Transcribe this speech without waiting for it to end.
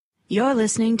You're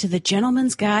listening to The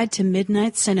Gentleman's Guide to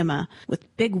Midnight Cinema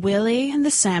with Big Willie and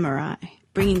the Samurai,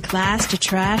 bringing class to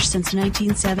trash since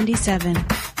 1977.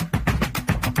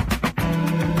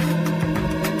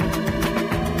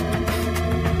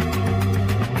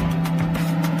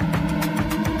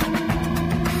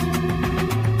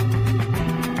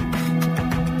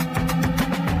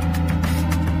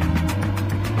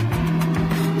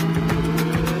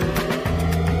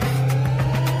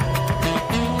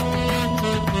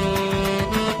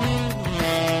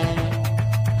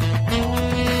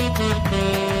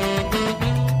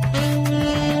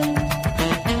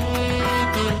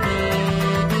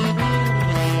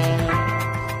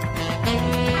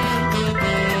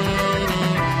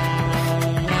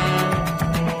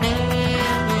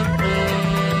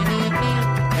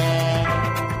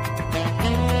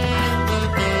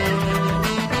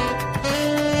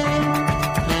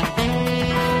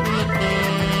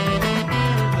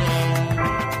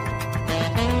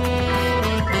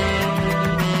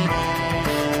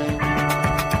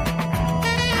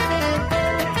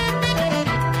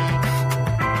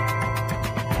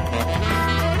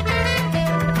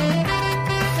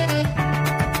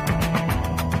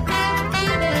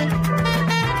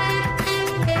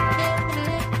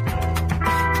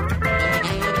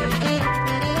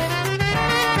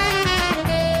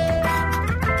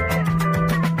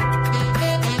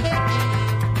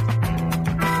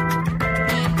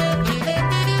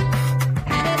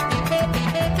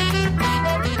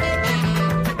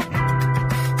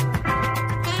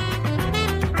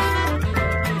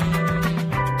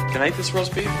 This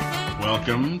roast beef.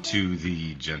 Welcome to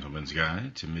the Gentleman's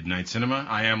Guide to Midnight Cinema.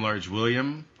 I am Large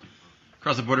William.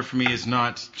 Across the border from me is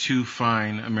not two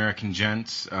fine American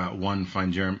gents, one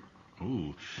fine German.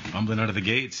 Ooh, mumbling out of the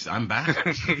gates. I'm back.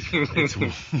 It's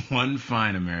one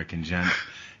fine American gent.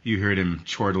 You heard him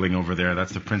chortling over there.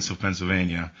 That's the Prince of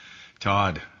Pennsylvania.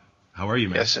 Todd, how are you,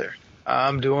 man? Yes, sir.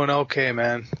 I'm doing okay,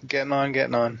 man. Getting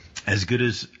on. As good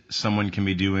as someone can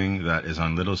be doing that is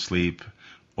on little sleep,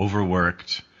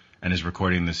 overworked, and is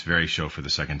recording this very show for the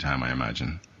second time, I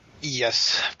imagine.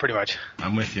 Yes, pretty much.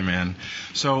 I'm with you, man.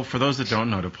 So, for those that don't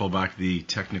know, to pull back the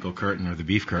technical curtain or the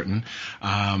beef curtain,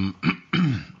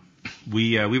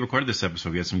 we recorded this episode.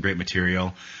 We had some great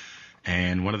material,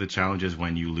 and one of the challenges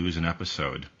when you lose an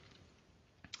episode,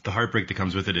 the heartbreak that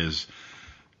comes with it is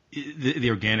the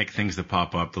organic things that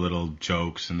pop up, the little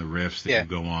jokes and the riffs that you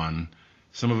go on.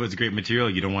 Some of it's great material.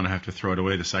 You don't want to have to throw it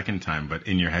away the second time, but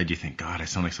in your head you think, God, I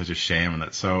sound like such a sham, and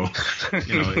that's so,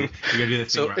 you gotta do that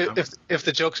thing. So if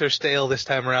the jokes are stale this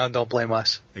time around, don't blame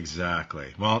us.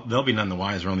 Exactly. Well, they'll be none the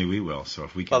wiser, only we will. So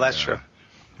if we can, well, that's true.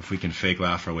 If we can fake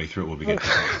laugh our way through it, we'll be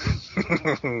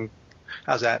good.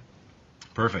 How's that?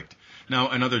 Perfect. Now,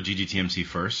 another GGTMC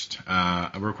first.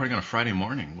 We're recording on a Friday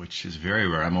morning, which is very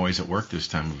rare. I'm always at work this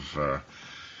time of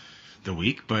the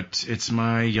week, but it's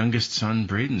my youngest son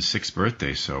Braden's 6th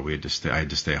birthday, so I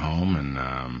had to stay home, and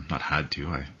not had to,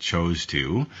 I chose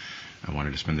to. I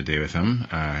wanted to spend the day with him.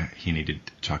 He needed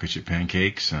chocolate chip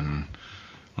pancakes and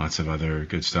lots of other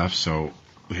good stuff, so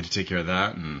we had to take care of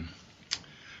that, and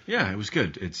yeah, it was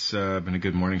good. It's been a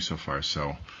good morning so far.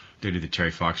 So they do the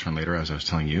Terry Fox run later, as I was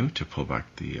telling you, to pull back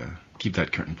keep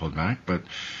that curtain pulled back, but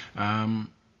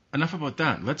enough about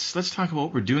that. Let's talk about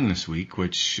what we're doing this week,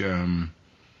 which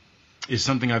is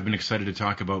something I've been excited to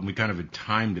talk about. And we kind of had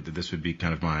timed it that this would be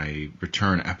kind of my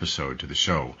return episode to the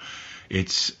show.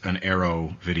 It's an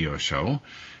Arrow video show,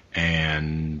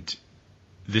 and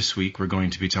this week we're going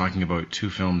to be talking about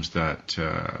two films that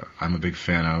I'm a big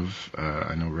fan of.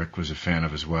 I know Rick was a fan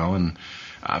of as well, and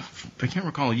I can't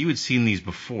recall. You had seen these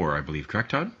before, I believe,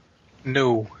 correct, Todd?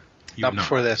 No, not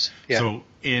before this. Yeah. So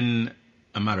in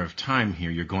a matter of time here,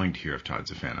 you're going to hear if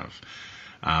Todd's a fan of.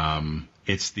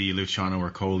 It's the Luciano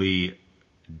Ercole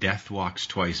Death Walks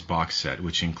Twice box set,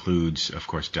 which includes, of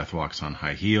course, Death Walks on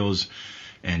High Heels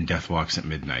and Death Walks at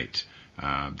Midnight.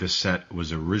 This set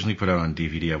was originally put out on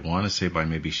DVD, I want to say by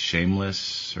maybe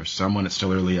Shameless or someone. It's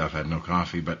still early. I've had no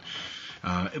coffee. But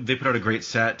they put out a great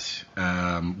set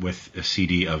with a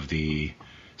CD of the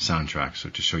soundtrack. So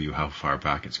to show you how far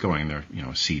back it's going, they're,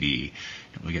 a CD.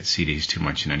 We get CDs too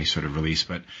much in any sort of release.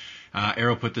 But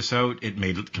Arrow put this out. It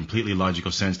made completely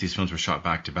logical sense. These films were shot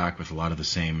back-to-back with a lot of the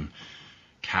same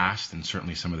cast and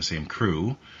certainly some of the same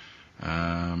crew.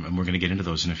 And we're going to get into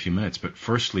those in a few minutes. But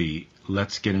firstly,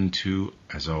 let's get into,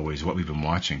 as always, what we've been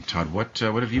watching. Todd, what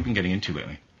have you been getting into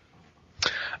lately?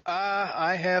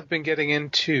 I have been getting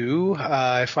into,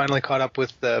 I finally caught up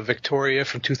with Victoria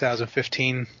from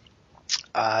 2015,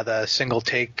 the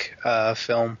single-take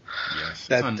film. Yes,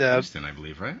 it's on Houston, I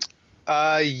believe, right?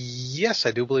 Yes,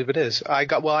 I do believe it is. I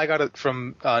got it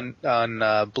from on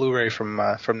Blu-ray from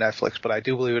Netflix, but I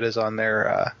do believe it is on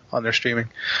their streaming.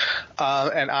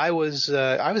 And I was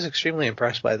extremely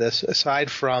impressed by this. Aside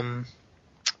from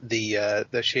the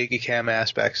shaky cam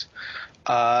aspects,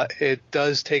 it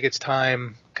does take its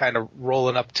time, kind of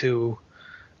rolling up to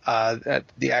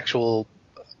the actual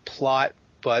plot.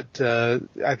 But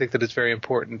I think that it's very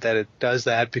important that it does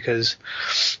that, because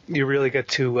you really get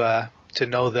to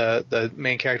know the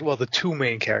main character, well, the two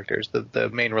main characters, the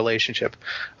main relationship.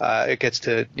 It gets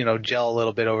to, gel a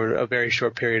little bit over a very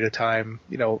short period of time,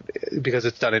 because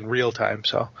it's done in real time.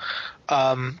 So,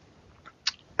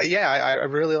 yeah, I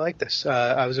really like this.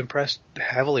 I was impressed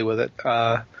heavily with it.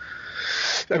 I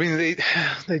mean,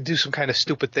 they do some kind of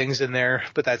stupid things in there,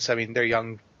 but they're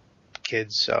young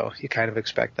kids, so you kind of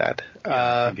expect that.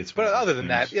 But other than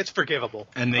that, it's forgivable.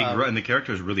 And they grow, and the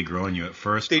characters really grow on you. At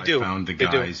first, I found the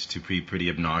guys to be pretty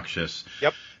obnoxious.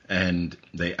 Yep. And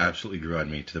they absolutely grew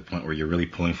on me to the point where you're really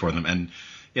pulling for them. And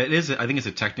yeah, I think it's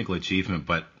a technical achievement,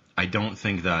 but I don't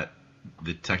think that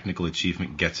the technical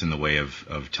achievement gets in the way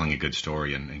of telling a good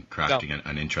story and crafting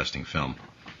an interesting film.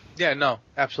 Yeah, no,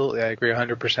 absolutely. I agree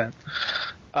 100%.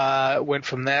 Went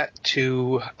from that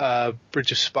to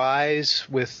Bridge of Spies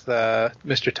with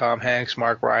Mr. Tom Hanks,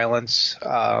 Mark Rylance,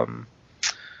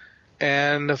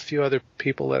 and a few other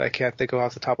people that I can't think of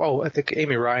off the top. Oh, I think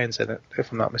Amy Ryan's in it,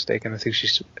 if I'm not mistaken. I think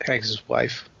she's Hanks'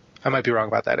 wife. I might be wrong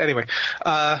about that. Anyway,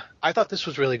 I thought this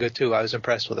was really good, too. I was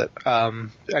impressed with it.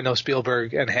 I know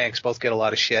Spielberg and Hanks both get a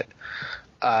lot of shit,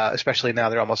 especially now.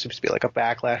 There almost seems to be like a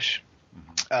backlash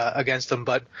against them.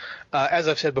 But as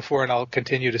I've said before, and I'll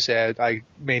continue to say, I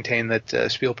maintain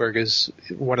that Spielberg is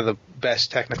one of the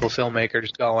best technical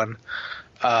filmmakers going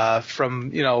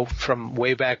from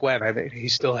way back when. I mean, he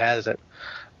still has it.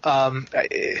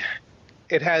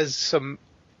 It has some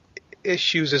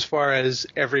issues as far as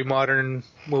every modern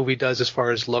movie does as far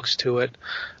as looks to it.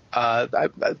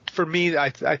 For me, I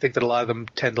think that a lot of them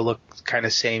tend to look kind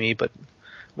of samey, but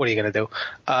what are you going to do?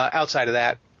 Outside of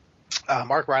that,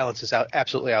 Mark Rylance is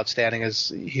absolutely outstanding.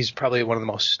 He's probably one of the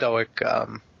most stoic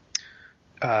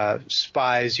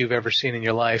spies you've ever seen in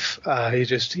your life.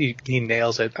 He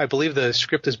nails it. I believe the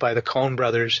script is by the Coen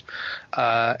brothers,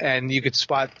 and you could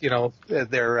spot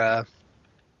their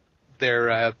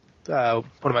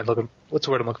what's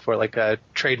the word I'm looking for? Like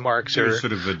trademarks or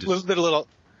sort of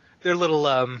their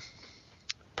little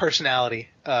personality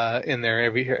in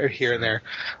there here and there.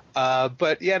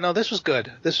 But yeah, no, this was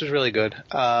good. This was really good.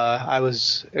 I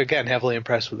was again heavily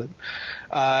impressed with it.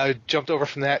 Jumped over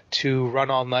from that to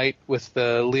Run All Night with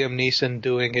Liam Neeson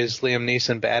doing his Liam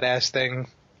Neeson badass thing.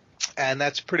 And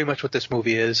that's pretty much what this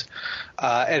movie is.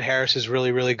 Ed Harris is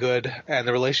really, really good, and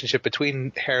the relationship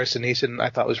between Harris and Neeson I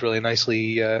thought was really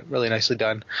nicely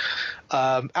done.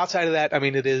 Outside of that, I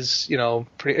mean, it is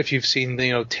if you've seen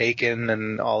Taken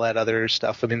and all that other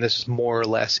stuff, I mean, this is more or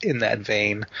less in that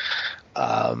vein.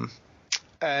 And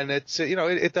it's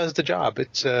it does the job.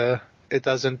 It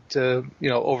doesn't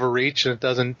overreach, and it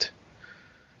doesn't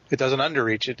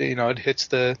underreach. It hits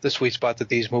the sweet spot that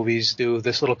these movies do,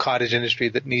 this little cottage industry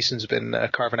that Neeson's been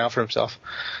carving out for himself.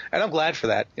 And I'm glad for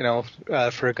that,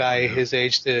 for a guy his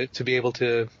age to be able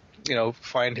to,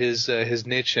 find his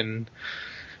niche and,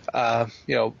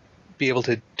 be able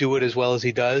to do it as well as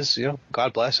he does.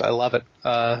 God bless. I love it.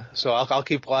 So I'll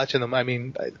keep watching them. I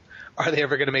mean, are they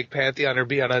ever going to make Pantheon or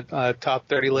be on a top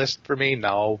 30 list for me?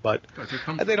 No, but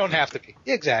they don't have to be.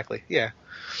 Exactly. Yeah.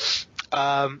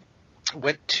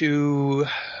 Went to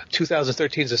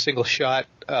 2013's A Single Shot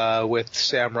with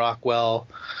Sam Rockwell,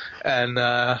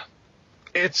 and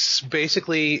it's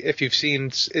basically, if you've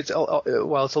seen, it's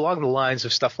along the lines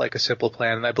of stuff like A Simple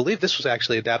Plan, and I believe this was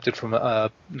actually adapted from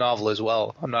a novel as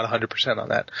well. I'm not 100% on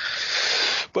that,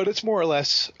 but it's more or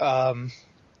less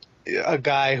a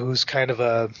guy who's kind of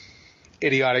a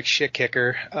idiotic shit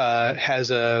kicker, has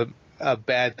a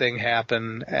bad thing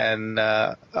happen and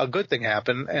a good thing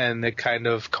happen, and they kind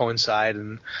of coincide,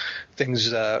 and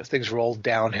things roll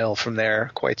downhill from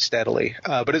there quite steadily.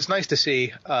 But it's nice to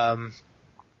see.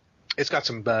 It's got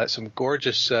some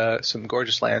gorgeous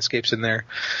landscapes in there,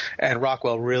 and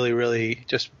Rockwell really, really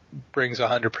just brings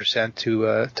 100%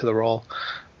 to the role.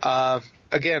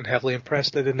 Again, heavily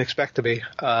impressed. I didn't expect to be.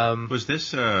 Was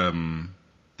this?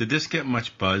 Did this get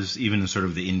much buzz, even in sort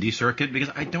of the indie circuit?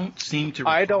 Because I don't seem to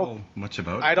recall much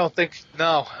about it. I don't think –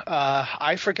 no.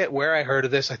 I forget where I heard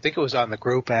of this. I think it was on the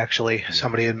group, actually. Yeah.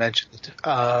 Somebody had mentioned it.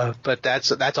 But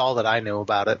that's all that I knew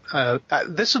about it.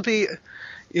 This would be –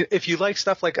 if you like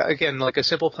stuff like, again, like A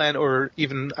Simple Plan, or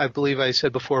even, I believe I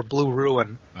said before, Blue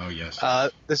Ruin. Oh, yes.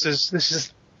 This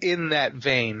is in that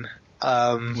vein.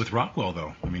 With Rockwell,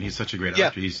 though. I mean, mean, he's such a great Yeah.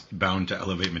 actor. He's bound to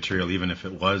elevate material, even if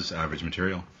it was average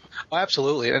material. Oh,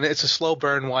 absolutely, and it's a slow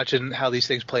burn watching how these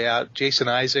things play out. Jason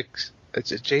Isaacs,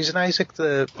 is it Jason Isaac,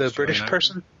 the British actor?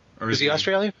 person? Or Is he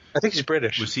Australian? I think he's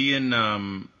British. Was he in?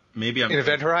 Maybe I'm In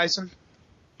Event Horizon?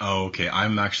 Oh, okay.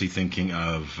 I'm actually thinking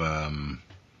of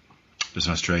there's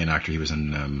an Australian actor. He was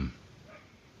in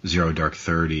Zero Dark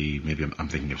 30. Maybe I'm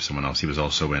thinking of someone else. He was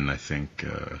also in, I think.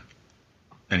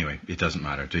 Anyway, it doesn't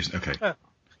matter. Jason. Okay.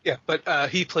 Yeah, but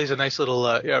he plays a nice little,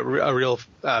 a real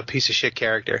piece of shit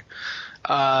character.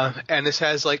 And this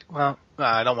has I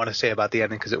don't want to say about the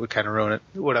ending because it would kind of ruin it,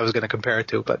 what I was going to compare it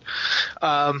to.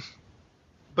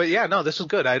 But yeah, no, this was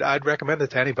good. I'd recommend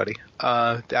it to anybody.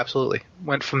 Absolutely.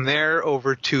 Went from there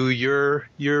over to your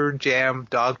jam,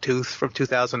 Dogtooth from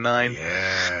 2009.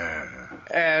 Yeah.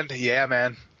 And yeah,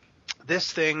 man,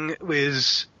 this thing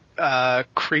was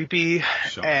creepy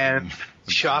and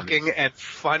shocking and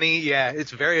funny. Yeah,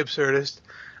 it's very absurdist.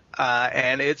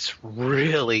 And it's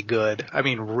really good. I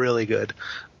mean, really good.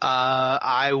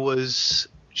 I was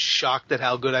shocked at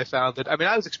how good I found it. I mean,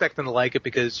 I was expecting to like it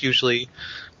because usually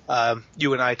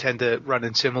you and I tend to run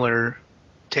in similar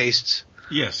tastes.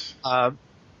 Yes.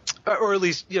 Or at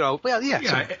least, yeah.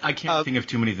 Yeah, I can't think of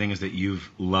too many things that you've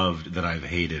loved that I've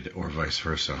hated, or vice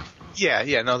versa.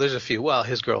 Yeah, no, there's a few. Well,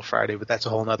 His Girl Friday, but that's a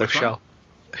whole nother show.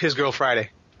 His Girl Friday.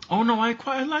 Oh, no,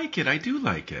 I like it. I do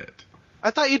like it.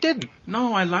 I thought you didn't.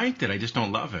 No, I liked it. I just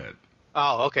don't love it.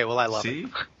 Oh, okay. Well, I love it. See?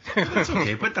 That's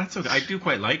okay, but that's okay. I do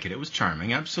quite like it. It was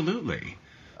charming, absolutely.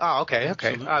 Oh, okay.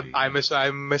 Absolutely. I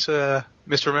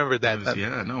misremembered that.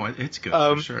 Yeah, no, it's good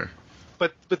for sure.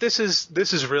 But this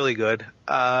is really good.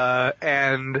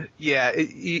 And yeah,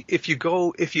 you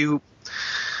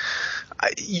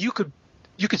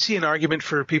could see an argument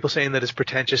for people saying that it's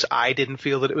pretentious. I didn't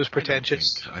feel that it was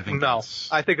pretentious. I think no.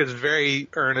 I think it's very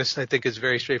earnest. I think it's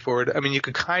very straightforward. I mean, you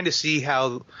could kind of see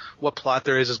what plot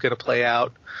there is going to play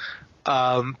out.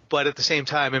 But at the same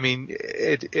time, I mean,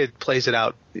 it plays it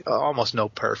out almost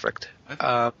perfect.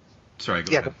 Sorry,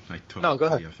 go ahead. No, go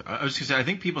ahead. I was going to say, I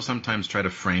think people sometimes try to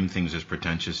frame things as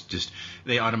pretentious. Just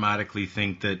they automatically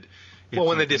think that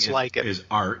when they dislike it is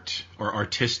art or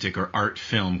artistic or art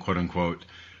film, quote unquote,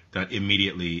 that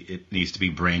immediately it needs to be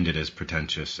branded as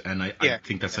pretentious. And I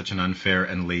think that's such an unfair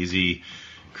and lazy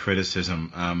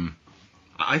criticism.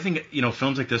 I think,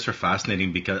 films like this are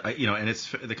fascinating because, and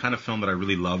it's the kind of film that I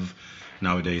really love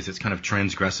nowadays. It's kind of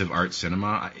transgressive art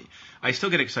cinema. I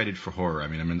still get excited for horror. I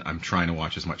mean, I'm trying to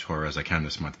watch as much horror as I can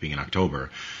this month, being in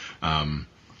October.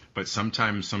 But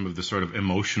sometimes some of the sort of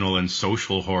emotional and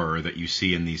social horror that you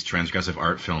see in these transgressive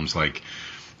art films like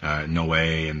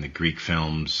Noé and the Greek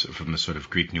films from the sort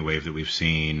of Greek New Wave that we've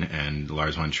seen, and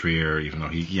Lars von Trier, even though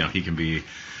he can be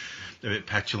a bit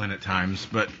petulant at times.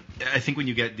 But I think when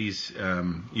you get these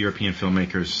European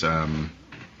filmmakers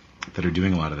that are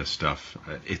doing a lot of this stuff,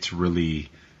 it's really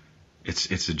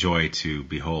it's a joy to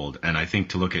behold. And I think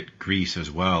to look at Greece as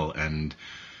well and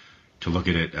to look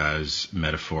at it as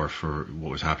metaphor for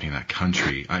what was happening in that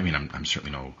country. I mean, I'm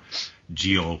certainly no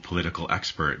geopolitical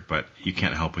expert, but you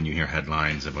can't help when you hear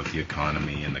headlines about the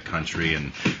economy and the country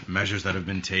and measures that have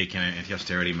been taken,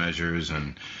 anti-austerity measures,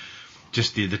 and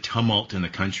just the tumult in the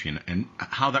country and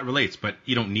how that relates. But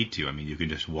you don't need to. I mean, you can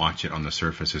just watch it on the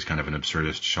surface as kind of an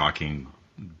absurdist, shocking,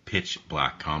 pitch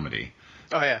black comedy.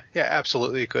 Oh, yeah. Yeah,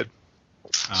 absolutely you could.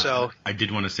 So I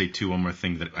did want to say, too, one more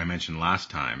thing that I mentioned last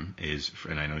time is,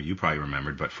 and I know you probably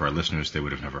remembered, but for our listeners, they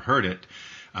would have never heard it,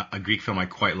 a Greek film I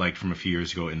quite liked from a few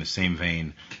years ago in the same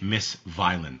vein, Miss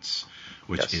Violence,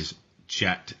 which is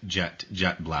jet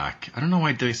black. I don't know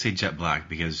why they say jet black,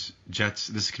 because jets,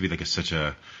 this could be like such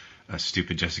a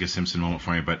stupid Jessica Simpson moment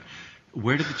for me, but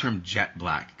where did the term jet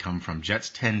black come from? Jets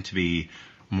tend to be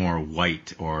more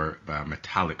white or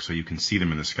metallic, so you can see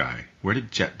them in the sky. Where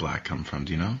did jet black come from?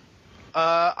 Do you know?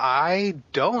 I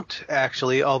don't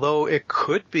actually, although it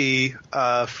could be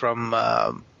from.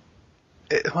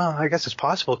 Well, I guess it's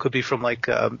possible. It could be from like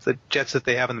the jets that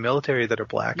they have in the military that are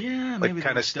black. Yeah, like maybe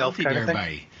kind of stealth kind of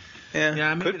thing.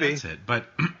 Yeah, maybe could that's be. it. But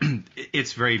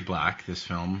it's very black, this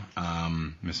film,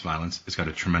 Miss Violence. It's got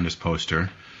a tremendous poster,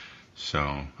 so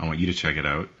I want you to check it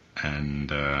out.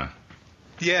 And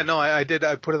yeah, no, I did.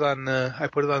 I put it on the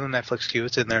Netflix queue.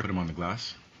 It's in there. Put them on the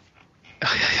glass.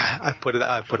 I put it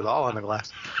all on the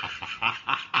glass.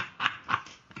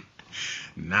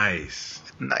 Nice.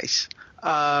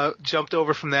 Jumped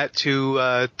over from that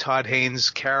to Todd Haynes'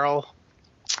 Carol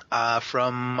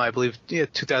from, I believe,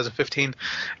 2015,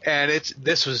 and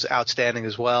this was outstanding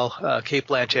as well. Cate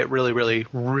Blanchett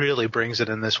really brings it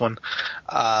in this one.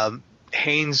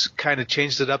 Haynes kind of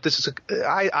changed it up. This is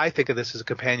I think of this as a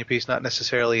companion piece, not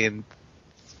necessarily in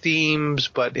themes,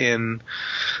 but in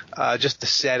just the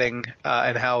setting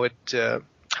and how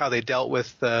they dealt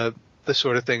with the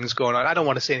sort of things going on. I don't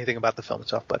want to say anything about the film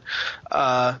itself, but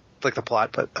like the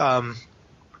plot, but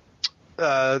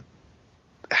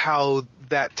how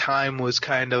that time was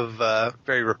kind of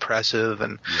very repressive,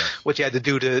 and what you had to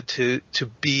do to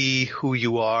be who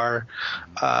you are,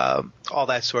 all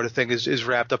that sort of thing is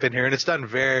wrapped up in here, and it's done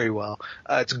very well.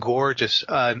 It's gorgeous.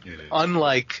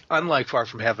 Unlike Far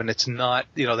From Heaven, it's not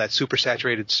that super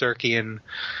saturated Sirkian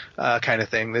kind of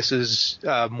thing. This is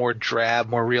more drab,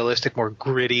 more realistic, more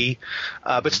gritty,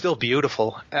 but still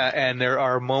beautiful. And there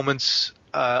are moments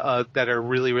that are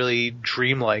really, really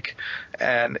dreamlike,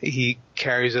 and he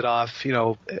carries it off,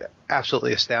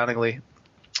 absolutely astoundingly.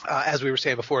 As we were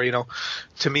saying before,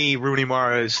 to me, Rooney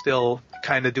Mara is still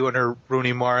kind of doing her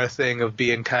Rooney Mara thing of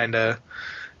being kind of,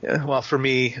 well, for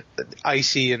me,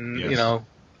 icy and yes.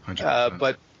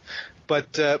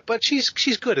 but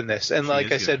she's good in this, and like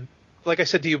I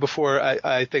said to you before,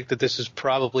 I think that this is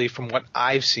probably, from what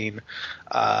I've seen,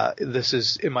 this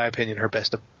is, in my opinion, her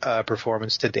best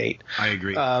performance to date. I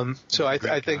agree. So I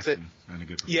think that,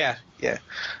 yeah.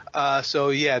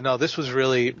 This was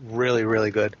really, really,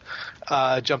 really good.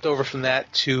 Jumped over from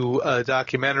that to a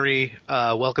documentary,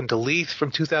 Welcome to Leith from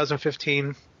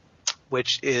 2015,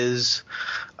 which is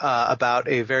about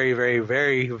a very, very,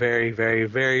 very, very, very,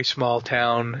 very small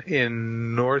town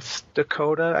in North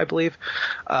Dakota, I believe,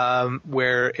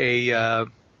 where a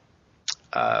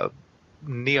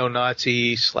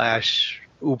neo-Nazi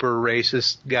 / uber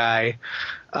racist guy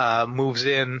moves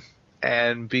in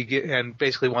and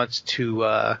basically wants to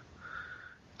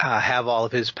have all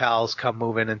of his pals come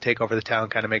move in and take over the town,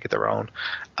 kind of make it their own.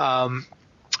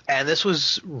 And this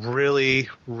was really,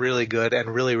 really good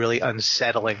and really, really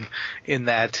unsettling in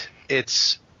that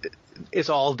it's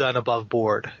all done above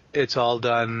board. It's all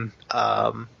done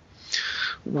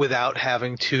without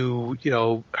having to,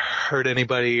 hurt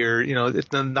anybody, or,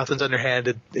 nothing's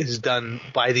underhanded. It's done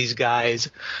by these guys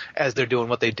as they're doing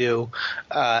what they do.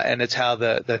 And it's how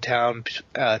the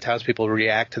townspeople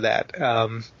react to that.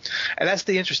 And that's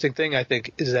the interesting thing, I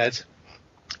think, is that,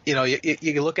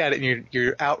 you look at it and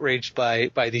you're outraged by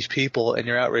these people, and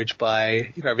you're outraged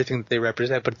by everything that they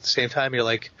represent, but at the same time you're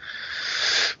like,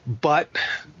 but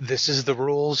this is the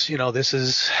rules, this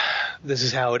is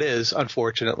how it is,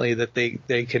 unfortunately, that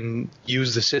they can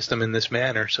use the system in this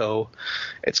manner. So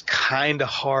it's kind of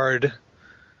hard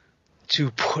to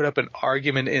put up an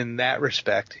argument in that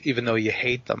respect, even though you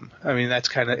hate them. I mean, that's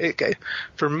kind of it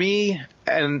for me,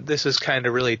 and this is kind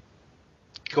of really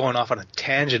going off on a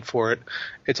tangent for it.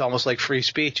 It's almost like free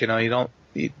speech. You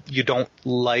don't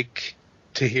like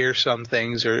to hear some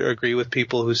things or agree with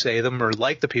people who say them, or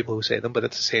like the people who say them, but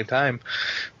at the same time,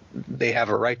 they have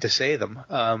a right to say them.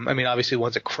 I mean, obviously,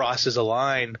 once it crosses a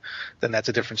line, then that's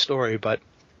a different story. But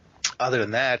other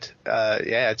than that,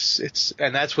 it's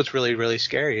and that's what's really, really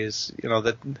scary is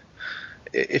that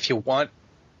if you want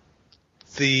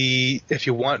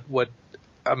what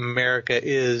America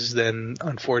is, then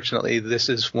unfortunately this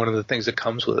is one of the things that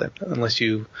comes with it, unless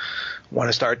you want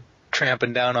to start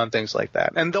tramping down on things like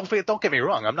that. And don't get me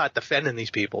wrong, I'm not defending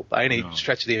these people by any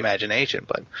stretch of the imagination,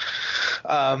 but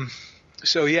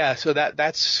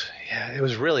it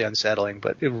was really unsettling,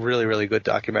 but a really, really good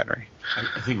documentary.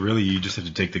 I think really you just have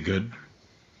to take the good,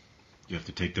 you have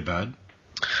to take the bad,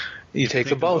 you take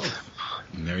the both.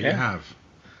 And there you have.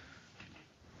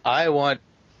 I want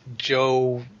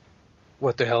Joe,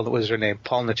 what the hell was her name,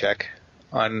 Polnicek,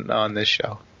 on this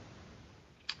show.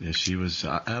 Yeah, she was. She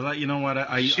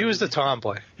was the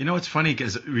tomboy. It's funny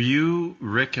because you,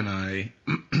 Rick, and I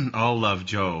all love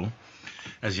Joe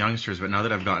as youngsters, but now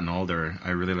that I've gotten older, I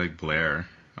really like Blair.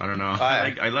 I don't know.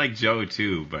 I like Joe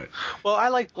too, but I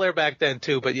liked Blair back then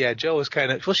too. But yeah, Joe was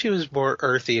kind of she was more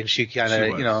earthy, and she kind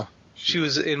of she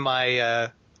was in my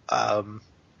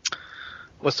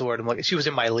what's the word I'm looking? She was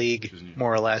in my league,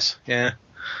 more or less. Yeah.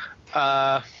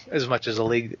 As much as a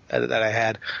league that I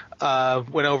had.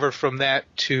 Went over from that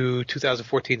to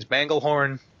 2014's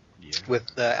Manglehorn,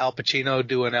 with Al Pacino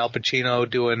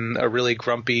doing a really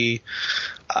grumpy,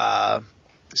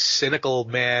 cynical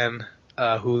man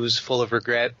who's full of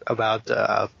regret about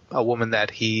a woman that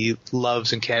he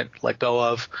loves and can't let go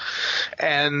of,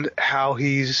 and how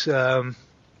he's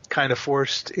kind of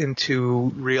forced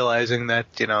into realizing that,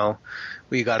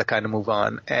 we got to kind of move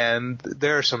on. And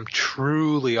there are some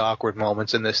truly awkward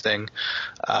moments in this thing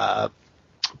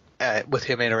with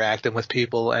him interacting with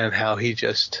people, and how he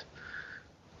just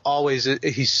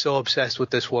he's so obsessed with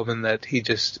this woman that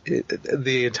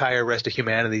the entire rest of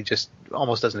humanity just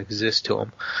almost doesn't exist to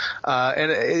him.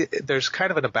 And there's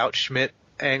kind of an About Schmidt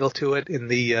angle to it in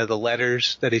the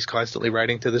letters that he's constantly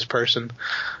writing to this person,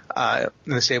 in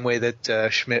the same way that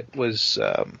Schmidt was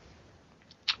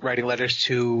writing letters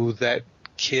to that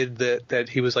kid that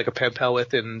he was like a pen pal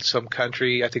with in some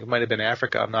country. I think it might have been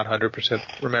Africa. I'm not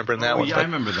 100% remembering that one. Yeah, I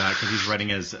remember that because he's writing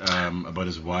about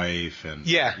his wife and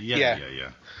yeah.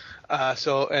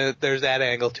 So there's that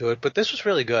angle to it, but this was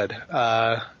really good.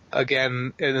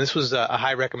 Again, and this was a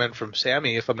high recommend from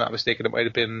Sammy, if I'm not mistaken. It might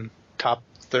have been top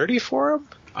 30 for him.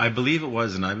 I believe it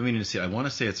was, and I've been meaning to see it. I want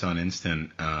to say it's on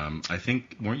Instant. I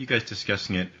think, weren't you guys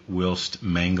discussing it whilst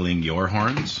mangling your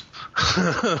horns?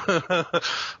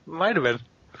 Might have been.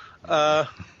 Cardone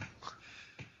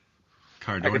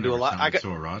I could do a lot.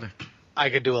 So erotic. I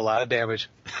could do a lot of damage.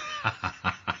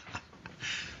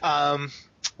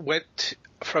 Went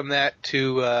from that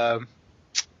to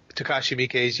Takashi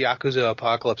Miike's Yakuza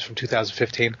Apocalypse from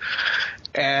 2015,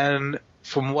 and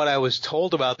from what I was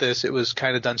told about this, it was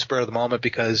kind of done spur of the moment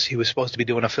because he was supposed to be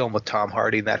doing a film with Tom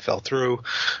Hardy, and that fell through.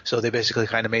 So they basically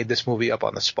kind of made this movie up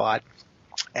on the spot,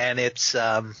 and it's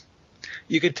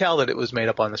you could tell that it was made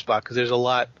up on the spot because there's a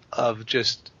lot of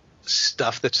just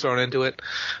stuff that's thrown into it,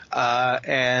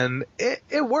 and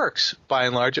it works by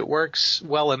and large. It works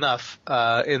well enough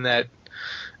in that,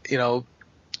 you know,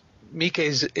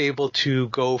 Miike's able to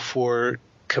go for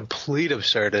complete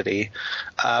absurdity,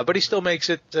 but he still makes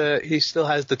it. He still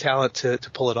has the talent to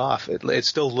pull it off. It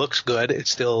still looks good. It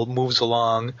still moves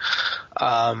along.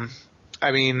 I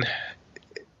mean,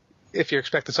 if you're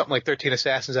expecting something like 13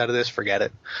 Assassins out of this, forget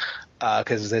it,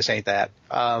 because this ain't that.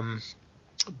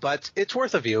 But it's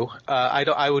worth a view.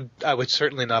 I would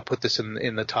certainly not put this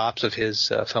in the tops of his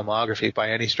filmography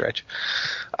by any stretch.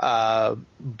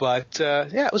 But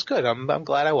yeah, it was good. I'm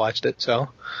glad I watched it. So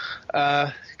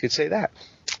could say that.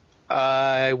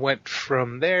 I went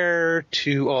from there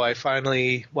to I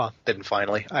rewatched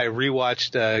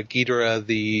Ghidorah,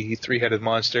 the three-headed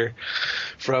monster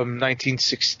from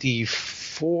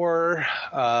 1964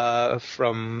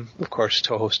 from, of course,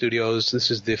 Toho Studios.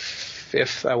 This is the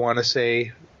fifth, I want to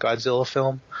say, Godzilla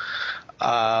film.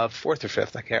 Fourth or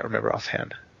fifth, I can't remember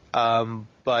offhand.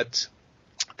 But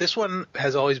this one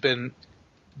has always been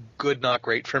good, not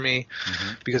great for me,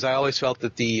 because I always felt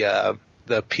that the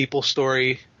people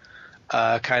story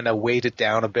kind of weighed it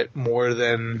down a bit more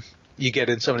than you get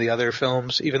in some of the other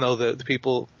films, even though the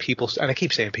people, and I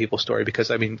keep saying people story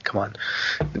because, I mean, come on,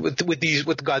 with the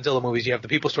Godzilla movies, you have the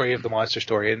people story, you have the monster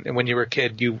story, and when you were a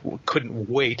kid, you couldn't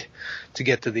wait to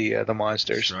get to the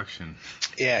monsters. Destruction.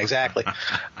 Yeah, exactly.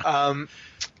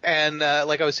 And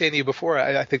like I was saying to you before,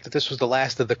 I think that this was the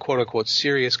last of the quote-unquote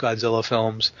serious Godzilla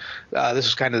films. This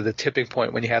was kind of the tipping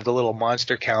point when you have the little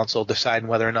monster council deciding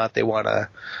whether or not they want to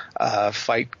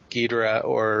fight Ghidorah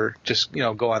or just, you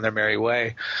know, go on their merry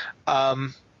way.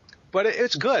 But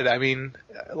it's good. I mean,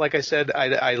 like I said,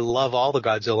 I love all the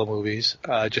Godzilla movies,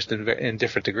 just in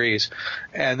different degrees.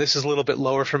 And this is a little bit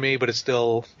lower for me, but it's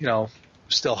still, you know,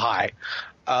 still high.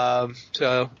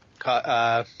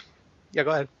 Yeah,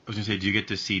 go ahead. I was going to say, do you get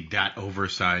to see that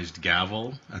oversized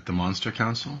gavel at the Monster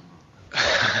Council?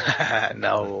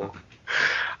 No.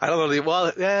 I don't know.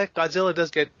 Well, yeah, Godzilla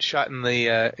does get shot in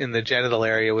the genital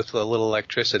area with a little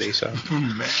electricity. So.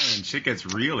 Man, shit gets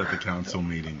real at the council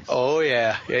meetings. Oh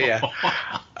yeah.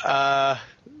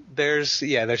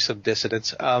 There's some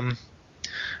dissonance.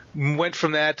 Went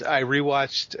from that. I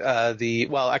rewatched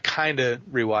I kind of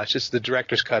rewatched. It's the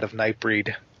director's cut of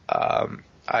Nightbreed.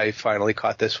 I finally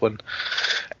caught this one,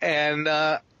 and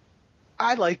I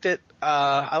liked it.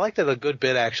 I liked it a good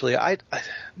bit, actually.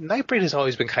 Nightbreed has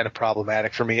always been kind of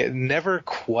problematic for me. It never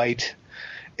quite.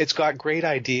 It's got great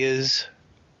ideas.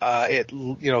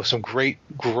 Some great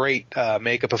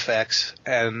makeup effects,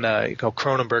 and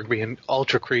Cronenberg being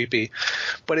ultra creepy,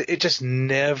 but it just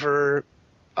never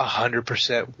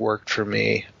 100% worked for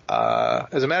me.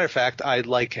 As a matter of fact, I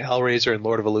like Hellraiser and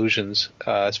Lord of Illusions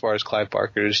as far as Clive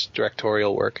Barker's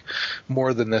directorial work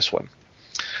more than this one.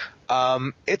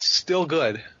 It's still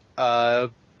good,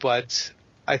 but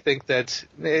I think that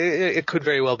it could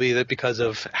very well be that because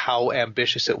of how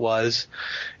ambitious it was,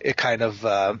 it kind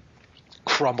of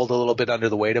crumbled a little bit under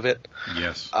the weight of it.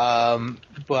 Yes.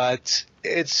 But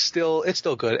it's still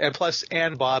good. And plus,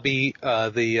 Anne Bobby,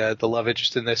 the love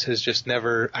interest in this, has just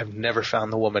I've never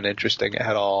found the woman interesting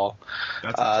at all.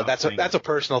 That's a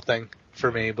personal thing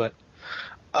for me, but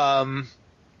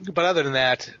other than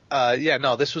that,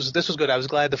 this was good. I was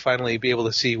glad to finally be able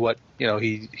to see what,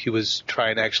 he was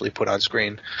trying to actually put on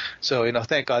screen. So,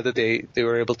 thank God that they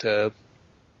were able to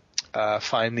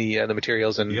find the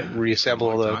materials and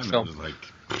reassemble the film.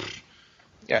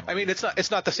 Yeah, I mean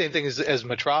it's not the same thing as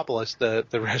Metropolis, the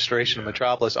restoration of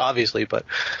Metropolis, obviously, but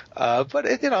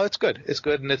it, it's good. It's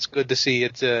good, and it's good to see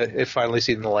it finally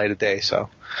seen the light of day. So,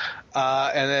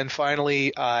 and then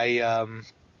finally I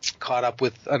caught up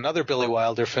with another Billy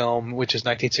Wilder film, which is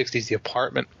 1960's The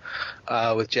Apartment,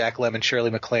 with Jack Lemmon, Shirley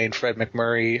MacLaine, Fred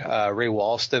McMurray, Ray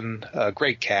Walston,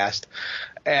 great cast.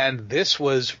 And this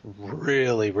was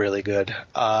really, really good.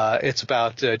 It's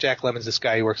about Jack Lemmon's this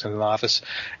guy who works in an office,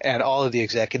 and all of the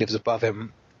executives above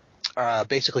him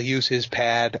basically use his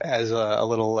pad as a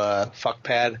little fuck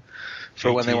pad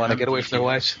for when they want to get away from their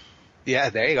wives. Yeah,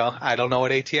 there you go. I don't know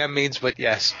what ATM means, but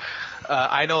yes.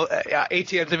 I know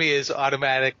ATM to me is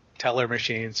automatic teller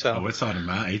machine. So. Oh, it's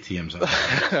automatic. ATM's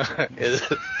automatic. Is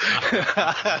it?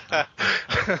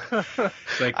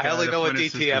 Like, I only know what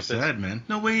DTF is. Sad, man.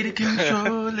 No way to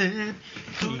control it.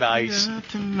 Nice.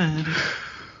 Automatic.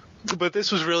 But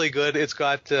this was really good. It's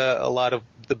got a lot of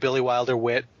the Billy Wilder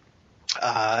wit.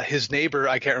 His neighbor,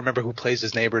 I can't remember who plays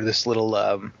his neighbor. This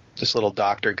little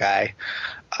doctor guy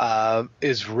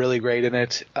is really great in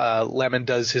it. Lemmon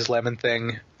does his Lemmon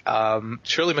thing.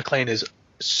 Shirley MacLaine is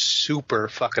super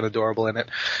fucking adorable in it.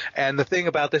 And the thing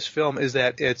about this film is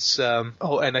that it's and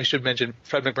I should mention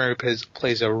Fred McMurray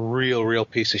plays a real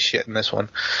piece of shit in this one.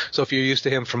 So if you're used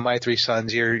to him from My Three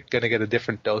Sons, you're going to get a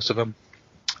different dose of him.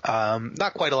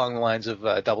 Not quite along the lines of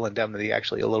Double Indemnity,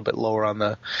 actually a little bit lower on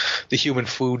the human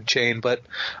food chain, but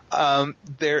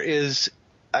there is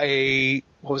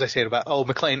what was I saying about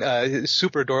MacLaine is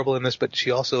super adorable in this, but she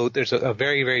also there's a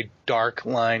very, very dark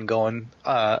line going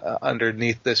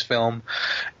underneath this film,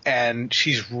 and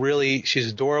she's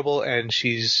adorable, and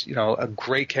she's a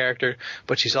great character,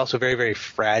 but she's also very, very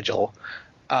fragile.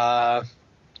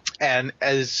 And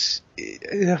as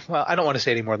well, I don't want to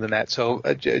say any more than that. So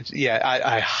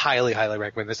I highly, highly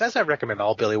recommend this. As I recommend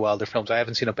all Billy Wilder films. I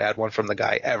haven't seen a bad one from the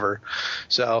guy ever.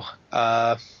 So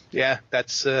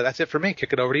that's it for me.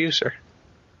 Kick it over to you, sir.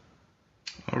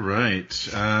 All right.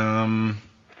 I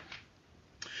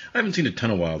haven't seen a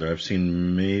ton of Wilder. I've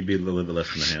seen maybe a little bit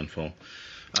less than a handful.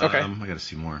 Okay. I got to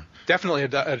see more. Definitely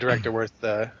a director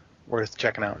worth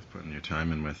checking out. Worth putting your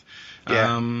time in with.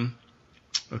 Yeah.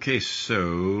 Okay,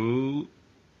 so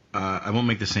I won't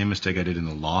make the same mistake I did in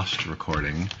the Lost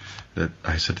recording. That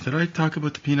I said, did I talk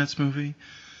about the Peanuts movie?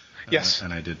 Yes.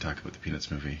 And I did talk about the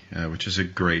Peanuts movie, which is a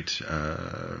great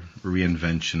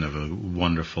reinvention of a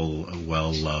wonderful,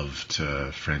 well-loved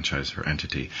franchise or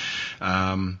entity.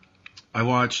 I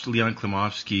watched Leon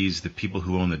Klimovsky's The People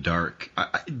Who Own the Dark.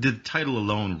 The title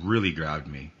alone really grabbed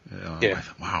me. I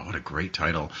thought, wow, what a great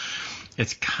title.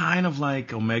 It's kind of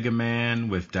like Omega Man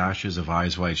with dashes of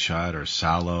Eyes Wide Shut or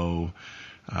Sallow.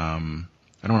 I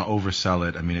don't want to oversell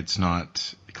it. I mean, it's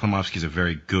not... Klimovsky's a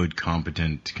very good,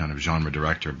 competent kind of genre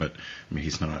director, but I mean,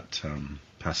 he's not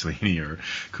Pasolini or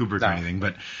Kubrick or anything.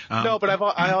 But no, but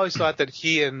I always thought that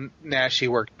he and Naschy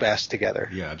worked best together.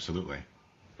 Yeah, absolutely.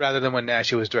 Rather than when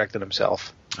Naschy was directing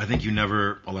himself. I think a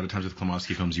lot of times with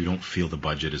Klimovsky films, you don't feel the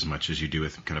budget as much as you do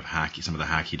with kind of some of the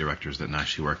hacky directors that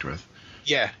Naschy worked with.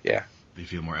 Yeah. They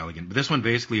feel more elegant. But this one,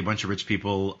 basically, a bunch of rich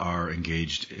people are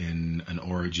engaged in an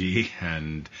orgy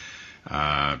and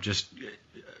just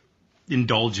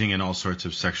indulging in all sorts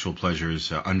of sexual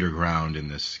pleasures underground in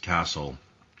this castle.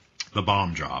 The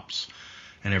bomb drops,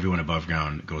 and everyone above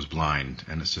ground goes blind.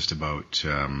 And it's just about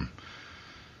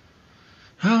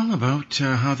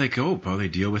how they cope, how they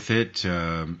deal with it. In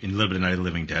a little bit of Night of the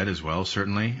Living Dead as well,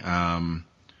 certainly.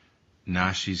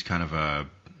 Naschy's kind of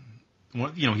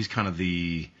he's kind of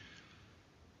the...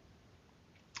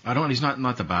 he's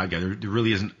not the bad guy. There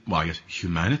really isn't, well, I guess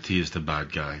humanity is the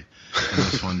bad guy in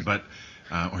this one, but,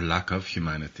 or lack of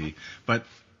humanity. But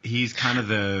he's kind of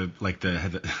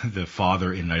the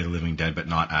father in Night of the Living Dead, but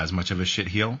not as much of a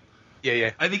shitheel.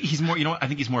 Yeah. I think he's more, I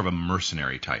think he's more of a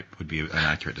mercenary type would be an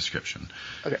accurate description.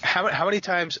 Okay. How many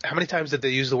times did they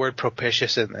use the word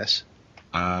propitious in this?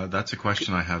 That's a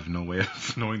question I have no way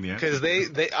of knowing the answer.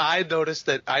 Because I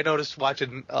noticed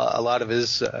watching a lot of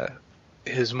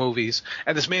his movies,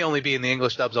 and this may only be in the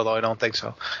English dubs, although I don't think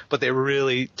so, but they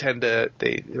really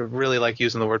really like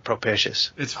using the word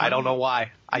propitious. It's funny. I don't know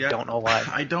why. I don't know why.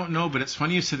 I don't know, but it's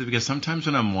funny you said that, because sometimes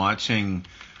when I'm watching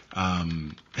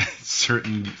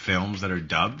certain films that are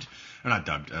dubbed, or not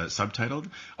dubbed, subtitled,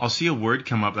 I'll see a word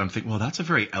come up and I'm thinking, well, that's a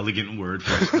very elegant word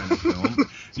for this kind of film.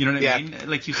 You know what I mean?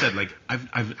 Like you said, like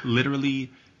I've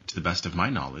literally, to the best of my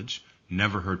knowledge,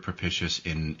 never heard propitious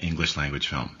in English language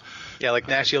film. Yeah, like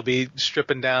Naschy will be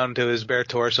stripping down to his bare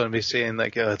torso and be saying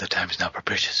like, the time is now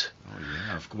propitious. Oh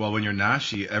yeah. Well, when you're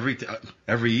Naschy,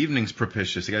 every evening's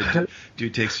propitious. The guy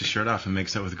dude takes his shirt off and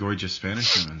makes out with gorgeous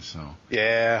Spanish women. So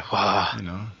yeah, wow. You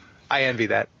know, I envy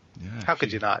that. Yeah, How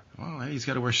could you not? Well, hey, he's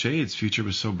got to wear shades. Future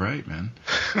was so bright, man.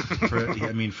 For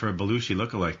a Belushi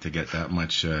lookalike to get that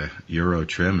much Euro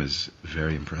trim is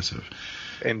very impressive.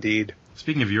 Indeed.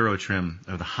 Speaking of Euro trim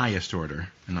of the highest order,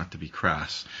 and not to be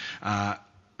crass, I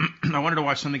wanted to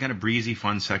watch something kind of breezy,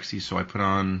 fun, sexy, so I put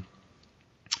on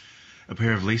a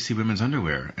pair of lacy women's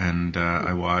underwear, and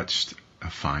I watched A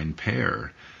Fine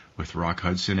Pair with Rock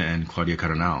Hudson and Claudia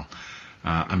Cardinal.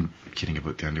 I'm kidding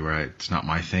about the underwear. It's not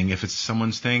my thing. If it's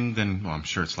someone's thing, then, well, I'm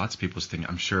sure it's lots of people's thing.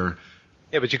 I'm sure.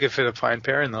 Yeah, but you could fit a fine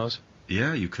pair in those.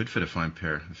 Yeah, you could fit a fine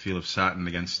pair. The feel of satin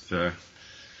against the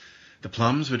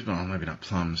plums would, well, maybe not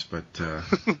plums, but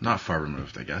not far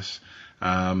removed, I guess.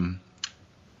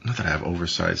 Not that I have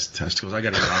oversized testicles. I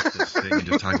got to get off this thing and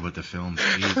just talk about the film.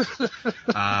 Jeez.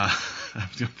 I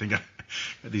think I got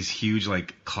these huge,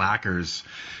 like, clackers.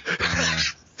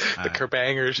 The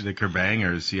kerbangers. The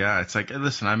kerbangers, yeah. It's like,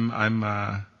 listen, I'm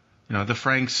the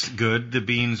Frank's good, the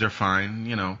beans are fine,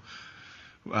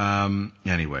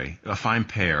 Anyway, A Fine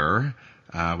Pair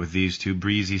with these two,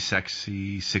 breezy,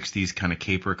 sexy, 60s kind of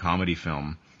caper comedy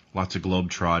film. Lots of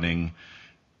globe-trotting.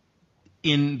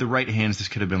 In the right hands, this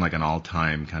could have been like an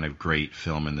all-time kind of great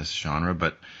film in this genre,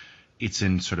 but it's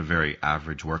in sort of very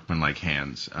average workman-like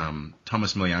hands.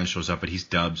 Thomas Milian shows up, but he's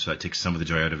dubbed, so that takes some of the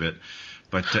joy out of it.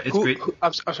 But it's great.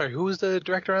 I'm sorry, who was the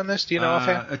director on this? Do you know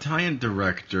offhand? Italian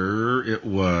director, it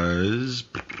was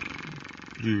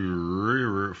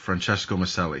Francesco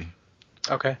Maselli.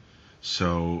 Okay.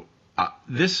 So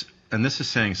this is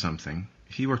saying something.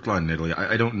 He worked a lot in Italy.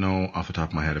 I don't know off the top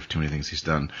of my head of too many things he's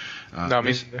done. No,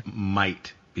 this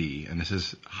might be, and this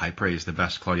is high praise, the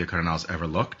best Claudia Cardinal's ever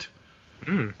looked.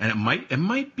 And it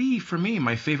might be, for me,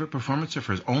 my favorite performance of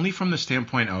hers, only from the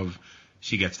standpoint of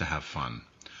she gets to have fun.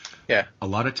 Yeah. A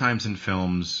lot of times in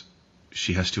films,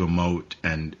 she has to emote,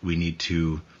 and we need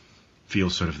to feel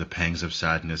sort of the pangs of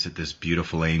sadness at this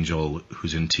beautiful angel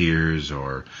who's in tears,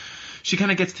 or she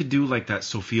kind of gets to do like that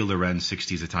Sophia Loren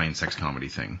 60s Italian sex comedy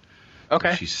thing.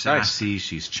 Okay. She's sassy, nice.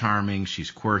 She's charming,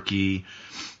 she's quirky,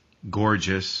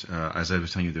 gorgeous. As I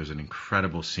was telling you, there's an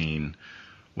incredible scene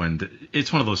when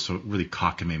it's one of those really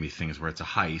cockamamie things where it's a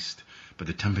heist, but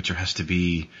the temperature has to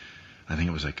be, I think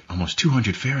it was like almost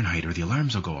 200 Fahrenheit or the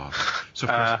alarms will go off. So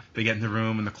of course they get in the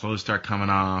room and the clothes start coming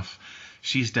off.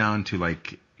 She's down to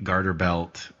like garter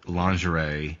belt,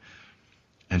 lingerie,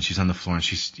 and she's on the floor and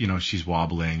she's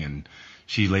wobbling and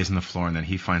she lays on the floor, and then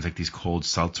he finds like these cold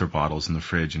seltzer bottles in the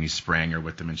fridge and he's spraying her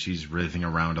with them and she's writhing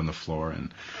around on the floor,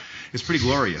 and it's pretty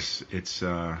glorious. It's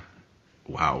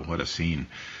wow, what a scene.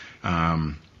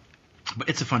 But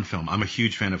it's a fun film. I'm a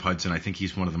huge fan of Hudson. I think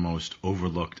he's one of the most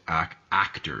overlooked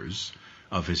actors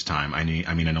of his time. I mean,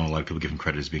 I know a lot of people give him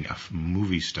credit as being a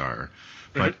movie star,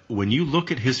 but when you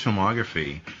look at his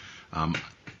filmography,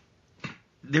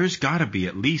 there's got to be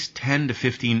at least 10 to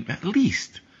 15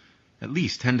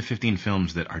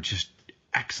 films that are just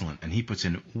excellent, and he puts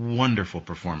in wonderful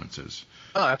performances.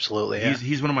 Oh, absolutely. Yeah.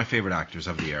 He's one of my favorite actors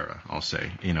of the era, I'll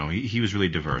say. He was really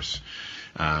diverse.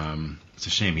 It's a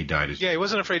shame he died. Yeah, he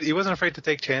wasn't afraid to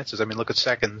take chances. I mean, look at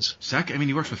Seconds.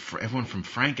 He works with everyone from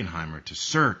Frankenheimer to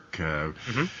Cirque. I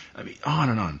mean, on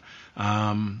and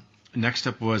on. Next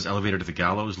up was Elevator to the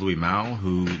Gallows, Louis Malle,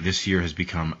 who this year has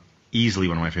become easily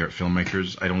one of my favorite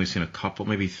filmmakers. I'd only seen a couple,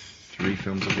 maybe 3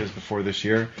 films of his before this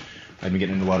year. I've been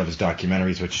getting into a lot of his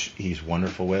documentaries, which he's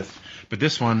wonderful with. But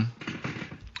this one,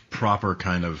 proper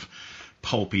kind of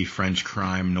pulpy French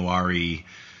crime noir-y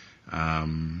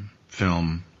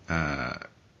film.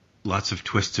 Lots of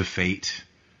twists of fate.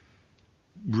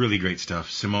 Really great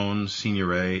stuff. Simone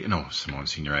Signoret,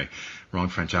 wrong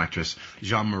French actress.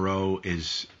 Jean Moreau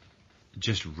is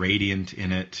just radiant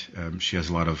in it. She has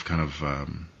a lot of kind of,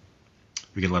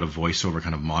 we get a lot of voiceover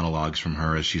kind of monologues from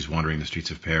her as she's wandering the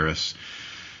streets of Paris.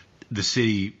 The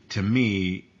city, to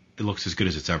me, it looks as good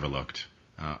as it's ever looked.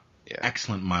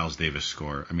 Excellent Miles Davis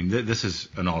score. I mean, this is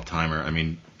an all-timer. I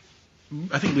mean,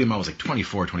 I think Louis Malle was like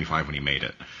 24, 25 when he made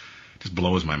it. Just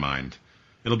blows my mind.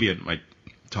 It'll be at my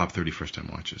top 30 first-time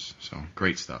watches. So,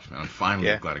 great stuff, man. I'm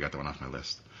finally glad I got that one off my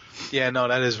list. Yeah, no,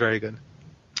 that is very good.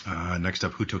 Next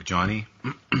up, Who Took Johnny?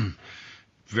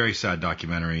 Very sad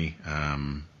documentary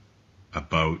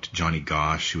about Johnny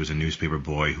Gosch, who was a newspaper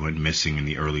boy who went missing in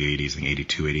the early 80s, I think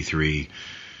 82, 83.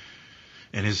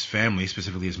 And his family,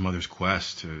 specifically his mother's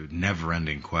quest,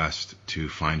 never-ending quest to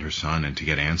find her son and to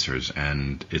get answers.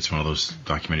 And it's one of those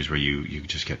documentaries where you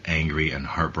just get angry and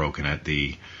heartbroken at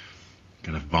the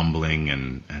kind of bumbling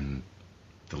and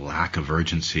the lack of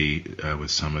urgency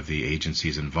with some of the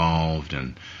agencies involved.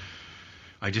 And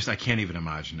I can't even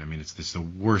imagine. I mean, it's the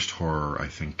worst horror I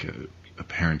think a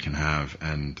parent can have.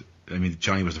 And I mean,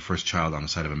 Johnny was the first child on the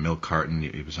side of a milk carton.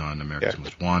 He was on America's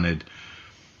Most Wanted.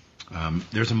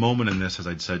 There's a moment in this, as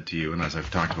I'd said to you, and as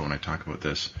I've talked about when I talk about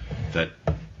this, that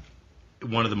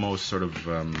one of the most sort of,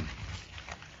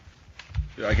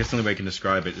 I guess the only way I can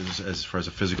describe it is, as far as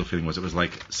a physical feeling was, it was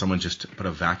like someone just put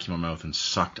a vacuum in my mouth and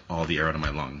sucked all the air out of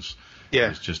my lungs. Yeah. It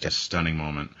was just a stunning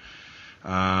moment.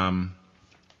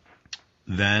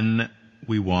 Then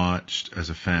we watched, as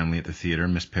a family at the theater,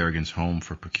 Miss Peregrine's Home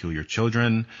for Peculiar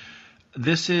Children.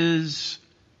 This is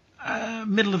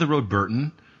middle-of-the-road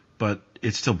Burton, but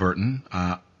it's still Burton.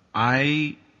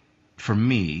 For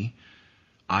me,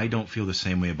 I don't feel the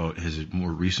same way about his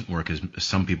more recent work as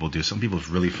some people do. Some people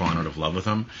have really fallen out of love with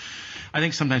him. I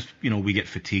think sometimes, we get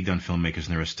fatigued on filmmakers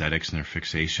and their aesthetics and their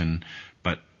fixation,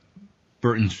 but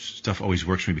Burton's stuff always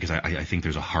works for me because I think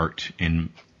there's a heart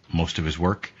in most of his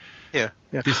work. Yeah.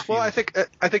 Well, I think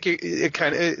this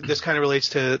kind of relates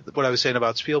to what I was saying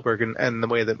about Spielberg and the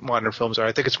way that modern films are.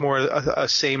 I think it's more a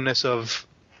sameness of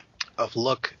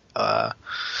look.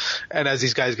 And as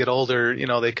these guys get older,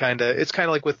 it's kind of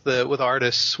like with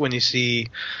artists when you see,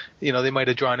 they might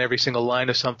have drawn every single line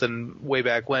of something way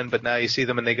back when, but now you see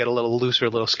them and they get a little looser, a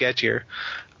little sketchier.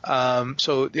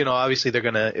 So obviously they're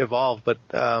going to evolve, but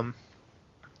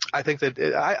I think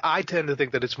that I tend to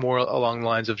think that it's more along the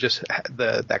lines of just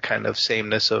that kind of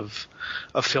sameness of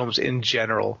films in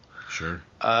general. Sure.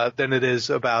 Than it is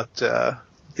about the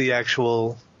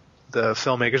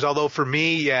filmmakers. Although for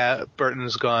me,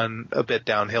 Burton's gone a bit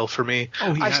downhill for me.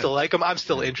 I still like him. I'm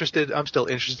still interested. I'm still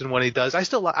interested in what he does.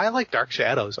 I like Dark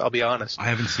Shadows. I'll be honest. I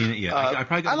haven't seen it yet. I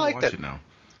probably got to watch it now.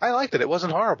 I liked it. It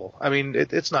wasn't horrible. I mean,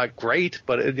 it's not great,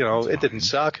 but it didn't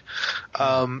suck.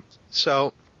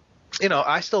 So.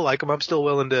 I still like him. I'm still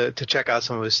willing to check out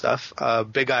some of his stuff.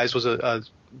 Big Eyes was a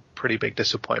pretty big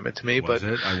disappointment to me, but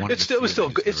it's still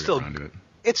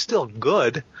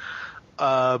good.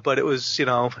 But it was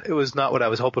not what I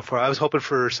was hoping for. I was hoping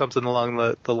for something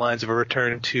along the lines of a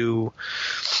return to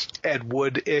Ed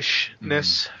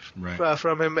Wood-ishness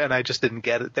from him, and I just didn't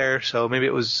get it there. So maybe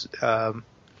it was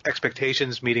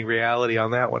expectations meeting reality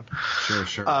on that one.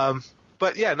 Sure.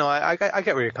 But yeah, no, I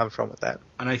get where you're coming from with that.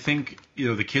 And I think,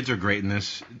 the kids are great in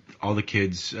this. All the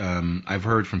kids, I've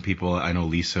heard from people. I know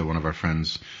Lisa, one of our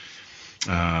friends,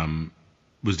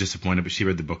 was disappointed, but she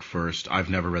read the book first. I've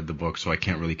never read the book, so I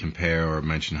can't really compare or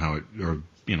mention how it, or,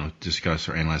 discuss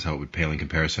or analyze how it would pale in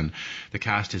comparison. The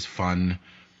cast is fun.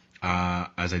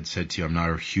 As I'd said to you, I'm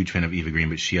not a huge fan of Eva Green,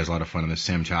 but she has a lot of fun in this.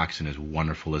 Sam Jackson is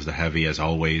wonderful as the Heavy, as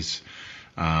always.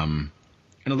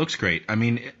 And it looks great. I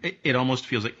mean, it almost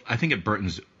feels like, I think at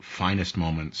Burton's finest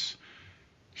moments,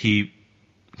 he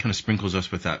kind of sprinkles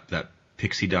us with that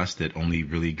pixie dust that only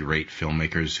really great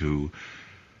filmmakers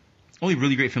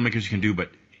can do, but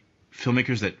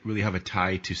filmmakers that really have a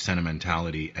tie to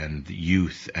sentimentality and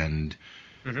youth and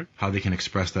how they can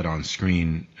express that on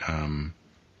screen, I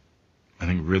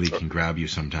think really can grab you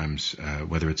sometimes,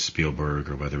 whether it's Spielberg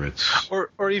or whether it's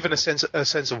or even a sense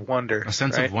of wonder. A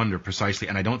sense of wonder, precisely.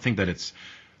 And I don't think that it's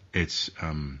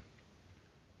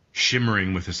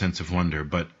shimmering with a sense of wonder,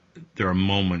 but there are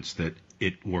moments that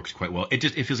it works quite well.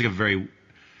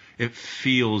 It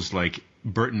feels like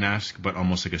Burton-esque, but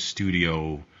almost like a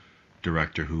studio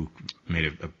director who made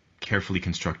a carefully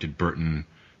constructed Burton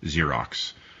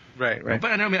Xerox. Right.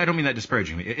 But I don't mean that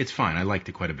disparagingly. It's fine. I liked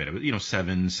it quite a bit.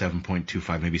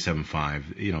 7.25, maybe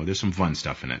 7.5. There's some fun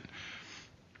stuff in it,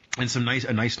 and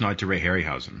a nice nod to Ray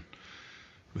Harryhausen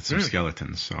with some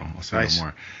skeletons. So I'll say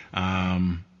no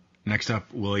more. Next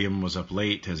up, William was up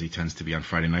late, as he tends to be on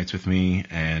Friday nights with me,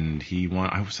 and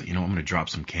I was like, I'm going to drop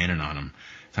some cannon on him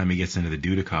time he gets into the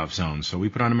Dudikoff zone. So we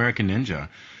put on American Ninja,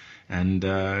 and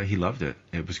he loved it.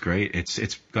 It was great.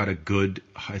 It's got a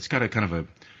kind of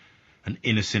an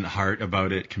innocent heart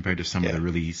about it compared to some of the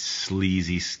really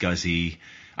sleazy, scuzzy.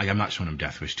 I'm not showing him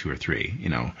Death Wish 2 or 3,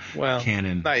 Well,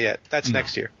 canon. Not yet. That's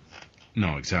next year.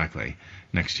 No, exactly.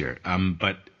 Next year.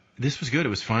 But this was good. It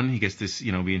was fun. He gets this,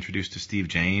 be introduced to Steve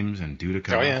James and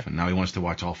Dudikoff, and now he wants to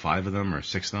watch all 5 of them or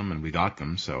 6 of them, and we got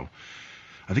them. So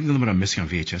I think the limit I'm missing on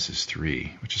VHS is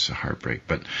 3, which is a heartbreak.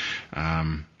 But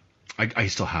I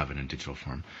still have it in digital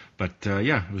form. But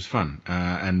it was fun.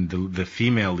 And the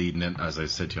female lead in it, as I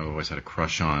said to you, I always had a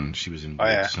crush on. She was in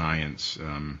Weird Science.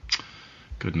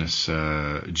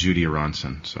 Judy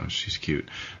Aronson. So she's cute.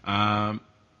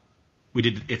 We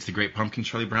did It's the Great Pumpkin,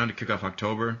 Charlie Brown, to kick off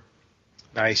October.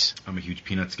 Nice. I'm a huge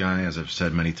Peanuts guy, as I've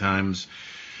said many times.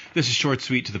 This is short,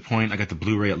 sweet, to the point. I got the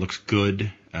Blu-ray. It looks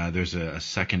good. There's a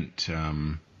second, I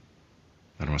don't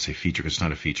want to say feature because it's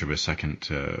not a feature, but a second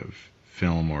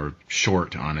film or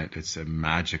short on it. It's a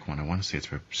magic one. I want to say it's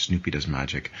where Snoopy does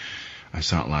magic. I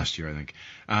saw it last year, I think.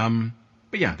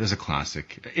 But yeah, there's a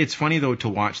classic. It's funny, though, to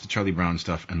watch the Charlie Brown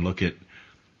stuff and look at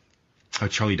how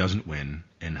Charlie doesn't win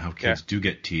and how kids do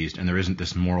get teased, and there isn't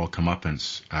this moral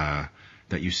comeuppance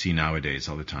that you see nowadays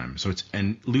all the time.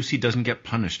 And Lucy doesn't get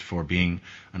punished for being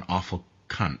an awful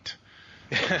cunt.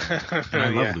 And I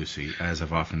love Lucy, as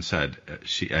I've often said.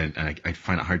 I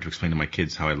find it hard to explain to my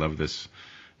kids how I love this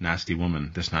nasty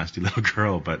woman, this nasty little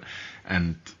girl. I've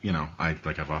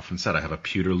often said, I have a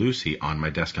pewter Lucy on my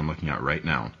desk I'm looking at right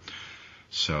now.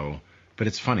 So, but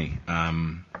it's funny.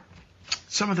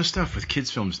 Some of the stuff with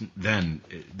kids' films then,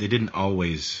 they didn't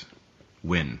always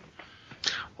win.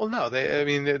 Well, no, they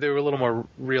were a little more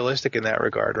realistic in that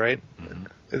regard, right? Mm-hmm.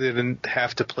 They didn't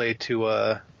have to play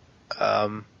to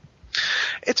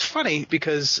it's funny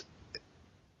because,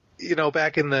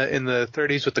 back in the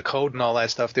 30s with the code and all that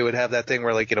stuff, they would have that thing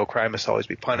where crime must always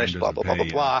be punished, blah blah blah blah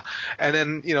blah. And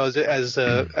then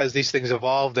as these things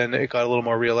evolved and it got a little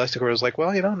more realistic, where it was like,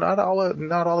 well, not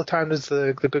all the time does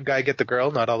the good guy get the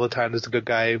girl, not all the time does the good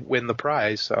guy win the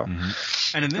prize. So,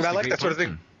 and in this, I like that sort of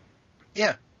thing.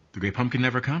 Yeah, the Great Pumpkin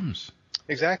never comes.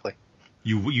 Exactly.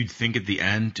 You'd think at the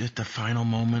end, at the final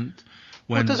moment,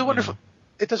 when it does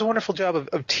a wonderful job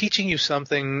of teaching you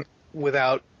something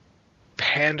without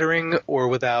pandering or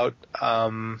without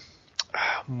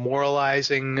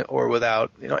moralizing or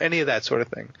without any of that sort of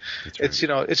thing. Right. It's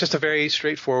it's just a very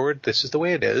straightforward, this is the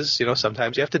way it is.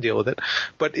 Sometimes you have to deal with it,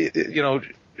 but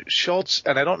Schultz,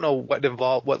 and I don't know what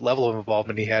level of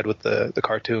involvement he had with the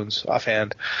cartoons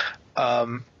offhand.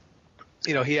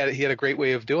 He had a great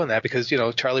way of doing that because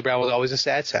Charlie Brown was always a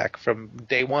sad sack from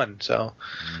day one. So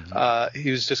he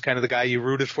was just kind of the guy you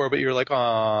rooted for, but you're like,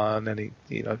 oh, and then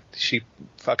she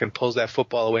fucking pulls that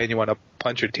football away and you want to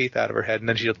punch her teeth out of her head, and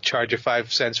then she'll charge you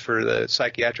 5 cents for the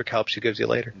psychiatric help she gives you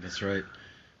later. That's right.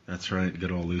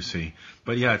 Good old Lucy.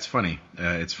 But yeah, it's funny.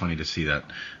 It's funny to see that.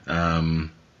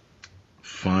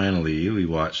 Finally, we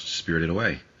watched Spirited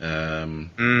Away.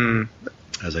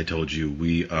 As I told you,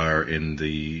 we are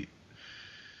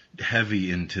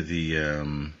heavy into the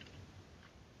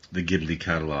Ghibli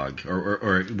catalog,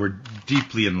 or we're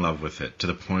deeply in love with it to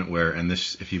the point where, and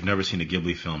this, if you've never seen a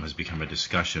Ghibli film, has become a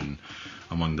discussion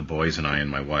among the boys and I and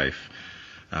my wife.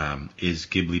 Is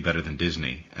Ghibli better than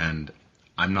Disney? And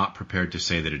I'm not prepared to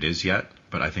say that it is yet,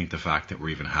 but I think the fact that we're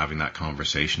even having that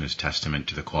conversation is testament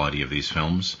to the quality of these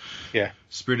films. Yeah,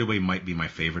 Spirited Away might be my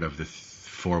favorite of the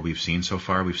 4 we've seen so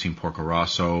far. We've seen Porco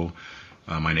Rosso,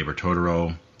 My Neighbor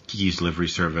Totoro, Kiki's Delivery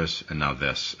Service, and now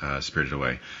this, Spirited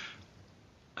Away.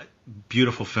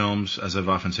 Beautiful films, as I've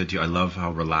often said to you. I love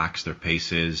how relaxed their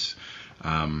pace is.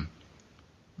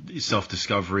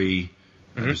 Self-discovery.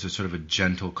 There's a sort of a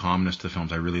gentle calmness to the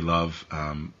films I really love.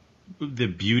 The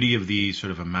beauty of the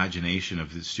sort of imagination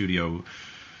of the studio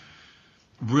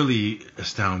really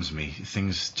astounds me.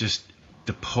 Things just...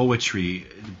 the poetry,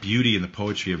 the beauty and the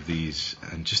poetry of these,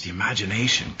 and just the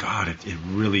imagination, God, it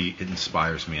really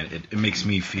inspires me. It makes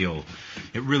me feel,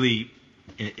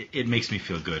 it makes me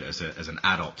feel good as an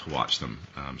adult to watch them.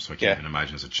 So I can't even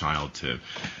imagine as a child to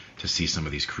see some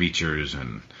of these creatures,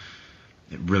 and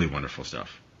really wonderful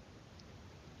stuff.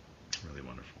 Really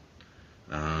wonderful.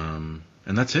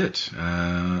 And that's it.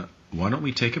 Why don't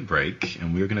we take a break,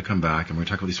 and we're going to come back, and we're going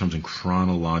to talk about these films in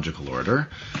chronological order.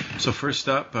 So first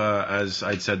up, as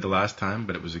I'd said the last time,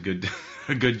 but it was a good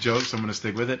joke, so I'm going to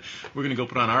stick with it. We're going to go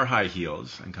put on our high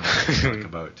heels and come back and talk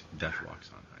about Death Walks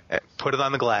on High. Put it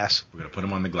on the glass. We're going to put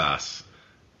them on the glass.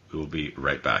 We will be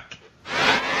right back.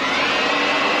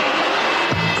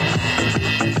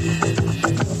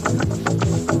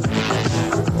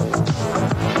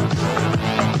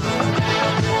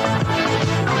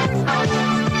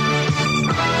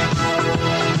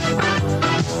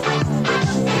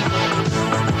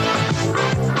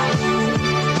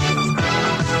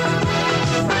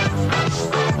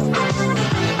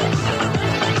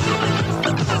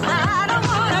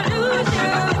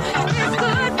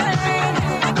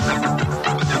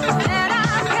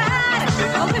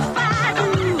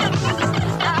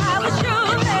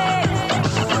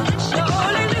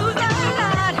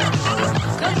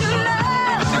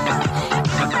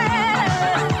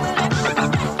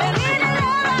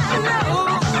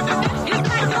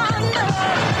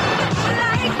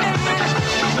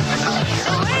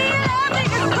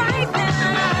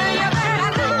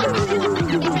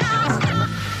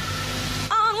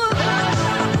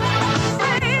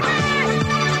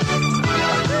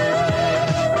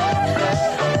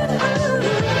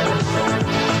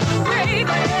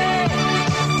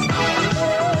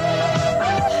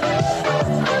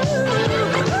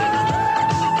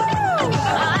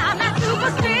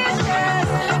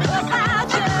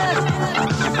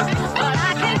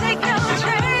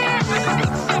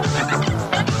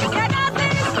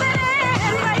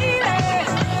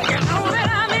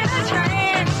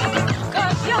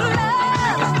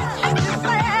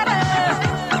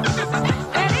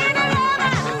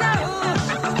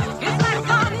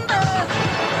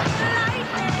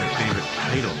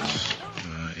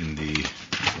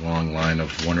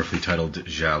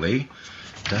 Jolly.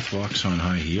 Death Walks on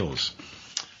High Heels.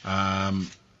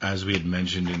 As we had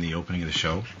mentioned in the opening of the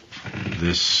show,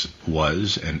 this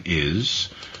was and is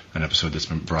an episode that's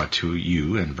been brought to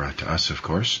you and brought to us, of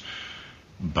course,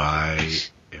 by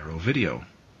Arrow Video.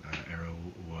 Arrow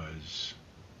was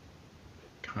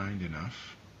kind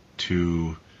enough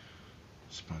to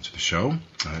sponsor the show.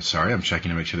 Sorry, I'm checking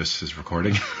to make sure this is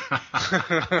recording.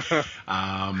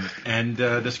 And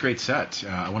this great set.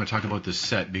 I want to talk about this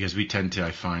set because we tend to,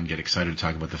 I find, get excited to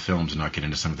talk about the films and not get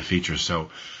into some of the features. So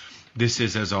this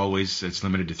is, as always, it's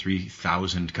limited to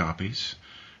 3,000 copies.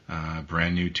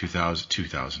 Brand new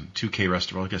 2K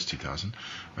restoration. Well, I guess 2,000.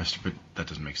 But that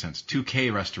doesn't make sense.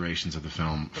 2K restorations of the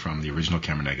film from the original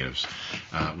camera negatives,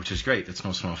 which is great. It's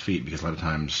no small feat because a lot of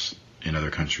times in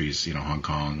other countries, Hong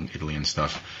Kong, Italy and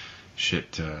stuff,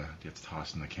 shit gets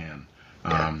tossed in the can.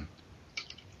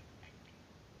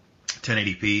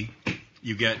 1080p.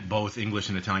 You get both English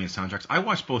and Italian soundtracks. I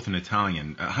watched both in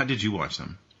Italian. How did you watch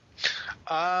them?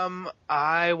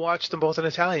 I watched them both in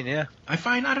Italian, yeah. I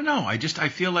don't know. I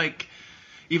feel like,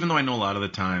 even though I know a lot of the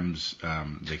times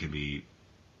they can be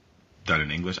done in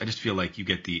English, I just feel like you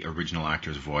get the original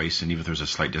actor's voice, and even if there's a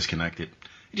slight disconnect, it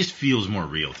just feels more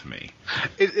real to me.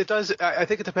 It does. I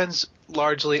think it depends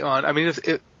largely on,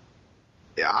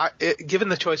 given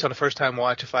the choice on a first-time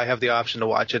watch, if I have the option to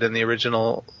watch it in the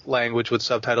original language with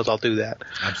subtitles, I'll do that.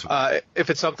 Absolutely. If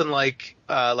it's something like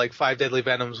Five Deadly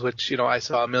Venoms, which I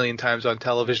saw a million times on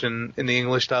television in the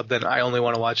English dub, then I only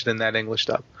want to watch it in that English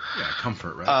dub. Yeah,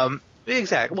 comfort, right?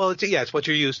 Exactly. Well, it's what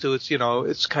you're used to. It's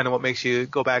it's kind of what makes you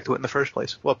go back to it in the first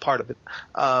place. Well, part of it.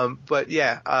 But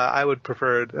yeah, I would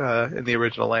prefer it in the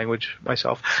original language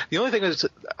myself. The only thing is,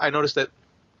 I noticed that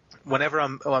whenever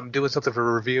I'm doing something for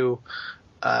a review,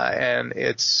 and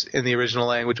it's in the original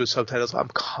language with subtitles, I'm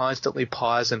constantly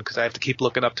pausing because I have to keep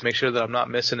looking up to make sure that I'm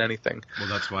not missing anything. Well,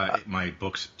 that's why my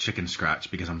book's chicken scratch,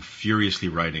 because I'm furiously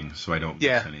writing so I don't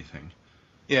miss anything.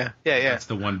 Yeah. That's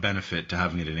the one benefit to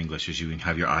having it in English, is you can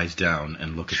have your eyes down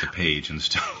and look at the page and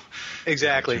still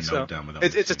exactly. So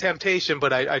it's a temptation,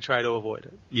 but I try to avoid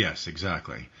it. Yes,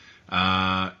 exactly.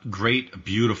 Great,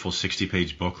 beautiful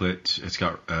 60-page booklet. It's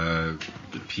got a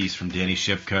piece from Danny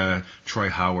Shipka, Troy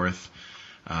Howarth,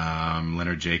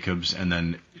 Leonard Jacobs, and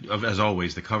then, as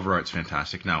always, the cover art's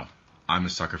fantastic. Now, I'm a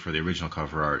sucker for the original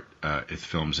cover art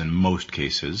films in most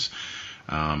cases,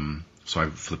 so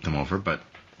I've flipped them over, but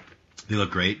they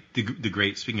look great.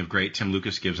 Speaking of great, Tim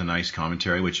Lucas gives a nice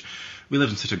commentary, which we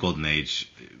live in such a golden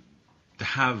age. To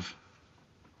have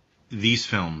these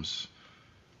films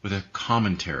with a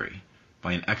commentary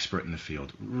by an expert in the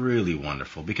field, really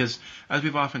wonderful, because as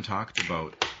we've often talked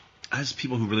about, as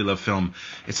people who really love film,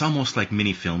 it's almost like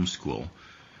mini film school.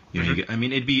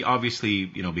 It'd be obviously,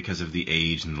 because of the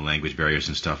age and the language barriers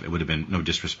and stuff, it would have been, no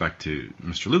disrespect to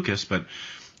Mr. Lucas, but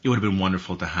it would have been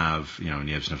wonderful to have,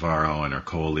 Nieves Navarro and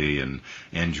Ercole and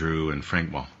Andrew and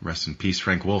Frank, well, rest in peace,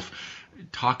 Frank Wolf,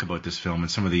 talk about this film and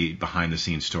some of the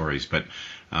behind-the-scenes stories. But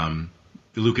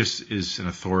Lucas is an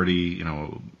authority, a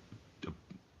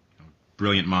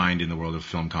brilliant mind in the world of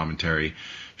film commentary,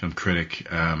 film critic.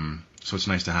 So it's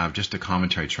nice to have just a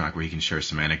commentary track where he can share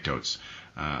some anecdotes.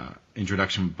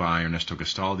 Introduction by Ernesto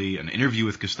Gastaldi, an interview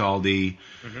with Gastaldi,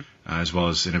 as well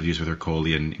as interviews with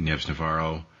Ercole and Nieves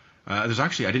Navarro. There's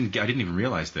actually, I didn't even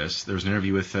realize this. There was an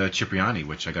interview with Cipriani,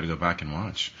 which I got to go back and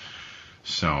watch.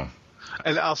 So,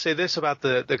 and I'll say this about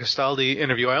the Gastaldi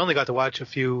interview. I only got to watch a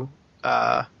few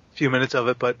minutes of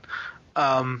it, but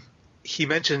he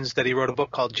mentions that he wrote a book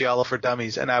called Giallo for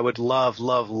Dummies, and I would love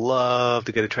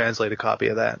to get a translated copy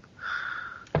of that.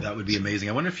 That would be amazing.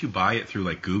 I wonder if you buy it through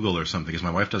like Google or something, because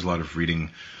my wife does a lot of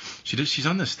reading. She's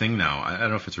on this thing now. I don't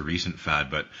know if it's a recent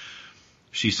fad, but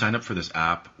she signed up for this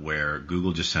app where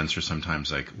Google just sends her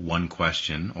sometimes like one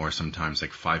question or sometimes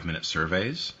like 5-minute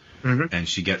surveys, and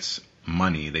she gets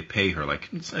money. They pay her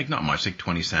it's like not much, like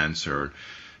 20 cents or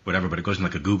whatever, but it goes in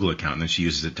like a Google account, and then she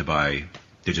uses it to buy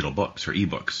digital books or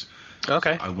ebooks.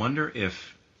 Okay. So I wonder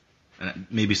if, and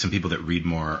maybe some people that read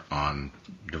more on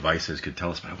devices could tell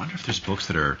us, but I wonder if there's books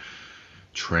that are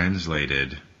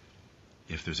translated,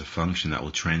 if there's a function that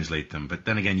will translate them. But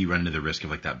then again, you run into the risk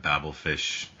of like that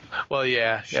Babelfish. Well,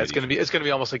 yeah, it's gonna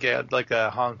be almost like a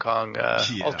Hong Kong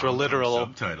ultra literal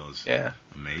subtitles. Yeah,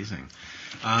 amazing.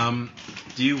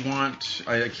 Do you want?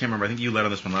 I can't remember. I think you led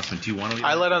on this one last time. Do you want to lead?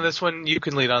 I led on this one. You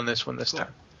can lead on this one this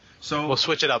time. So we'll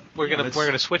switch it up. We're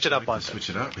gonna switch it up on. Switch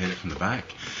it up. Hit it from the back.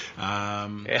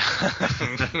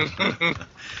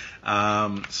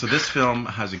 So this film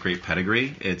has a great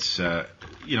pedigree. It's a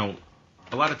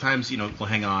lot of times we'll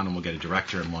hang on and we'll get a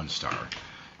director and 1 star.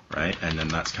 right? And then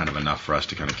that's kind of enough for us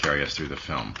to kind of carry us through the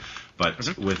film.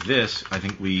 But with this, I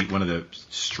think one of the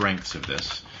strengths of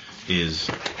this is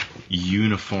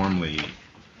uniformly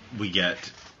we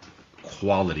get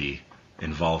quality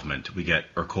involvement. We get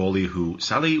Ercole, who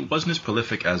sadly wasn't as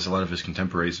prolific as a lot of his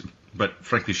contemporaries, but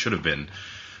frankly should have been,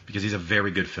 because he's a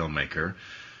very good filmmaker.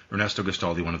 Ernesto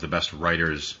Gastaldi, one of the best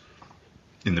writers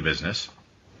in the business.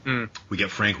 We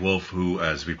get Frank Wolff, who,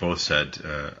 as we both said,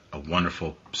 a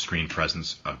wonderful screen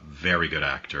presence, a very good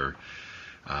actor.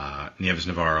 Nieves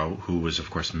Navarro, who was,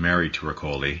 of course, married to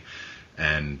Ercole,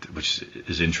 and which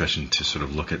is interesting to sort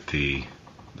of look at the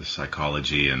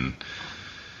psychology and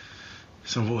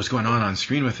some of what was going on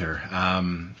screen with her,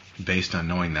 based on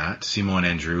knowing that. Simone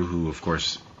Andrew, who, of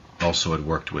course, also had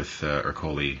worked with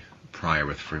Ercole prior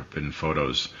with Forbidden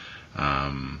Photos.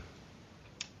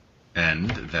 And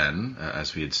then,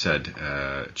 as we had said,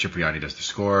 Cipriani does the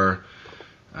score.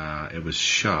 It was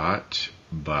shot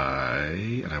by,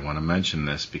 and I want to mention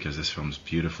this because this film's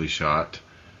beautifully shot.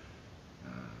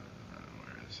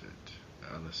 Where is it?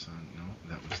 No,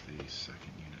 that was the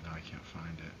second unit. No, I can't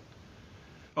find it.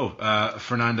 Oh,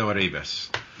 Fernando Arribas,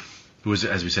 who was,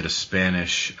 as we said, a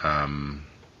Spanish DOP,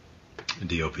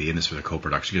 and this was a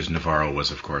co-production because Navarro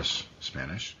was, of course,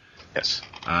 Spanish. Yes.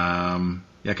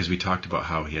 Yeah, because we talked about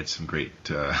how he had some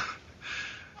great, I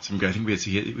think we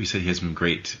said he had some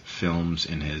great films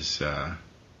in his,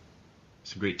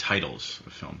 some great titles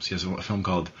of films. He has a film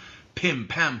called Pim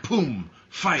Pam Poom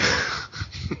Fire.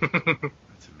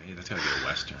 That's amazing. That's got to be a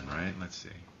Western, right? Let's see.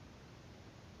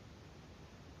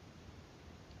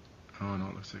 Oh no,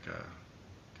 it looks like a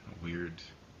kind of weird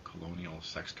colonial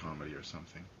sex comedy or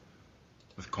something.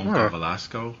 With Concha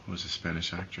Velasco, who was a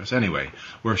Spanish actress. Anyway,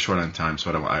 we're short on time,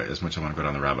 so as much as I want to go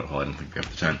down the rabbit hole, I don't think we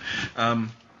have the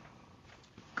time.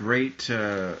 Great.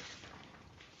 I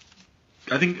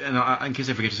think, and in case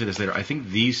I forget to say this later, I think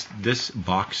this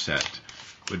box set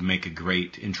would make a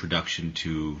great introduction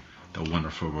to the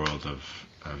wonderful world of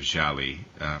Djali.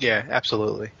 Yeah,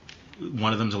 absolutely.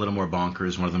 One of them's a little more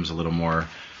bonkers. One of them's a little more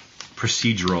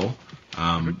procedural,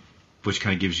 which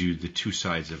kind of gives you the two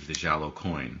sides of the Giallo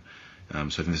coin. So I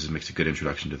think this makes a good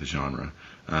introduction to the genre.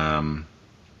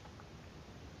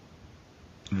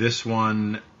 This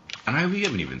one, and we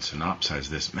haven't even synopsized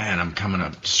this. Man, I'm coming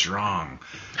up strong.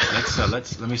 Let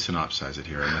me synopsize it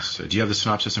here. Do you have the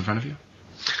synopsis in front of you?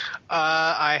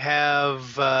 I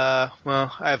have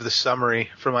the summary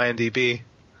from IMDb.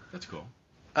 That's cool.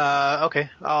 Okay,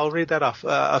 I'll read that off.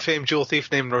 A famed jewel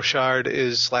thief named Rochard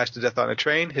is slashed to death on a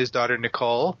train. His daughter,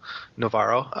 Nicole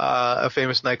Navarro, a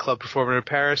famous nightclub performer in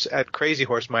Paris, at Crazy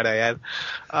Horse, might I add,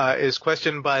 is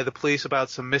questioned by the police about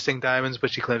some missing diamonds,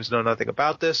 but she claims to know nothing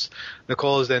about this.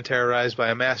 Nicole is then terrorized by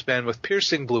a masked man with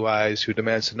piercing blue eyes who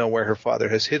demands to know where her father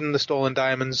has hidden the stolen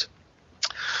diamonds.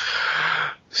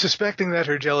 Suspecting that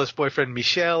her jealous boyfriend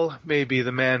Michel may be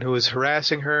the man who is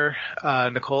harassing her,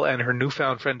 Nicole and her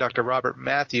newfound friend Dr. Robert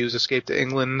Matthews escaped to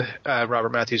England. Robert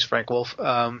Matthews, Frank Wolff,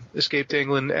 escaped to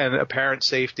England and apparent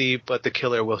safety, but the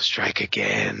killer will strike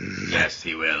again. Yes,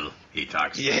 he will. He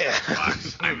talks. Yeah.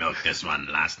 I milked this one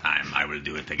last time. I will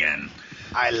do it again.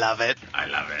 I love it.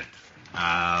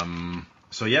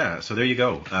 So there you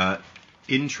go.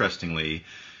 Interestingly,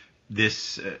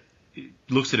 this...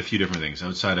 looks at a few different things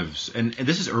outside of, and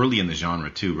this is early in the genre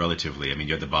too, relatively. I mean,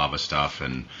 you had the Bava stuff,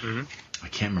 and I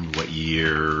can't remember what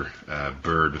year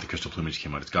Bird with the Crystal Plumage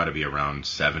came out. It's got to be around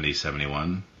 70,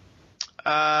 71.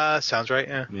 Sounds right,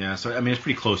 yeah. Yeah, so I mean, it's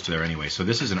pretty close to there anyway. So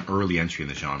this is an early entry in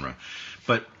the genre.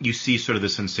 But you see sort of the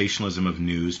sensationalism of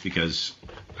news because,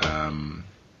 I'm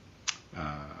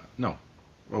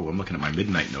looking at my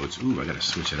midnight notes. Ooh, I got to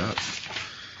switch it up.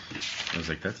 I was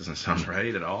like, that doesn't sound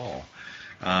right at all.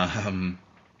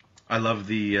 I love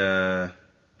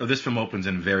this film opens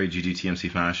in very GGTMC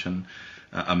fashion.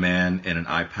 A man in an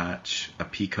eye patch, a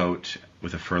pea coat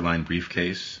with a fur-lined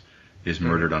briefcase is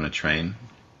murdered on a train.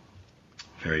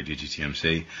 Very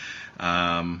GGTMC.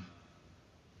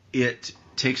 It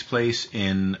takes place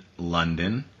in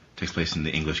London. Takes place in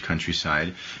the English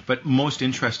countryside. But most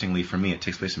interestingly for me, it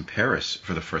takes place in Paris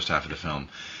for the first half of the film.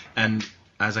 And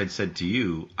as I'd said to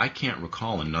you, I can't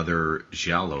recall another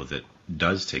giallo that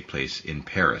does take place in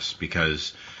Paris,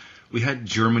 because we had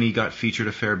Germany got featured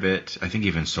a fair bit. I think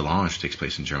even Solange takes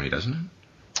place in Germany, doesn't it?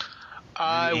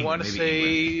 I want to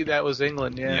say England. That was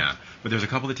England, yeah. Yeah, but there's a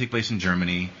couple that take place in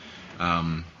Germany,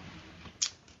 and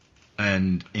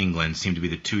England seem to be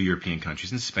the two European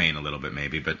countries, and Spain a little bit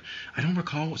maybe, but I don't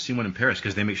recall seeing one in Paris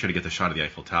because they make sure to get the shot of the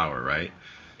Eiffel Tower, right?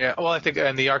 Yeah, well, I think,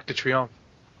 and the Arc de Triomphe.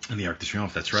 And the Arc de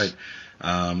Triomphe, that's right.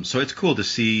 So it's cool to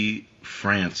see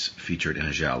France featured in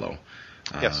a giallo.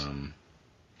 Yes.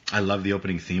 I love the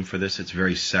opening theme for this. It's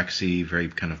very sexy, very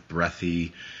kind of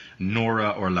breathy.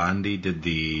 Nora Orlandi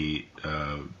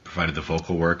provided the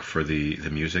vocal work for the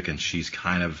music, and she's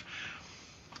kind of,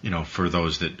 for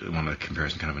those that want a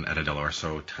comparison, kind of an Etta Del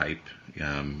Orso type,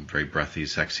 very breathy,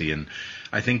 sexy. And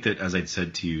I think that, as I'd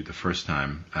said to you the first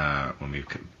time when we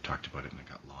talked about it and I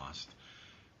got lost,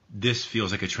 this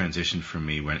feels like a transition for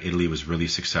me when Italy was really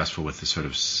successful with the sort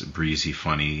of breezy,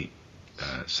 funny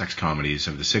sex comedies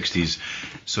of the 60s,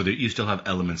 so that you still have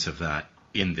elements of that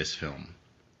in this film.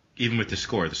 Even with the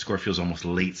score feels almost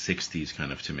late 60s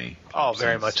kind of to me. Oh,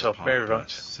 very much so. Very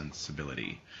much.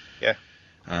 Sensibility. Yeah.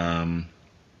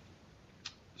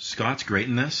 Scott's great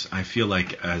in this. I feel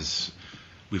like, as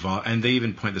we've all, and they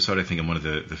even point this out, I think, in one of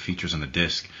the features on the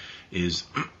disc, is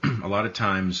a lot of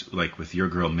times, like with your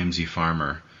girl, Mimsy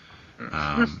Farmer,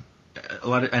 a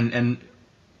lot of, and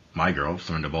my girl,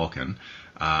 Florinda Balkan,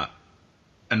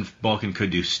 and Balkan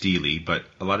could do Steely, but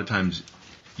a lot of times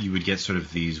you would get sort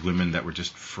of these women that were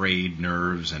just frayed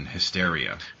nerves and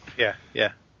hysteria. Yeah,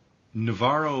 yeah.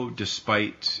 Navarro,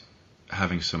 despite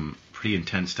having some pretty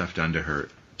intense stuff done to her,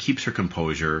 keeps her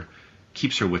composure,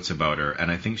 keeps her wits about her,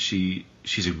 and I think she's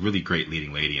a really great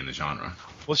leading lady in the genre.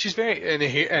 Well, she's and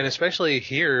especially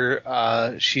here,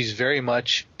 she's very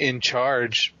much in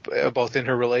charge, both in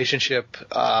her relationship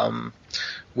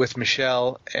with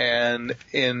Michelle and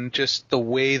in just the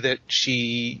way that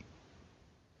she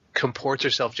comports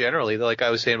herself generally. Like I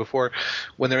was saying before,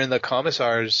 when they're in the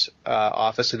commissar's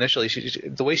office initially,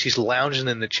 the way she's lounging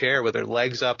in the chair with her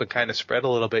legs up and kind of spread a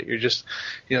little bit, you're just,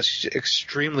 she's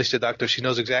extremely seductive. She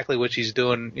knows exactly what she's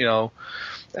doing,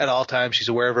 at all times. She's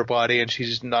aware of her body and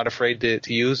she's not afraid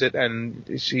to use it,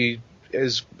 and she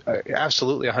is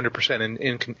absolutely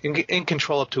 100% in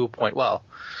control up to a point. Well,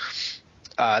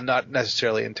 not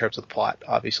necessarily in terms of the plot,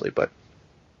 obviously, but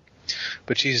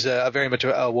she's very much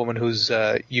a woman who's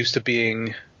used to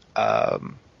being, I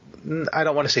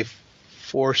don't want to say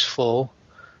forceful,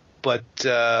 but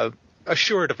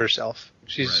assured of herself.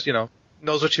 She's, right.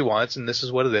 Knows what she wants, and this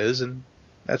is what it is, and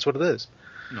that's what it is.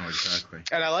 No, exactly.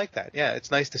 And I like that. Yeah, it's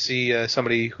nice to see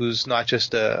somebody who's not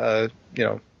just a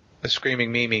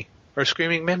screaming Mimi or a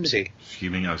screaming Mimsy.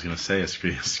 I was going to say a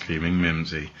screaming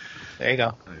Mimsy. There you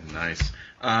go. Nice.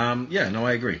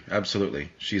 I agree. Absolutely.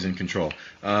 She's in control.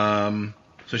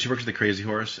 So she works with the Crazy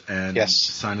Horse, and yes.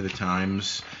 Sign of the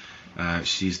Times.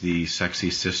 She's the sexy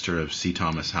sister of C.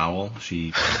 Thomas Howell.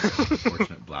 She has an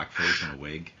unfortunate blackface and a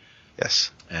wig.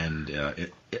 Yes. And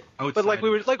but like we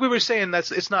were saying,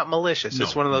 it's not malicious.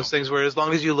 It's one of those things where, as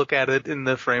long as you look at it in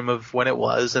the frame of when it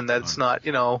was, and that's not,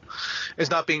 it's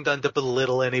not being done to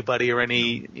belittle anybody or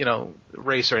any,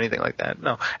 race or anything like that.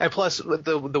 No. And plus,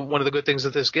 the one of the good things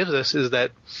that this gives us is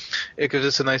that it gives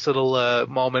us a nice little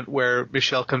moment where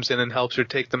Michelle comes in and helps her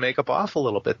take the makeup off a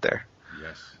little bit there.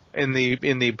 Yes. In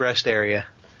the breast area.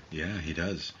 Yeah, he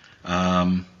does.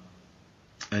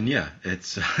 And yeah,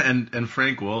 it's and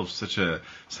Frank Wolf, such a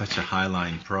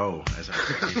highline pro, as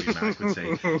AJ Mack would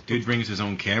say. Dude brings his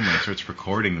own camera and starts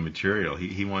recording the material.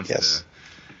 He wants to,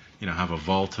 have a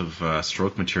vault of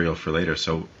stroke material for later.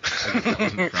 So I guess that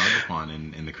wasn't frowned upon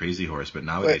in the Crazy Horse, but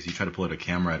nowadays you try to pull out a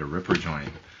camera at a Ripper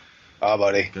joint. Oh,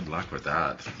 buddy. Good luck with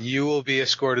that. You will be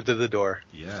escorted to the door.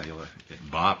 Yeah, you'll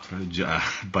get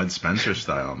bopped, Bud Spencer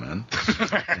style, man.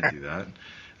 Can't do that.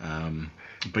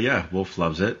 But yeah, Wolf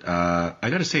loves it. I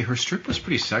gotta say, her strip was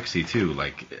pretty sexy too.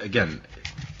 Like, again,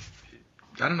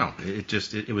 I don't know.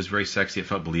 It was very sexy. It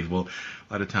felt believable.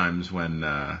 A lot of times when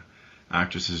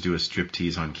actresses do a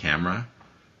striptease on camera,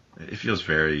 it feels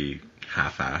very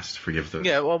half-assed. Forgive the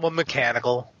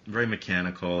mechanical. Very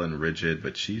mechanical and rigid.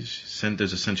 But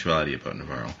there's a sensuality about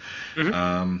Navarro.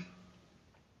 Mm-hmm.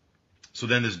 So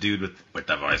then this dude with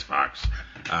the voice box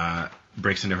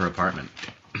breaks into her apartment.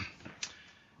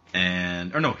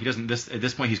 He doesn't. At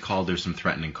this point, he's called. There's some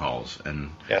threatening calls,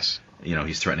 and yes,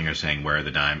 he's threatening her, saying, "Where are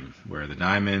the diamonds? Where are the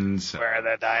diamonds? Where are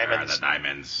the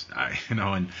diamonds?"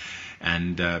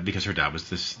 Because her dad was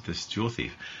this jewel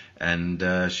thief,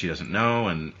 and she doesn't know.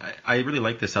 And I really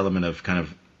like this element of kind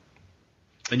of,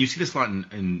 and you see this a lot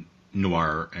in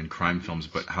noir and crime films,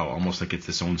 but how almost like it's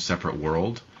this own separate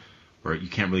world where you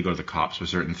can't really go to the cops with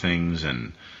certain things,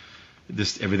 and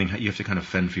everything you have to kind of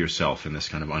fend for yourself in this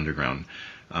kind of underground.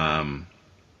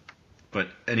 But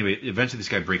anyway, eventually this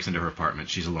guy breaks into her apartment.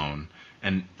 She's alone.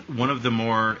 And one of the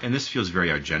more, and this feels very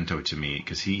Argento to me,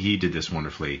 because he did this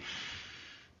wonderfully.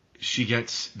 She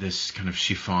gets this kind of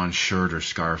chiffon shirt or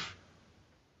scarf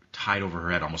tied over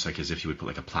her head, almost like as if you would put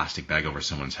like a plastic bag over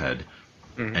someone's head.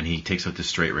 Mm-hmm. And he takes out the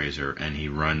straight razor and he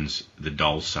runs the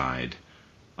dull side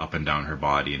up and down her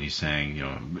body. And he's saying,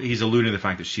 he's alluding to the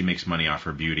fact that she makes money off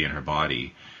her beauty and her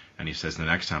body. and he says, the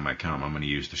next time I come, I'm going to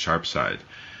use the sharp side.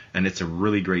 And it's a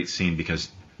really great scene because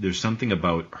there's something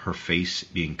about her face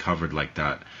being covered like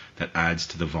that adds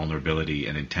to the vulnerability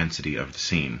and intensity of the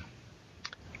scene.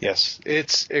 Yes,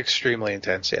 it's extremely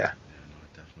intense, yeah. Yeah, no,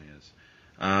 it definitely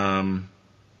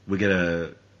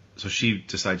is. So she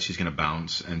decides she's going to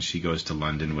bounce, and she goes to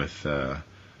London with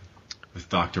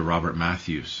Dr. Robert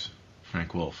Matthews,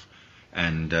 Frank Wolf.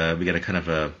 And we get a kind of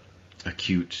a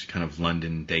cute kind of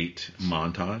London date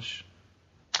montage.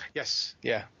 Yes,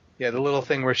 yeah. Yeah, the little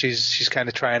thing where she's kind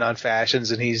of trying on fashions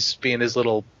and he's being his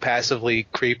little passively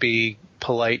creepy,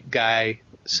 polite guy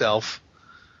self.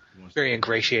 Very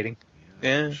ingratiating.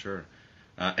 Yeah. For sure.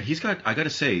 And I got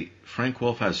to say, Frank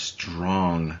Wolf has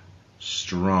strong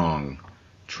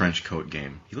trench coat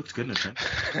game. He looks good in a trench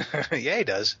coat. Yeah, he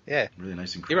does. Yeah. Really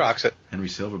nice and crisp. He rocks it. Henry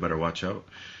Silva better watch out.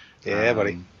 Yeah,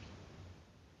 buddy.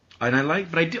 And I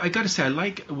got to say, I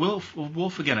like Wolf.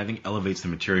 Wolf again, I think elevates the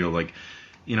material. Like,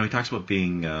 he talks about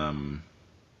being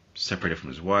separated from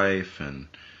his wife and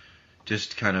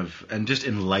just kind of, and just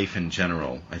in life in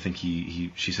general. I think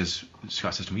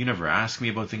Scott says to him, you never ask me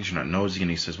about things, you're not nosy.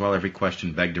 And he says, well, every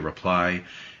question begged a reply,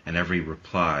 and every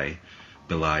reply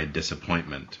belied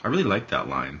disappointment. I really like that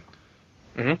line.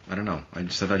 Mm-hmm. I don't know. I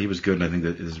thought he was good, and I think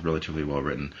that it is relatively well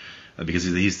written. Because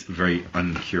he's very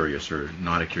uncurious, or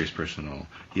not a curious person at all.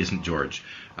 He isn't George.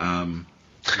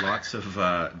 Lots of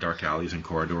dark alleys and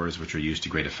corridors, which are used to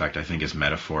great effect, I think, as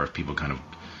metaphor of people kind of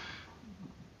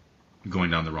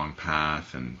going down the wrong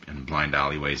path and blind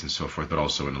alleyways and so forth, but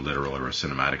also in a literal or a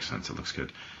cinematic sense. It looks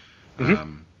good.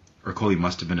 Mm-hmm. Ercole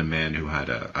must have been a man who had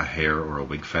a hair or a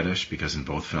wig fetish, because in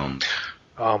both films,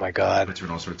 oh my God, he puts her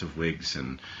in all sorts of wigs,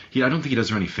 and I don't think he does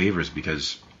her any favors,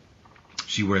 because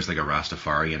she wears like a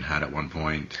Rastafarian hat at one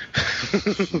point.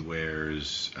 She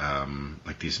wears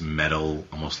like these metal,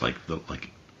 almost like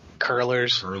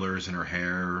curlers in her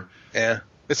hair. Yeah,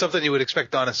 it's something you would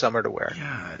expect Donna Summer to wear.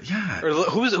 Yeah. Or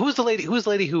who's the lady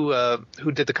who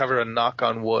did the cover of Knock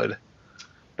on Wood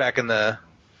back in the?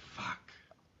 Fuck.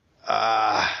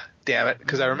 Damn it!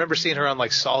 Because I remember seeing her on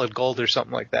like Solid Gold or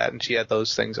something like that, and she had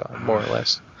those things on, more or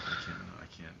less. I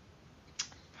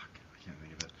can't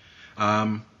think of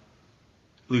it.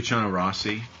 Luciano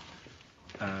Rossi,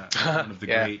 one of the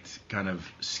great kind of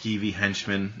skeevy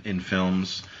henchmen in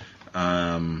films.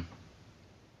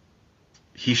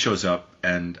 He shows up,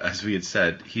 and as we had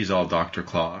said, he's all Dr.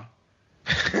 Claw.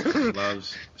 He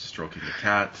loves stroking the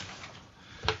cat.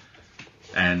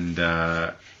 And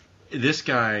this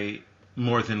guy,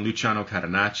 more than Luciano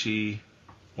Catanacci,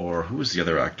 or who was the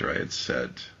other actor I had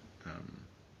said?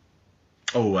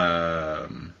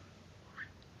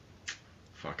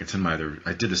 It's in my other...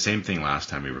 I did the same thing last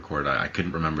time we recorded. I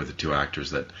couldn't remember the two actors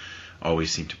that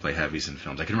always seem to play heavies in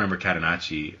films. I can remember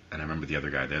Catanacci, and I remember the other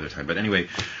guy the other time. But anyway,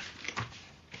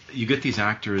 you get these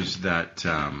actors that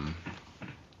tend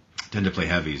to play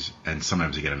heavies, and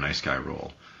sometimes they get a nice guy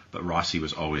role. But Rossi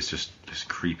was always just this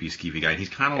creepy, skeevy guy. And he's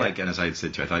kind of like, and as I had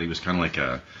said too, I thought he was kind of like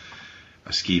a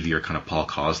skeevier kind of Paul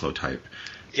Koslo type.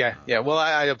 Yeah. Well,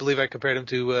 I believe I compared him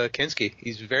to Kinski.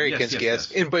 He's very Kinski.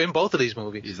 Yes. In both of these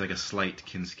movies. He's like a slight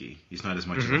Kinski. He's not as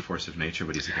much of a force of nature,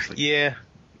 but he's like a slight... Yeah.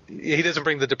 He doesn't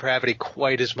bring the depravity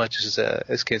quite as much as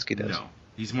Kinski does. No.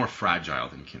 He's more fragile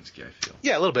than Kinski, I feel.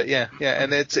 Yeah, a little bit, yeah.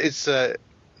 And it's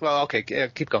well, okay,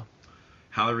 keep going.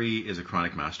 Hallery is a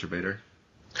chronic masturbator.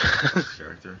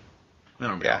 Character. I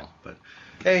don't know, but...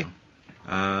 Hey.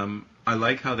 I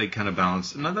like how they kind of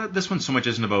balance... This one so much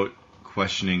isn't about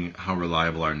questioning how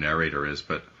reliable our narrator is,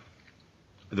 but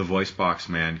the voice box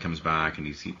man comes back and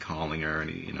he's calling her, and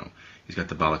he's got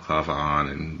the balaclava on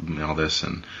and all this,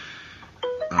 and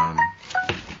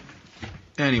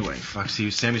anyway,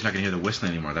 see, Sammy's not gonna hear the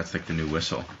whistling anymore. That's like the new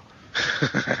whistle. I'm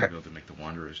not gonna be able to make the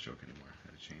Wanderers joke anymore. I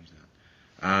gotta change that.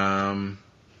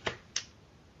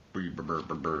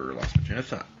 Lost my train of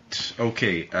thought.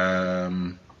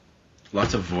 Okay.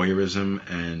 Lots of voyeurism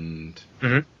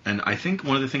and I think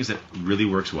one of the things that really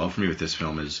works well for me with this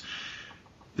film is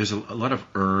there's a lot of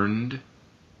earned,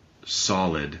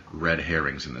 solid red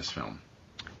herrings in this film.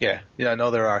 Yeah, no,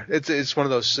 there are. It's one of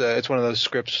those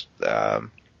scripts,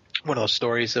 one of those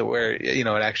stories that where it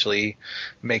actually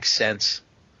makes sense.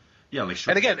 Yeah, like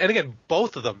and again,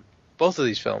 both of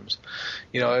these films,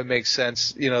 it makes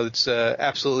sense. It's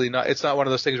absolutely not. It's not one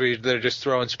of those things where they're just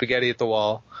throwing spaghetti at the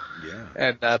wall. Yeah.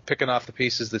 And picking off the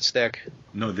pieces that stick.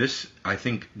 No, this, I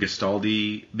think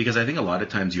Gastaldi, because I think a lot of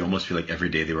times you almost feel like every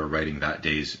day they were writing that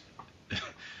day's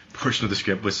portion of the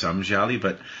script with some jolly,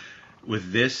 but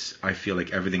with this, I feel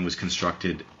like everything was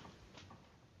constructed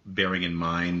bearing in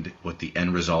mind what the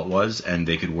end result was, and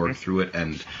they could work through it,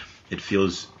 and it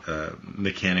feels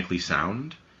mechanically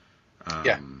sound.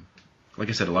 like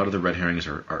I said, a lot of the red herrings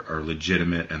are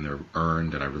legitimate and they're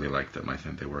earned, and I really like them. I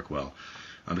think they work well.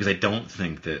 Because I don't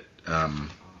think that...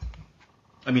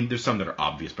 I mean, there's some that are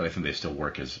obvious, but I think they still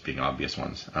work as being obvious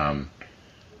ones.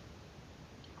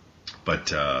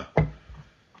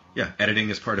 Yeah, editing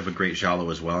is part of a great giallo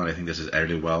as well, and I think this is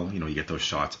edited well. You know, you get those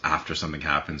shots after something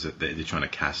happens that they're trying to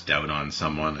cast doubt on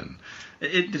someone, and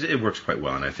it works quite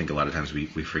well. And I think a lot of times we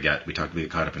forget, we get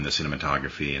caught up in the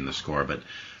cinematography and the score, but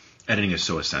editing is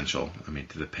so essential. I mean,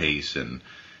 to the pace and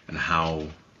how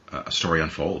a story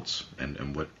unfolds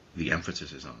and what the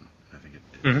emphasis is on. I think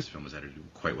this film is edited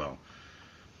quite well.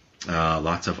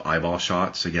 Lots of eyeball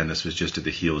shots. Again, this was just at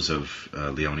the heels of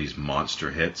Leone's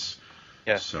monster hits.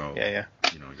 Yeah. So yeah.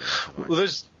 You know, you well,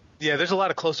 there's a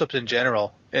lot of close-ups in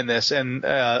general in this, and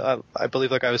I believe,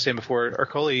 like I was saying before,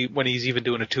 Ercole, when he's even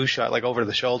doing a two-shot, like over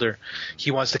the shoulder,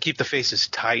 he wants to keep the faces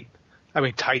tight. I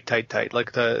mean, tight.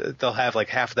 Like they'll have like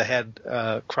half the head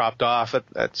cropped off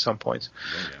at some points.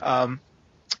 Yeah.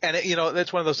 And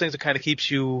that's one of those things that kind of keeps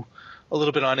you a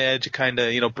little bit on edge. It kind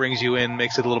of brings you in,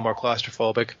 makes it a little more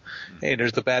claustrophobic. Mm-hmm. Hey,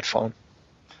 there's the bat phone.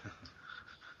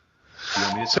 Do you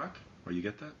want me to talk, or you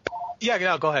get that?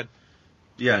 Yeah, go ahead.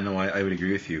 Yeah, no, I would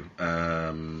agree with you.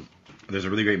 There's a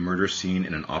really great murder scene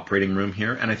in an operating room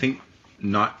here, and I think,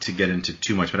 not to get into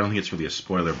too much, but I don't think it's really a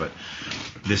spoiler, but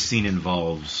this scene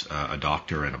involves a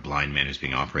doctor and a blind man who's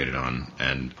being operated on,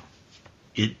 and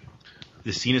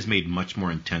the scene is made much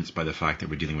more intense by the fact that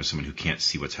we're dealing with someone who can't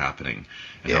see what's happening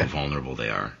and how vulnerable they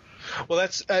are. Well,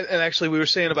 that's and actually we were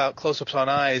saying about close-ups on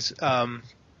eyes.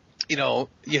 You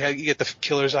get the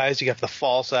killer's eyes, you have the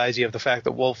false eyes, you have the fact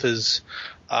that Wolf is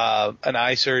an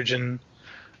eye surgeon,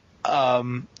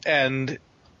 and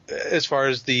as far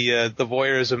as the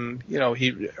voyeurism,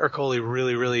 Ercole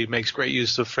really, really makes great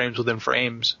use of frames within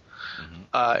frames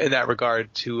in that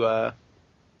regard to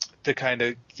kind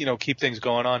of keep things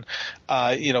going on.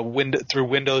 Through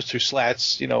windows, through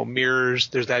slats, mirrors.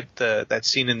 There's that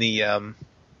scene in the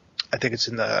I think it's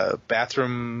in the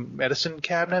bathroom medicine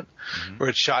cabinet where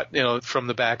it's shot, from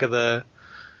the back of the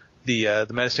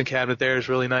medicine cabinet. There is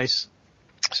really nice.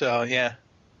 So yeah,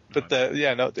 but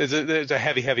there's a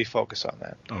heavy focus on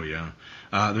that. Oh yeah,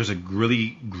 there's a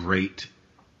really great.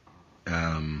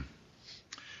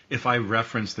 If I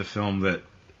reference the film that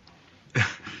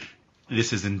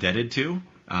this is indebted to,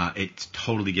 it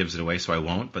totally gives it away, so I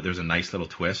won't. But there's a nice little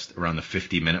twist around the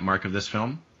 50-minute mark of this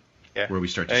film, where we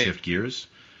start to shift gears.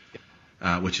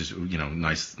 Which is,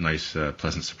 nice,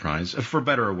 pleasant surprise. For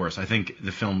better or worse, I think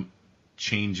the film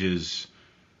changes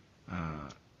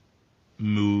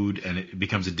mood and it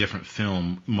becomes a different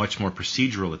film, much more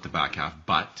procedural at the back half.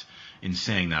 But in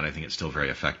saying that, I think it's still very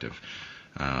effective.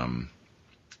 And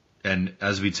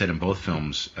as we'd said in both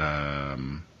films,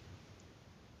 and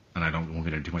I won't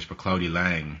get into too much, but Claudia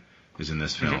Lang is in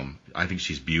this film. I think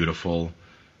she's beautiful.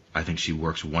 I think she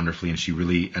works wonderfully, and she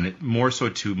really, and it more so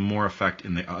to more effect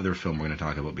in the other film we're going to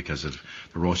talk about because of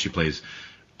the role she plays,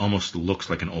 almost looks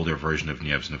like an older version of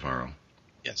Nieves Navarro.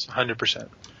 Yes, 100%.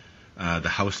 The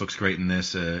house looks great in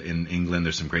this. In England,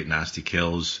 there's some great nasty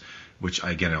kills, which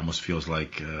again, it almost feels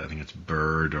like I think it's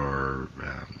Bird or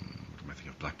I think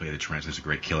of Black Blade of the Tarantula. There's a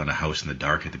great kill in a house in the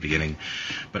dark at the beginning,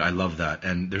 but I love that.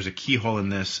 And there's a keyhole in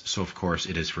this, so of course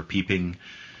it is for peeping.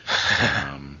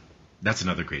 That's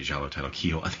another great giallo title,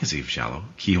 Keyhole. I think it's Eve giallo.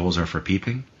 Keyholes are for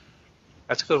peeping.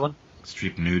 That's a good one.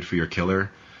 Streep nude for your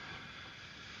killer.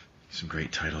 Some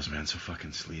great titles, man. So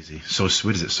fucking sleazy. So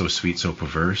sweet. Is it So Sweet, So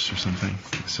Perverse or something?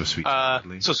 So Sweet, So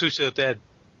Deadly. So Sweet, So Dead.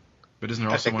 But isn't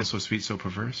there also one So Sweet, So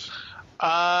Perverse?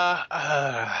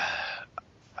 I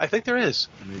think there is.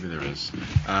 Maybe there is.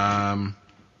 I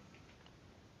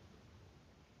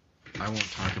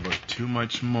won't talk about too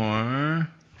much more.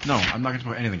 No, I'm not going to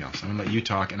talk about anything else. I'm going to let you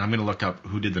talk, and I'm going to look up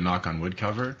who did the Knock on Wood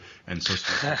cover and So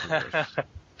Sweet, So Perverse.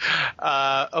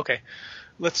 Okay.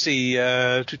 Let's see. We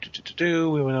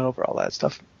went over all that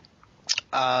stuff.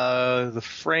 The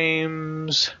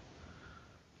frames.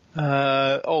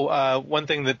 One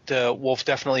thing that Wolf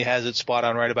definitely has it spot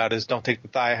on right about is don't take the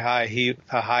thigh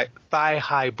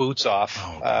high boots off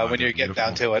when you're getting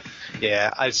down to it.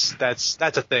 Yeah,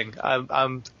 that's a thing.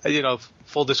 I'm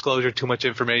full disclosure, too much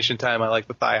information time. I like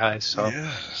the thigh highs, so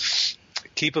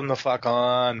keep them the fuck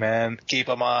on, man. Keep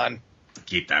them on.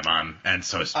 Keep them on. And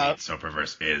So Sweet, So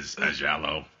Perverse is a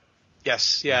giallo.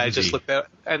 Yes, yeah. I just looked at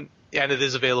and it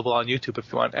is available on YouTube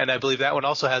if you want. And I believe that one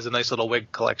also has a nice little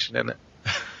wig collection in it.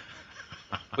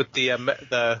 With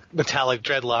the metallic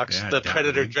dreadlocks, the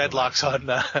Predator dreadlocks on.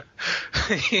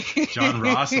 John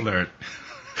Ross alert.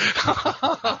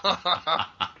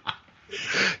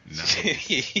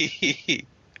 Nice.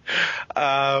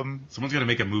 Someone's got to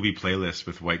make a movie playlist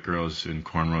with white girls in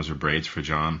cornrows or braids for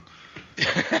John.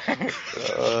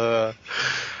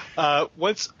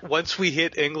 Once we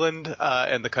hit England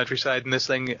and the countryside in this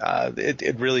thing,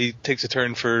 it really takes a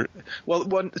turn for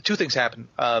two things happen.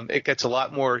 It gets a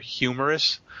lot more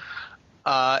humorous,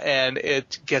 and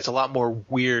it gets a lot more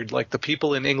weird. Like the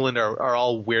people in England are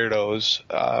all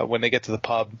weirdos when they get to the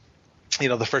pub. You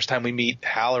know, the first time we meet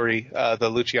Hallery, the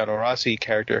Luciano Rossi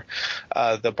character,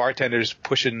 the bartender's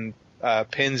pushing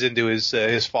pins into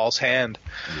his false hand.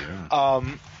 Yeah.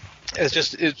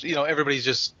 Everybody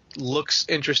just looks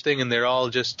interesting, and they're all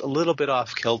just a little bit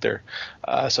off kilter.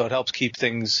 So it helps keep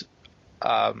things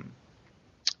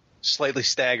slightly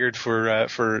staggered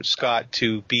for Scott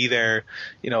to be there.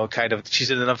 You know, kind of,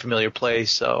 she's in an unfamiliar place,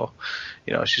 so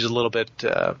you know she's a little bit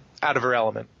out of her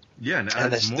element. Yeah,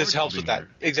 and this helps with that.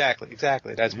 Exactly.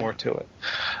 It adds more to it.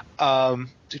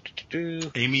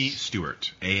 Amy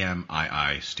Stewart,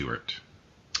 A-M-I-I Stewart.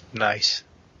 Nice.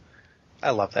 I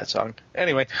love that song.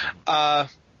 Anyway, I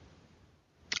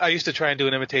used to try and do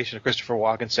an imitation of Christopher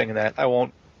Walken singing that. I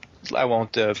won't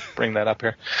bring that up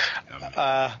here.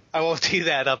 I won't tee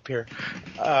that up here.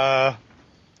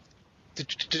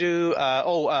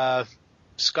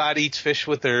 Scott eats fish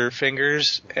with her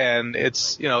fingers, and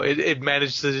it's, you know, it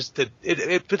manages to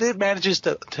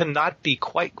not be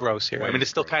quite gross here. I mean,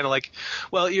 it's still kind of like,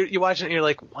 well, you're watching it and you're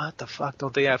like, what the fuck,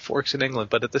 don't they have forks in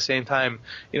England? But at the same time,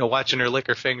 you know, watching her lick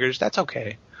her fingers, that's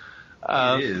okay.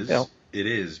 It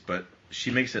is, but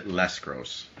she makes it less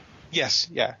gross. Yes,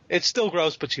 yeah. It's still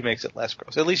gross, but she makes it less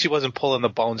gross. At least she wasn't pulling the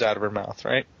bones out of her mouth,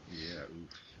 right? Yeah.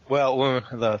 Oof. Well,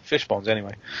 the fish bones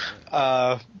anyway.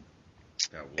 There's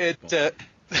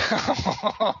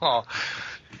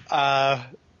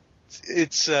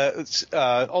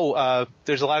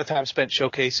a lot of time spent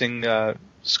showcasing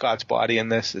Scott's body in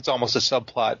this. It's almost a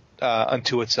subplot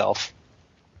unto itself,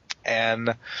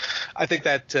 and I think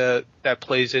that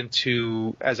plays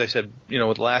into, as I said, you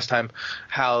know, the last time,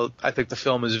 how I think the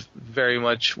film is very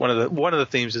much one of the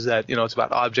themes is that, you know, it's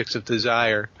about objects of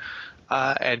desire.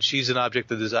 And she's an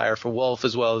object of desire for Wolf,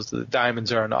 as well as the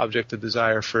diamonds are an object of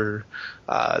desire for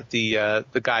the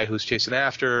guy who's chasing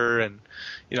after her, and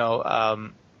you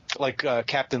know,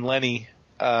 Captain Lenny,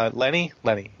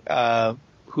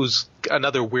 who's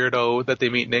another weirdo that they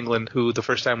meet in England. Who the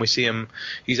first time we see him,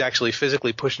 he's actually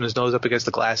physically pushing his nose up against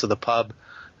the glass of the pub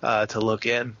to look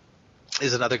in.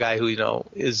 Is another guy who, you know,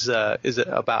 is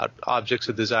about objects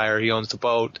of desire. He owns the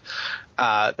boat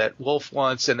that Wolf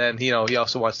wants, and then, you know, he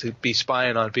also wants to be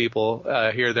spying on people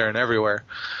here, there, and everywhere.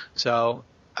 So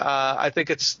I think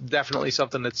it's definitely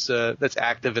something that's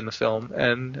active in the film,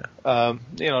 and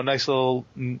you know, nice little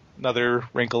another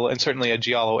wrinkle, and certainly a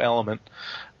giallo element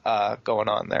going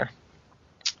on there.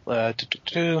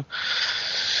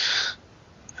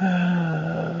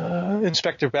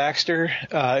 Inspector Baxter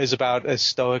is about as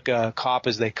stoic a cop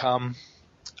as they come.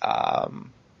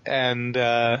 And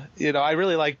you know, I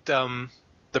really liked the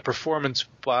performance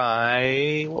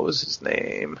by, what was his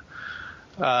name?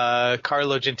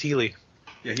 Carlo Gentili.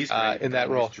 Yeah, he's great in that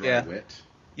role. Dry wit.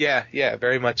 Yeah,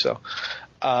 very much so.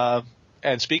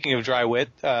 And speaking of dry wit,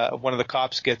 one of the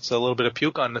cops gets a little bit of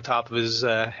puke on the top of his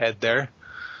head there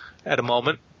at a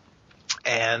moment.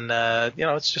 And, you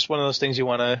know, it's just one of those things you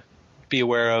want to be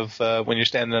aware of when you're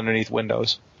standing underneath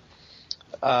windows.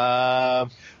 That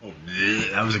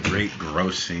was a great,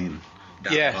 gross scene.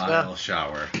 That vile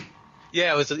shower.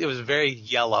 Yeah, it was very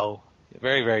yellow.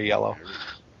 Very, very yellow.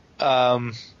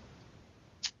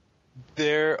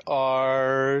 There's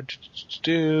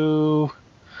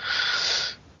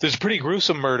a pretty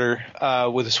gruesome murder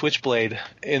with a switchblade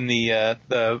in the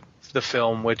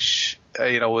film, which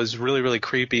you know, was really, really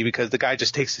creepy because the guy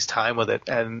just takes his time with it,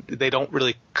 and they don't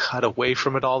really cut away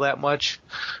from it all that much.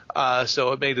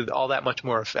 So it made it all that much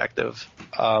more effective.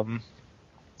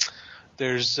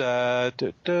 There's yeah,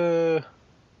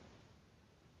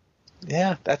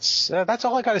 that's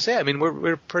all I got to say. I mean,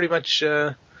 we're pretty much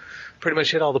hit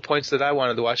all the points that I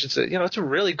wanted to watch. It's it's a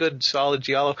really good, solid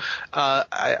giallo.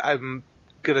 I'm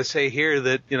gonna say here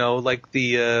that, you know, like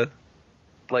the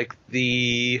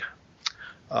the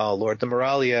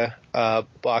Moralia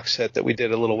box set that we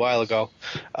did a little while ago.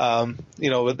 You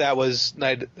know, that was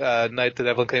Night That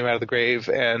Evelyn Came Out of the Grave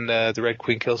and The Red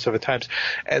Queen Kills 7 Times.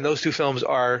 And those two films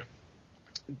are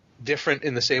different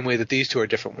in the same way that these two are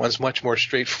different. One's much more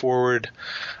straightforward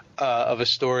of a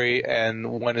story, and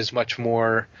one is much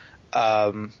more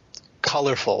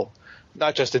colorful,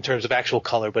 not just in terms of actual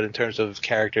color, but in terms of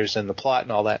characters and the plot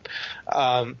and all that.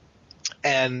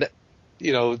 And,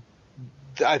 you know,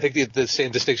 I think the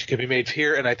same distinction can be made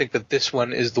here, and I think that this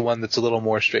one is the one that's a little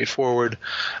more straightforward.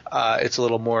 It's a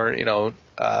little more, down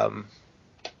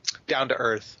to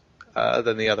earth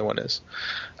than the other one is.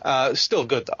 Still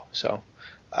good though. So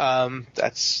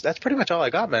that's pretty much all I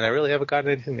got, man. I really haven't got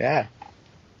anything to add.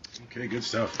 Okay, good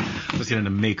stuff. Let's get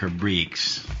into make or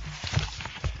breaks.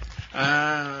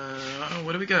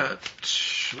 What do we got?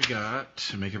 We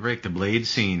got make or break, the Blade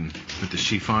scene with the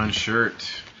chiffon shirt.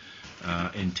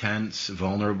 Intense,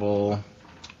 vulnerable,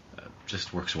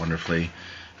 just works wonderfully.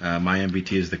 My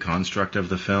MVT is the construct of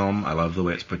the film. I love the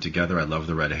way it's put together. I love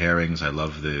the red herrings. I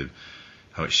love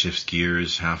how it shifts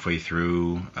gears halfway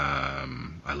through.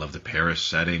 I love the Paris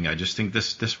setting. I just think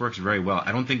this works very well.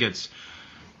 I don't think it's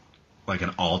like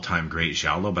an all-time great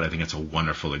giallo, but I think it's a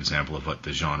wonderful example of what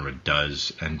the genre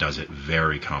does, and does it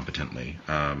very competently.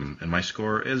 And my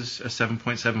score is a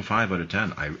 7.75 out of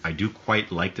 10. I do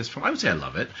quite like this film. I would say I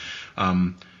love it.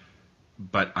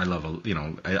 But I love,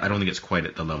 I don't think it's quite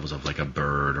at the levels of like a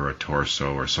Bird or a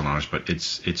Torso or Solange, but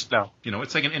it's no.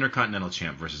 It's like an intercontinental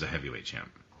champ versus a heavyweight champ.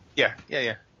 Yeah.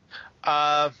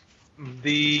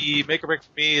 The make or break for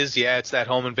me is, it's that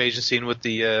home invasion scene with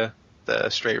the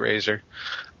straight razor.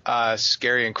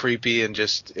 Scary and creepy, and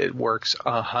just it works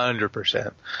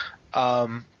 100%.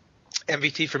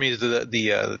 MVT for me is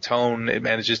the tone. It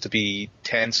manages to be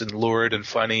tense and lurid and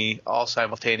funny all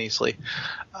simultaneously,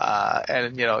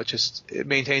 and it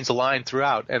maintains the line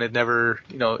throughout, and it never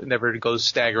goes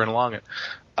staggering along it.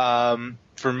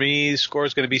 For me, the score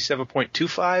is going to be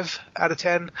 7.25 out of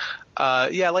 10.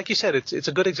 Like you said, it's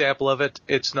a good example of it.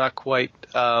 It's not quite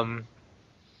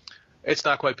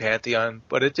Pantheon,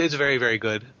 but it's very, very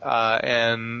good.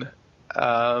 And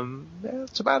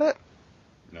that's about it.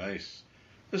 Nice.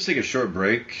 Let's take a short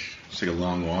break. Let's take a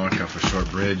long walk off a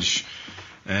short bridge,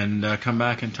 and come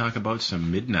back and talk about some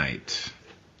Midnight.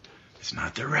 It's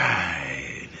not the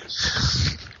ride.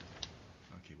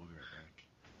 Okay, we'll be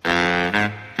right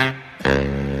back.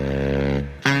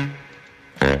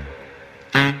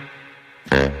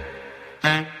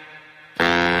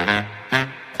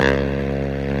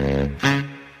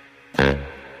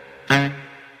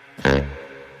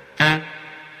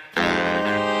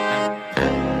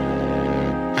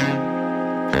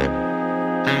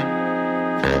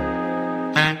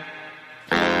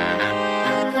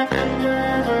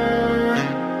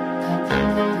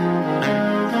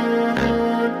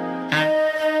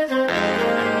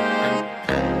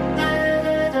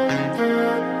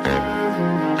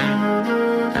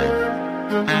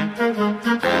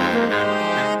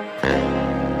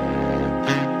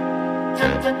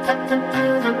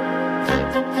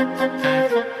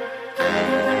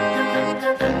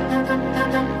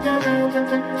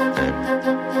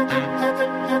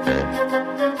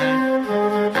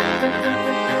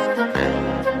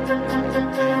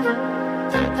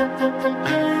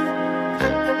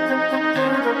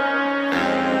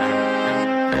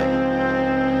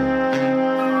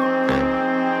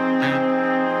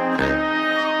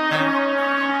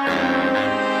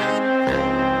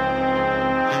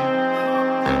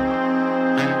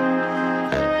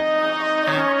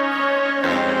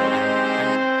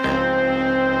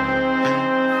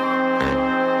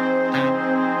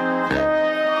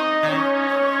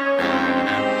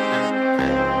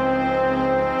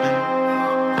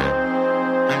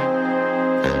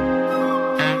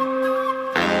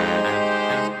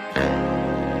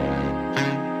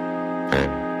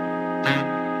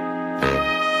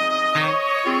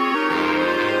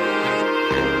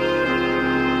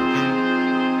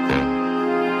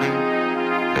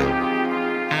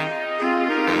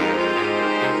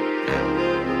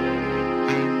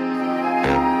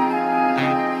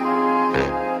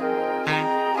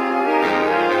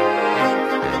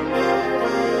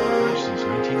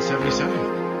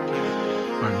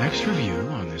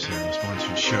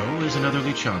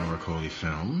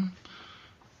 Film.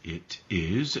 It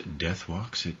is Death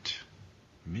Walks at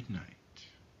Midnight.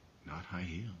 Not High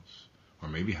Heels. Or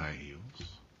maybe High Heels.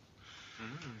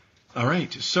 All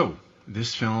right, so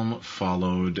this film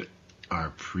followed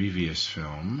our previous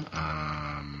film,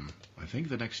 I think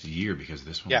the next year, because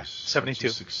this one was 72. Such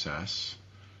a success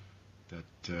that,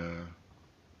 let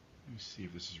me see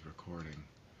if this is recording.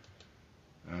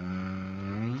 I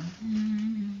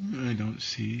don't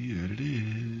see that it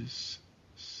is.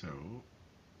 So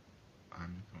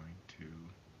I'm going to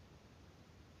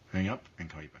hang up and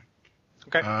call you back.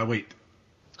 Okay. Wait.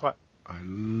 What? I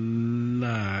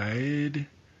lied.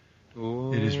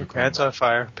 Ooh, it is recording. Pants on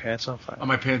fire. Pants on fire. Oh,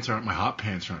 my pants aren't. My hot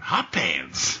pants aren't. Hot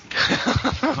pants.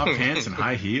 Hot pants and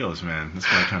high heels, man.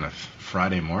 That's my kind of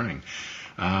Friday morning.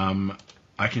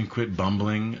 I I can quit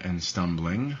bumbling and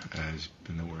stumbling, as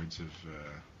in the words of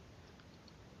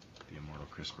the immortal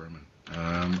Chris Berman.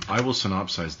 I will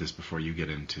synopsize this before you get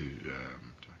into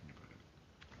talking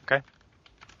about Okay.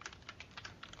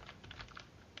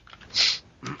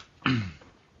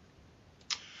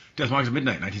 Death Walks at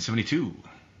Midnight, 1972.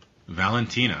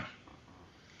 Valentina,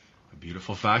 a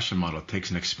beautiful fashion model, takes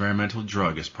an experimental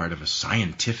drug as part of a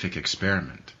scientific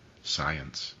experiment.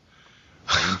 Science.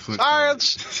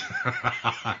 Science!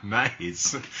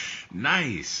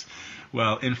 Nice.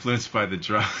 Well, influenced by the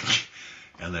drug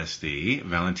LSD,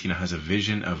 Valentina has a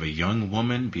vision of a young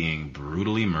woman being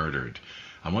brutally murdered.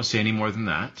 I won't say any more than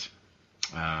that.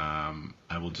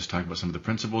 I will just talk about some of the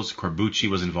principles. Corbucci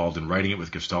was involved in writing it with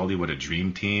Gastaldi. What a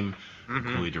dream team.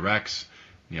 Coley directs.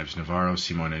 Nieves Navarro,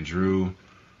 Simone Andrew,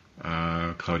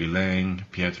 Claudia Lang,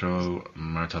 Pietro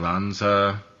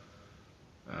Martellanza,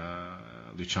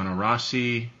 Luciano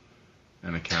Rossi,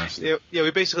 and a cast. Yeah,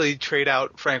 we basically trade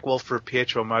out Frank Wolf for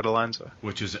Pietro Martellanza.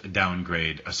 Which is a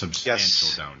downgrade, a substantial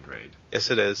downgrade. Yes,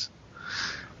 it is.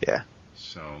 Yeah.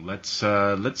 So let's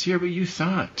hear what you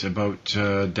thought about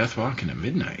Death Walking at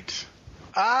Midnight.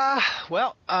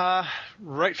 Well,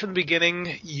 right from the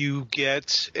beginning, you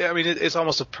get. I mean, it's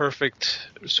almost a perfect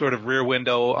sort of Rear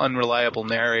Window, unreliable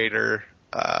narrator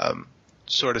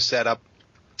sort of setup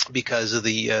because of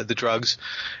the drugs.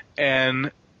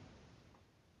 And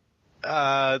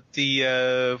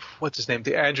what's his name?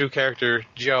 The Andrew character,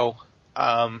 Joe.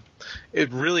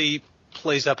 It really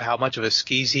plays up how much of a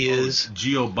skis he is.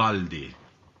 Giobaldi.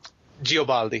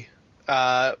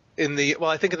 I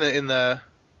think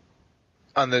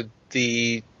on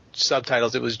the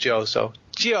subtitles it was Joe. So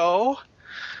Joe.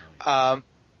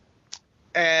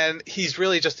 And he's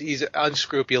really he's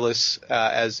unscrupulous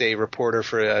as a reporter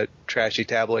for a trashy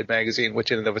tabloid magazine,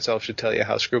 which in and of itself should tell you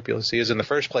how scrupulous he is in the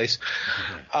first place.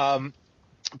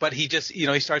 But he just,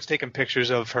 he starts taking pictures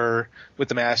of her with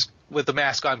the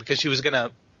mask on because she was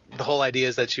the whole idea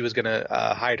is that she was gonna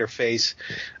hide her face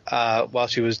while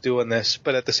she was doing this,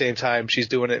 but at the same time she's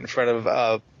doing it in front of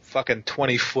a fucking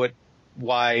 20-foot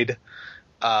wide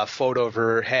photo of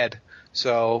her head.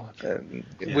 So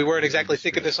we weren't exactly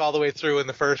thinking this all the way through in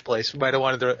the first place. We might have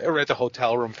wanted to rent a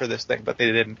hotel room for this thing, but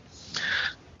they didn't.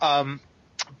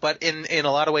 But in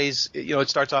a lot of ways, it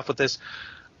starts off with this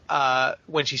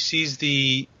when she sees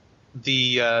the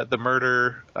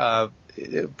murder.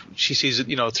 She sees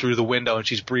it, through the window, and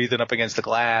she's breathing up against the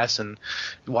glass and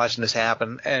watching this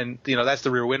happen. And that's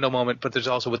the Rear Window moment. But there's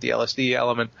also with the LSD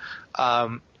element,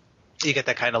 you get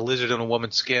that kind of lizard in a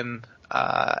woman's skin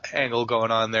angle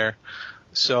going on there.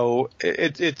 So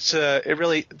it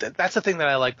really that's the thing that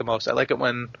I like the most. I like it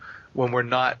when we're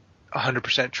not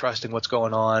 100% trusting what's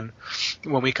going on,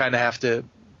 when we kind of have to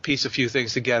piece a few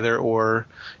things together or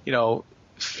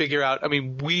figure out. I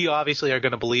mean, we obviously are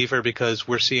going to believe her because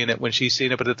we're seeing it when she's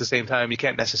seeing it, but at the same time, you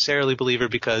can't necessarily believe her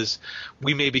because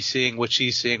we may be seeing what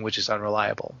she's seeing, which is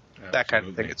unreliable. Absolutely. That kind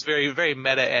of thing. It's very, very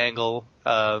meta angle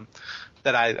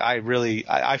that I really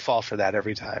fall for that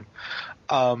every time.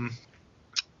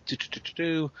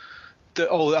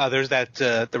 There's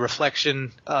that the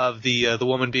reflection of the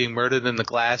woman being murdered in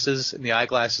the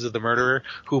eyeglasses of the murderer,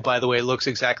 who, by the way, looks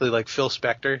exactly like Phil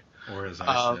Spector. Or as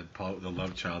I said, the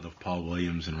love child of Paul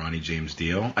Williams and Ronnie James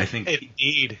Dio. I think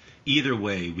indeed. Either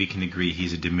way, we can agree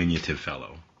he's a diminutive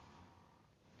fellow.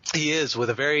 He is, with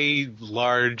a very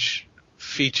large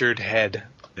featured head.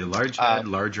 A large head,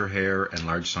 larger hair, and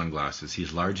large sunglasses.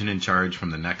 He's large and in charge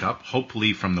from the neck up,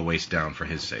 hopefully from the waist down for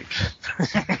his sake.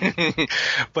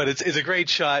 But it's a great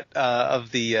shot of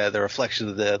the reflection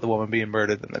of the woman being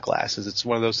murdered in the glasses. It's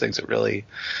one of those things that really,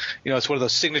 it's one of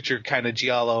those signature kind of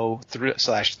giallo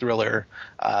 /thriller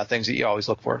things that you always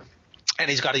look for. And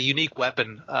he's got a unique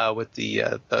weapon with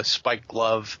the spiked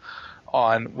glove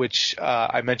on, which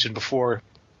I mentioned before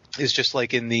is just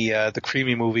like in the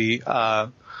Creamy movie.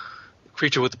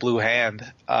 Creature with the Blue Hand.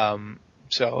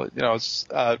 So it's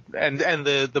and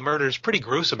the murder is pretty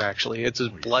gruesome. Actually, it's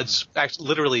blood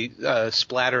literally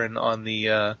splattering on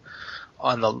the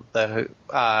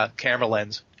camera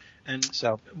lens. And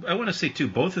so I want to say too,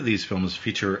 both of these films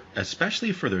feature,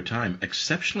 especially for their time,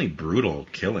 exceptionally brutal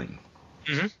killing.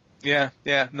 Mm-hmm. Yeah.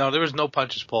 No, there was no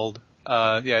punches pulled.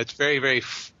 It's very, very.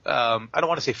 I don't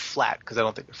want to say flat because I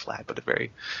don't think they're flat, but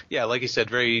very, like you said,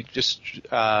 very just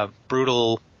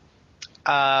brutal.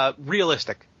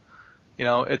 Realistic,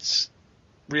 it's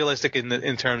realistic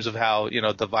in terms of how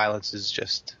the violence is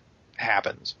just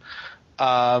happens.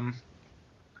 Let's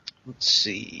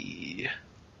see.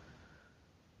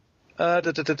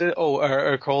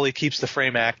 Coley keeps the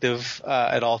frame active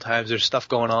at all times. There's stuff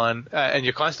going on, and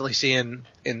you're constantly seeing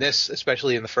in this,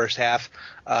 especially in the first half,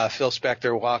 Phil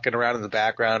Spector walking around in the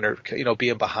background, or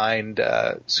being behind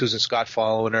Susan Scott,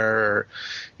 following her.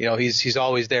 Or, he's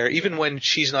always there, even when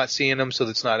she's not seeing him. So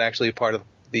that's not actually a part of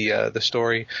the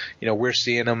story. We're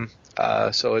seeing him,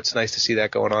 so it's nice to see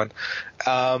that going on.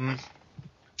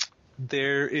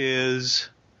 There is.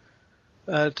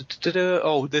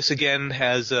 This again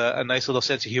has a nice little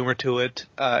sense of humor to it.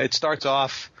 It starts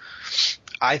off,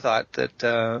 I thought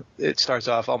that it starts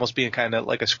off almost being kind of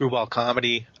like a screwball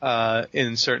comedy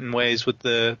in certain ways with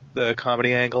the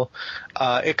comedy angle.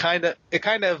 It kind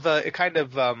of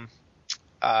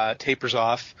tapers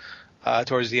off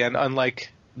towards the end,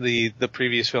 unlike the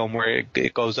previous film where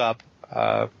it goes up.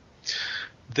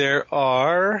 There's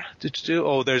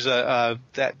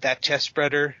that chest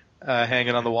spreader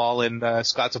hanging on the wall in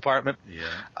Scott's apartment.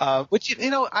 Yeah. Which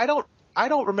I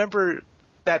don't remember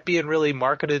that being really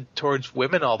marketed towards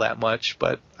women all that much,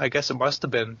 but I guess it must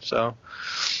have been. So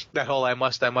that whole I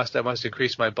must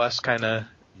increase my bust kind of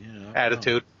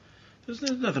attitude. There's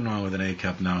nothing wrong with an A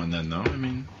cup now and then, though. I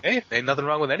mean, hey, ain't nothing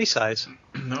wrong with any size.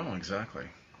 No, exactly.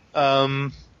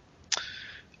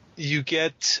 You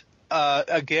get.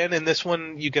 Again, in this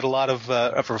one, you get a lot of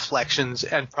reflections,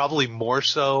 and probably more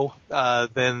so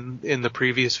than in the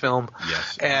previous film.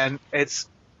 Yes. And it's...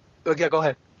 yeah, go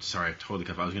ahead. Sorry, I totally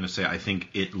cut off. I was going to say, I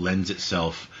think it lends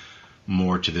itself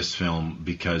more to this film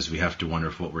because we have to wonder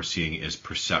if what we're seeing is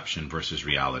perception versus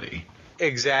reality.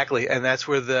 Exactly, and that's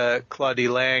where the Claudie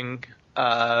Lang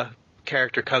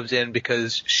character comes in,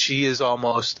 because she is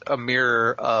almost a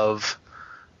mirror of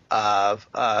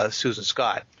Susan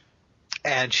Scott.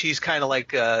 And she's kind of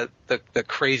like the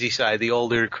crazy side, the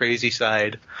older crazy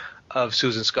side of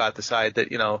Susan Scott, the side that,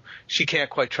 she can't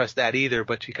quite trust that either,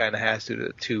 but she kind of has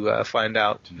to find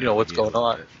out, what's going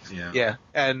on. Yeah.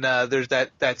 And there's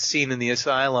that scene in the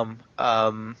asylum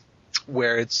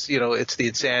where it's the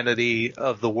insanity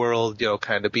of the world,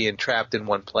 kind of being trapped in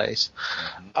one place.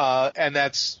 Mm-hmm. And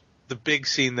that's the big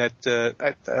scene that,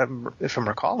 if I'm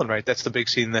recalling right, that's the big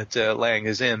scene that Lang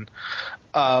is in.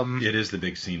 It is the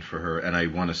big scene for her, and I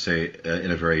want to say,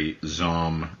 in a very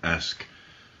Zom-esque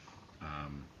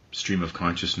stream of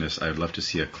consciousness, I'd love to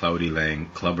see a Claudie Lang,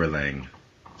 Clubber Lang.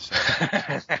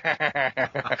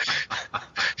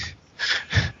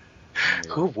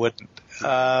 Who wouldn't?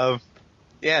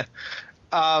 Yeah.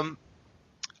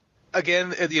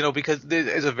 Again, because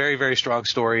it's a very, very strong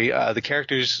story. The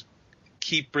characters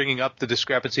keep bringing up the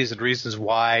discrepancies and reasons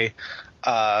why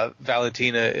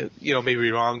Valentina, may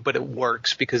be wrong, but it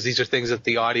works because these are things that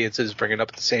the audience is bringing up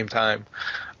at the same time.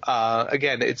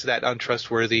 Again, it's that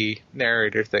untrustworthy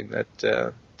narrator thing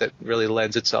that really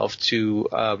lends itself to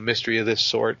mystery of this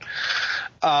sort.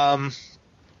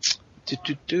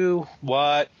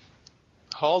 What?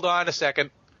 Hold on a second.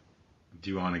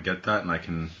 Do you want to get that and I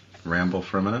can ramble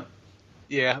for a minute?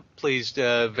 Yeah, please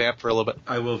vamp for a little bit.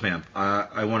 I will vamp.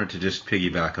 I wanted to just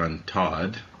piggyback on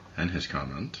Todd and his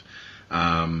comment,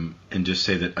 and just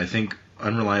say that I think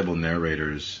unreliable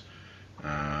narrators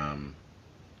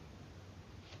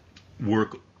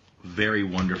work very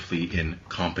wonderfully in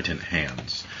competent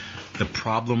hands. The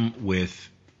problem with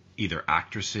either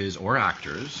actresses or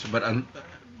actors, but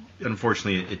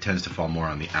unfortunately it tends to fall more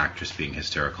on the actress being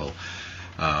hysterical,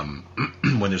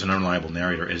 when there's an unreliable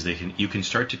narrator, is you can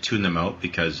start to tune them out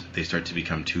because they start to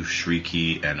become too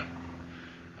shrieky and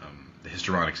the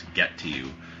histrionics get to you.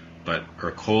 But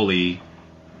Ercole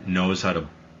knows how to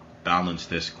balance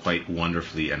this quite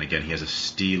wonderfully, and again, he has a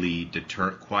steely,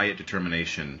 quiet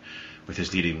determination with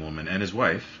his leading woman and his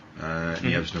wife,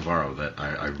 Nieves Navarro, that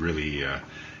I really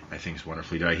I think is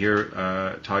wonderfully. Did I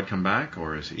hear Todd come back,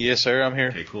 or is he? Yes, sir, I'm here.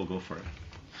 Okay, cool, go for it.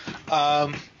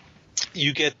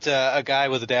 You get a guy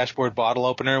with a dashboard bottle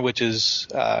opener, which is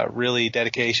really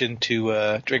dedication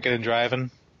to drinking and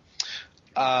driving.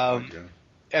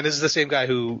 And this is the same guy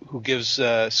who gives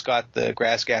Scott the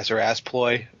grass gasser ass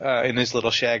ploy in his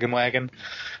little shaggin' wagon,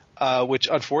 which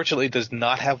unfortunately does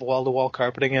not have wall-to-wall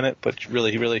carpeting in it, but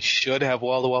really should have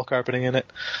wall-to-wall carpeting in it.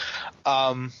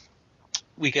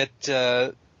 We get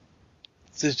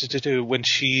when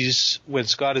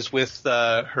Scott is with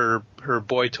her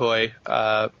boy toy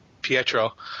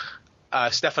Pietro,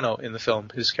 Stefano in the film.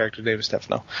 His character name is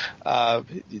Stefano.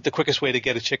 The quickest way to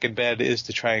get a chick in bed is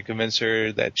to try and convince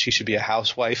her that she should be a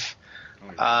housewife,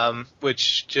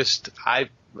 which just I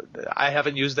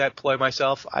haven't used that ploy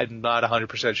myself. I'm not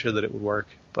 100% sure that it would work.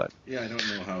 But yeah, I don't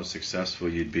know how successful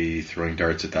you'd be throwing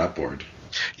darts at that board.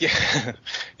 Yeah,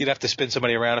 you'd have to spin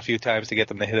somebody around a few times to get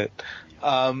them to hit it.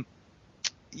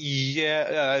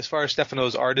 Yeah, as far as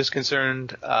Stefano's art is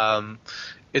concerned,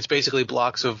 it's basically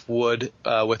blocks of wood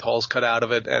with holes cut out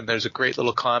of it, and there's a great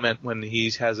little comment when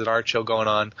he has an art show going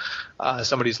on.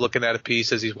 Somebody's looking at a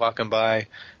piece as he's walking by,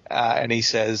 and he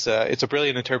says, it's a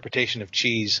brilliant interpretation of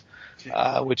cheese,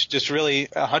 which just really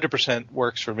 100%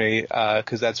 works for me,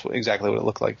 because that's exactly what it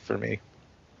looked like for me.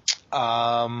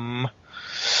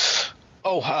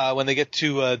 When they get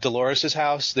to Dolores'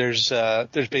 house, there's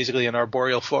basically an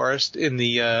arboreal forest in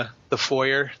the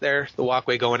foyer there, the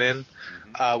walkway going in,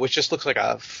 which just looks like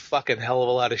a fucking hell of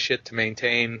a lot of shit to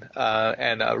maintain,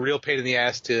 and a real pain in the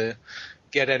ass to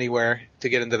get anywhere to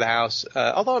get into the house.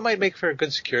 Although it might make for a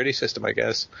good security system, I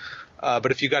guess.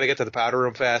 But if you got to get to the powder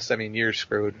room fast, I mean, you're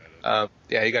screwed. You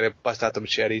got to bust out the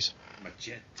machetes.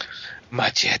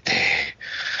 Machete.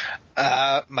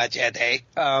 Machete.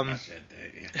 I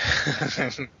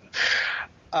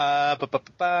thought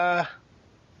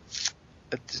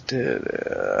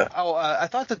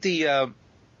that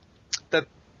that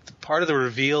part of the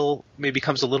reveal maybe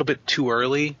comes a little bit too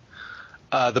early.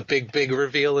 The big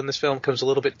reveal in this film comes a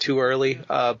little bit too early,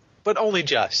 but only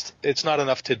just. It's not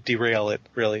enough to derail it,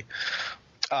 really.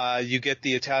 You get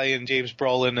the Italian James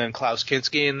Brolin and Klaus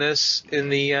Kinski in this,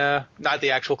 not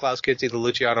the actual Klaus Kinski, the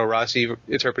Luciano Rossi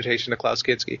interpretation of Klaus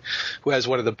Kinski, who has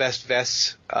one of the best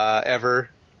vests ever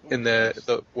in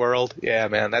the world. Yeah,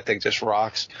 man, that thing just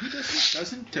rocks.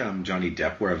 Doesn't Johnny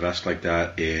Depp wear a vest like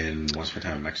that in Once Upon a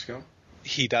Time in Mexico?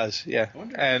 He does, yeah.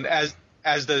 And as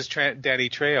does Danny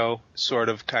Trejo, sort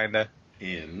of, kind of,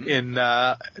 in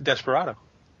Desperado.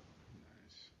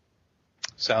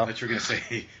 So. I thought you were going to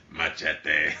say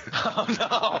Machete. Oh,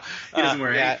 no. He doesn't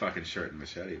wear any fucking shirt in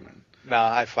Machete, man. No,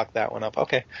 I fucked that one up.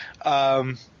 Okay. Not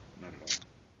at all.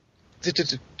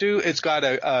 It's got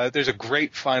there's a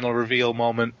great final reveal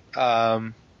moment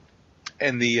in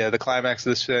the climax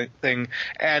of this thing,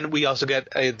 and we also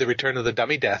get the return of the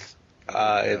dummy death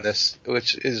in this,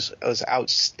 which was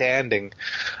outstanding.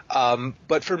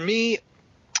 But for me,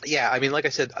 yeah, I mean, like I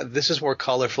said, this is more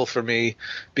colorful for me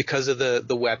because of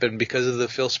the weapon, because of the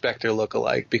Phil Spector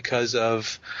lookalike, because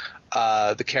of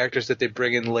the characters that they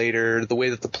bring in later, the way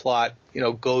that the plot,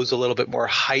 goes a little bit more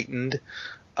heightened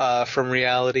from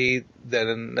reality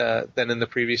than in the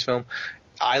previous film.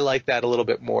 I like that a little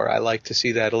bit more. I like to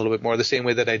see that a little bit more, the same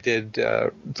way that I did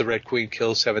the Red Queen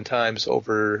kills 7 times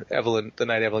over Evelyn the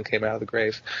night Evelyn came out of the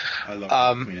grave. I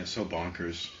love Red Queen. It's so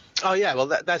bonkers. Oh yeah, well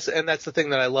that's the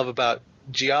thing that I love about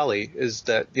Gialli is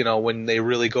that when they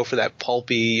really go for that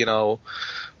pulpy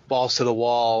balls to the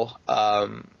wall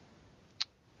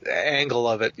angle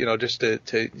of it, just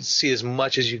to see as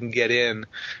much as you can get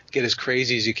as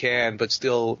crazy as you can, but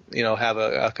still have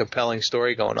a compelling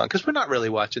story going on, because we're not really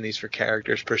watching these for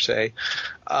characters per se,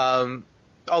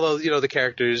 although the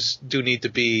characters do need to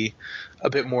be a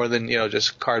bit more than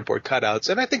just cardboard cutouts,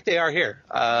 and I think they are here.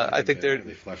 I think they're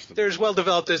as well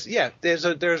developed as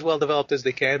they're as well developed as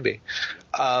they can be.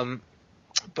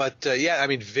 But I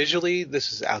mean, visually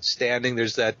this is outstanding.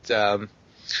 There's that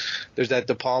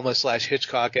De Palma /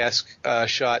 Hitchcock-esque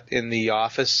shot in the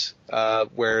office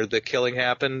where the killing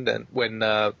happened, and when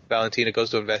Valentina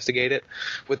goes to investigate it,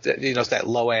 with it's that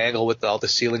low angle with all the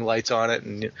ceiling lights on it,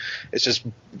 and it's just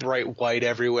bright white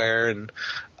everywhere, and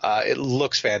it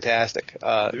looks fantastic.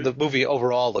 The movie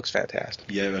overall looks fantastic.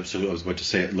 Yeah, absolutely. I was about to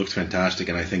say it looks fantastic,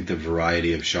 and I think the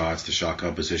variety of shots, the shot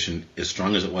composition, as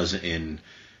strong as it was in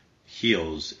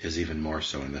Heels, is even more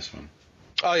so in this one.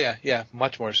 Oh yeah,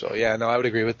 much more so. Yeah, no, I would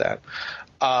agree with that.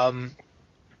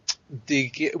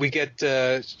 We get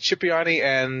Cipriani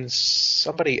and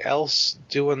somebody else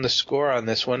doing the score on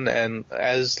this one, and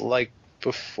as like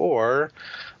before,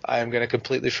 I'm going to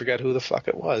completely forget who the fuck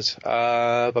it was.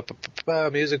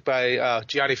 Music by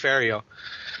Gianni Ferrio.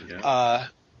 Yeah.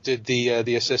 Did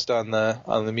the assist on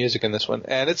the music in this one,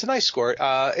 and it's a nice score.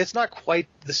 It's not quite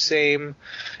the same,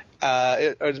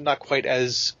 or not quite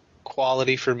as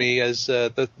quality for me as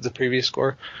the previous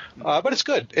score, but it's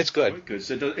good. It's good. Good.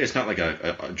 So it's not like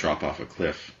a drop off a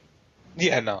cliff.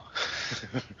 Yeah, no,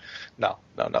 no,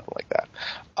 nothing like that.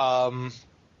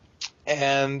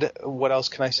 And what else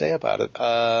can I say about it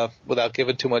without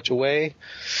giving too much away?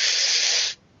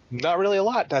 Not really a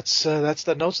lot. That's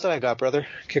the notes that I got, brother.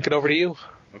 Kick it over to you.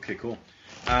 Okay, cool.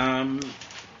 Let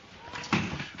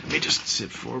me just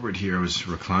sit forward here. I was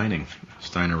reclining,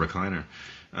 Steiner recliner.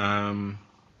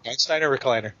 John Steiner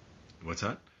recliner. What's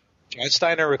that? John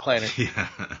Steiner recliner. Yeah.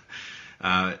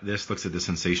 This looks at the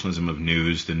sensationalism of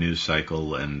news, the news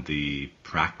cycle, and the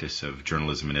practice of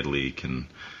journalism in Italy can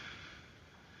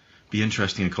be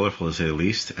interesting and colorful, to say the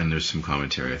least. And there's some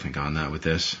commentary, I think, on that with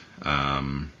this.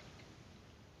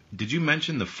 Did you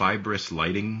mention the fibrous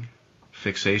lighting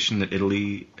fixation that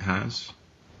Italy has?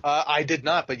 I did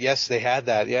not, but yes, they had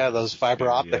that. Yeah, those fiber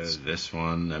optics. Yeah, this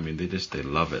one, I mean, they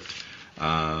love it.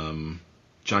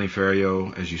 Johnny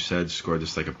Ferrio, as you said, scored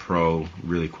this like a pro,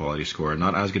 really quality score.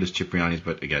 Not as good as Cipriani's,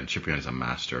 but again, Cipriani's a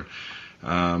master.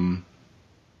 I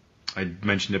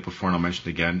mentioned it before and I'll mention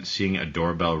it again. Seeing a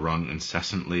doorbell rung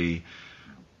incessantly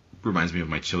reminds me of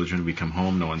my children. We come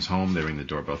home, no one's home. They ring the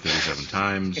doorbell 37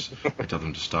 times. I tell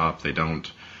them to stop. They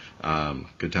don't.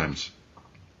 Good times.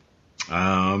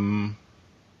 I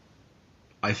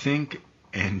think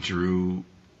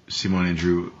Simone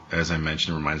Andrew, as I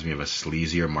mentioned, reminds me of a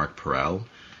sleazier Mark Perel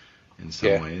in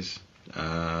some ways.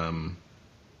 But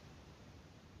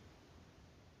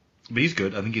he's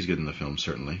good. I think he's good in the film,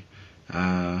 certainly.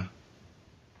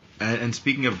 And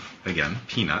speaking of, again,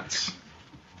 Peanuts,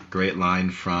 great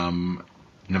line from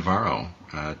Navarro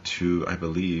to, I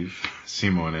believe,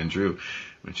 Simone Andrew,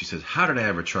 when she says, "How did I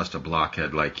ever trust a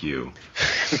blockhead like you?"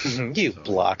 You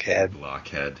blockhead.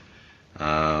 Blockhead.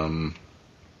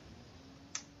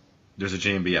 There's a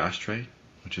J&B ashtray,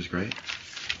 which is great.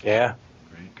 Yeah.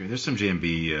 Great. There's some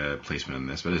J&B placement in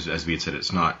this, but as we had said,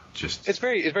 it's not just... It's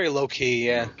very low key,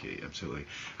 yeah. Low key, absolutely.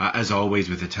 As always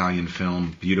with Italian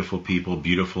film, beautiful people,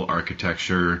 beautiful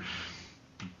architecture,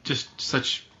 just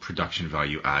such production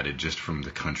value added just from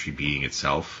the country being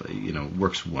itself,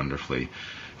 works wonderfully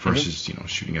versus,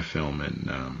 shooting a film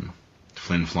in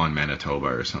Flin Flon, Manitoba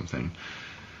or something.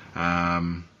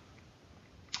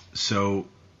 So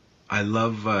I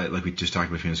love, like we just talked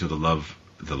about a few minutes ago,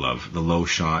 the low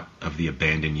shot of the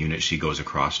abandoned unit she goes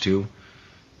across to.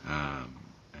 And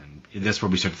that's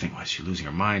where we start to think, is she losing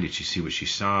her mind? Did she see what she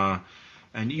saw?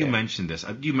 And you mentioned this.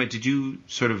 Did you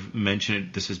sort of mention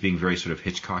it, this as being very sort of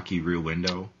Hitchcocky Rear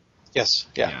Window? Yes.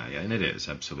 Yeah. Yeah, and it is,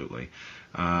 absolutely.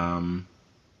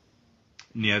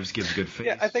 Nieves gives good face.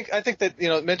 Yeah, I think that,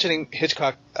 mentioning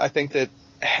Hitchcock, I think that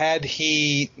had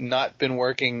he not been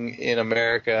working in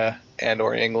America and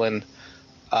or England,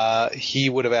 he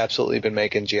would have absolutely been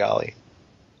making Gialli.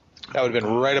 That would have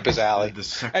been right up his alley.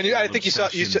 And I think you saw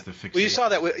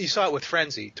it with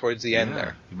Frenzy towards the end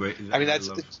there. I mean,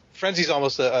 Frenzy's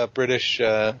almost a British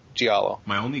Giallo.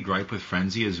 My only gripe with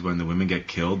Frenzy is when the women get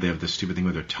killed, they have this stupid thing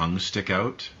where their tongues stick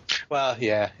out. Well,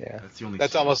 yeah. That's the only.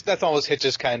 That's almost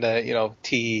Hitch's kind of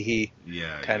tee-hee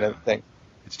kind of thing.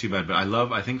 It's too bad, but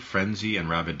I think Frenzy and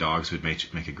Rabid Dogs would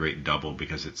make a great double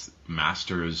because it's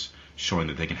masters showing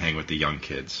that they can hang with the young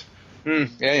kids.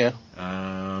 Yeah.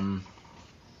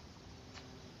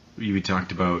 We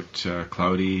talked about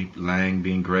Cloudy Lang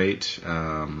being great.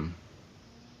 I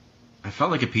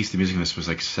felt like a piece of the music in this was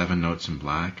like 7 Notes in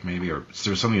Black, maybe, or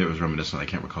there was something that was reminiscent. I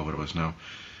can't recall what it was now.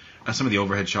 Some of the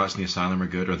overhead shots in the asylum are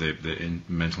good, or the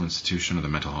mental institution or the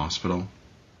mental hospital.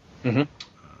 Mm-hmm.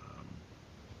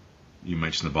 You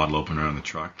mentioned the bottle opener on the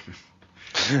truck.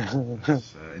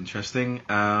 It's interesting.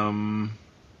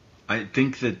 I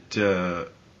think that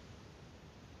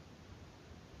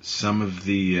some of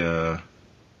the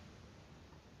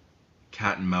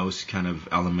cat and mouse kind of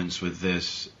elements with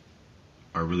this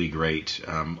are really great.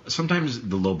 Sometimes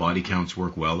the low body counts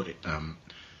work well.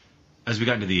 As we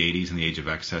got into the 80s and the age of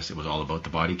excess, it was all about the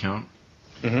body count.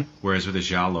 Mm-hmm. Whereas with a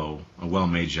giallo, a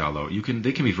well-made giallo,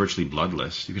 they can be virtually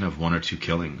bloodless. You can have 1 or 2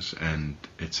 killings, and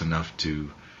it's enough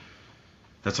to.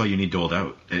 That's all you need doled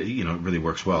out. It really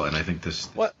works well, and I think this.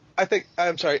 Well, I think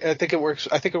it works.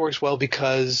 I think it works well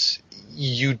because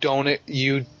you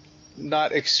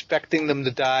not expecting them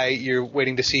to die. You're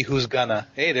waiting to see who's gonna.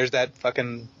 Hey, there's that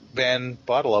fucking van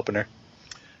bottle opener.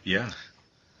 Yeah.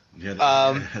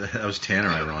 That was Tanner,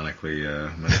 ironically,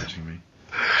 messaging me.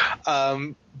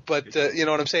 But you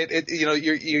know what I'm saying?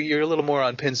 You're a little more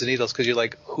on pins and needles because you're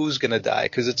like, who's gonna die?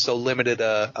 Because it's so limited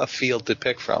a field to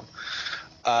pick from.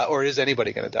 Or is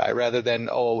anybody gonna die? Rather than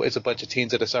it's a bunch of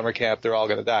teens at a summer camp, they're all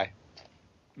gonna die.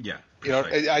 Yeah.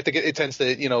 I think it tends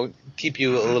to keep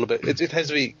you a little bit. It tends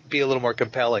to be a little more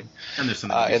compelling. And there's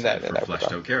something to be said for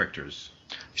fleshed out characters.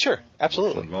 Sure,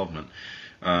 absolutely. Involvement.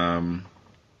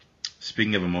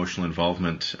 Speaking of emotional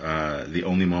involvement, the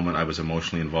only moment I was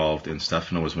emotionally involved in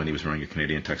Stefano was when he was wearing a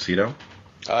Canadian tuxedo.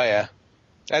 Oh, yeah.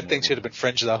 That thing should have been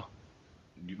fringe, though.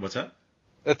 What's that?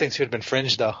 That thing should have been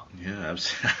fringe, though. Yeah,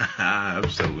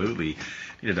 absolutely.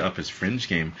 Needed to up his fringe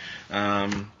game.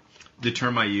 The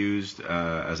term I used,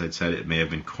 as I'd said, it may have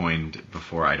been coined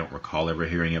before. I don't recall ever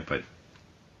hearing it, but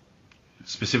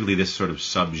specifically this sort of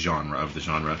subgenre of the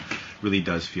genre really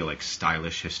does feel like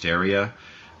stylish hysteria.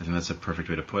 I think that's a perfect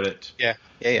way to put it. Yeah.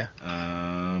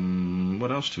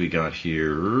 What else do we got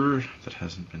here that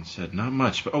hasn't been said? Not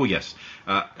much. But yes.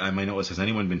 My note says,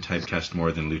 anyone been typecast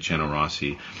more than Luciano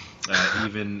Rossi?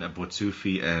 Even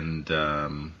Bozzufi and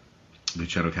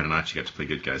Luciano Catanacci got to play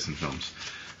good guys in films.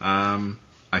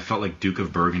 I felt like Duke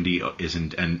of Burgundy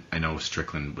isn't, and I know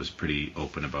Strickland was pretty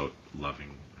open about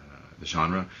loving the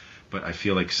genre, but I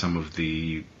feel like some of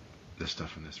the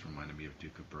stuff in this reminded me of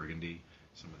Duke of Burgundy,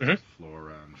 some of the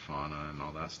flora and fauna and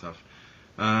all that stuff.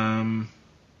 And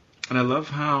I love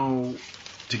how,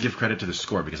 to give credit to the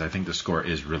score, because I think the score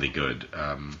is really good.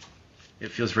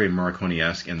 It feels very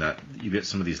Morricone-esque in that you get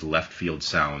some of these left field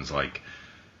sounds, like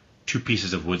two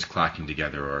pieces of woods clacking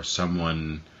together, or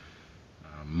someone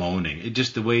moaning. It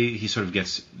just, the way he sort of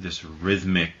gets this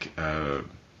rhythmic,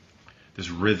 this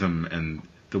rhythm, and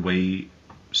the way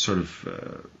sort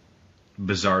of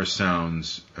bizarre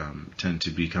sounds tend to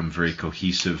become very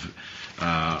cohesive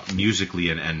musically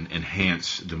and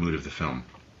enhance the mood of the film.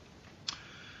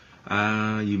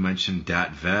 You mentioned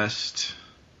Dat Vest.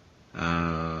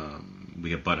 We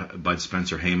get Bud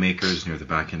Spencer haymakers near the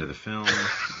back end of the film.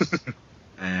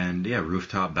 And yeah,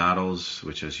 rooftop battles,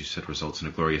 which, as you said, results in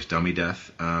a glorious dummy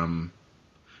death.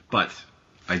 But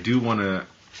I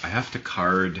have to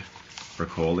card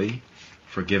Roccoli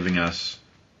for giving us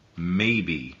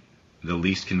maybe the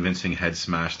least convincing head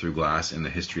smash through glass in the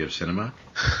history of cinema.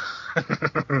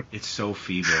 It's so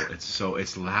feeble.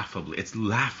 It's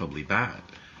laughably bad.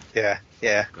 Yeah.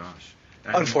 Gosh.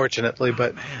 Unfortunately,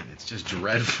 but man, it's just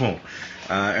dreadful.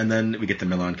 And then we get the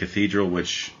Milan Cathedral,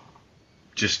 which,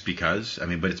 just because,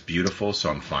 but it's beautiful, so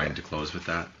I'm fine to close with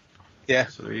that. Yeah.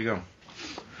 So there you go.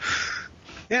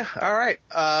 Yeah. All right.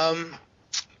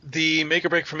 The make or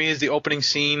break for me is the opening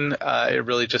scene. It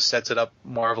really just sets it up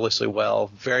marvelously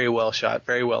well. Very well shot,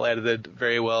 very well edited,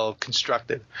 very well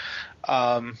constructed.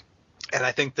 And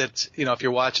I think that, if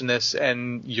you're watching this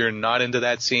and you're not into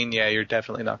that scene, yeah, you're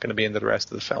definitely not going to be into the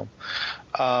rest of the film.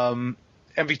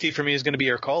 MVT for me is going to be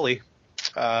Ercole.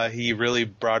 He really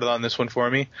brought it on this one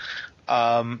for me.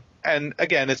 And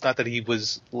again, it's not that he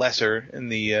was lesser in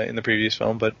the previous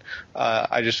film, but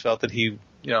I just felt that he,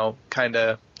 kind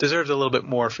of deserved a little bit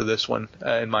more for this one,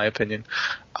 in my opinion.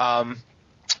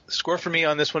 Score for me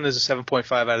on this one is a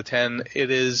 7.5 out of 10.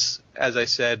 It is, as I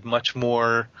said, much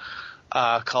more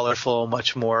colorful,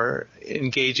 much more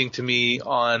engaging to me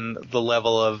on the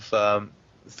level of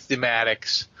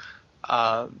thematics.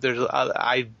 For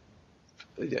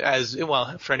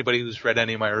anybody who's read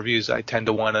any of my reviews, I tend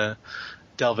to want to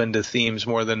delve into themes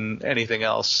more than anything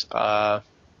else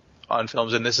on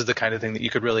films, and this is the kind of thing that you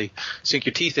could really sink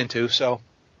your teeth into. So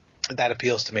that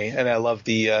appeals to me, and I love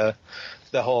the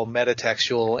whole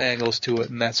metatextual angles to it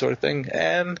and that sort of thing.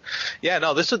 And yeah,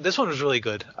 no, this one was really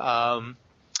good.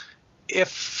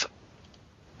 This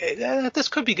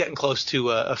could be getting close to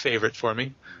a favorite for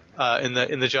me in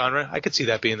the genre. I could see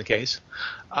that being the case.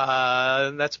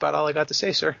 That's about all I got to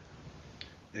say, sir.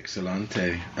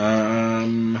 Excellente.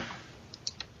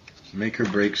 Make or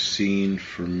break scene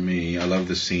for me. I love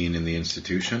the scene in the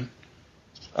institution.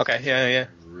 Okay, yeah. I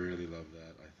really love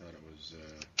that. I thought it was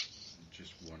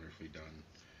just wonderfully done.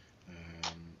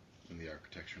 And the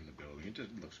architecture in the building, it just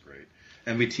looks great.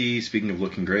 MVT, speaking of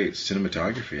looking great,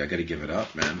 cinematography, I got to give it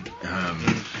up, man.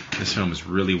 This film is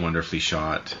really wonderfully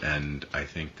shot, and I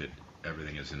think that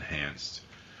everything is enhanced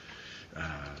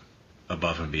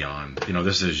above and beyond.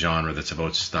 This is a genre that's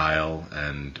about style,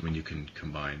 and when you can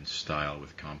combine style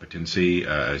with competency,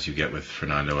 as you get with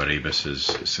Fernando Arribas'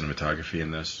 cinematography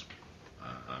in this,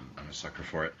 I'm a sucker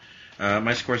for it.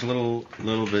 My score is a little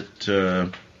bit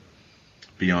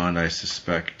beyond, I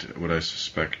suspect, what I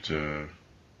suspect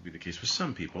be the case with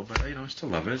some people, but I still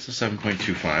love it. It's a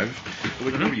 7.25.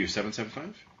 What were you,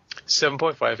 7.75?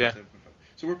 7.5, yeah. 7.5.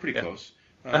 So we're pretty close.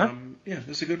 Yeah,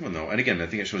 this is a good one, though. And again, I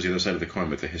think it shows the other side of the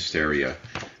coin with the hysteria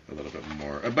a little bit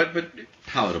more. But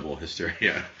palatable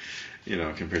hysteria,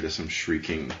 compared to some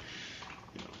shrieking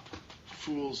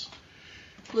fools.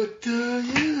 But,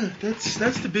 yeah,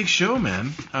 that's the big show,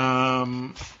 man.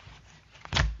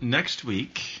 Next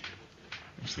week,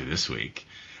 actually this week,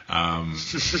 we're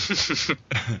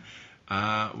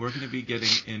going to be getting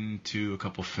into a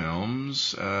couple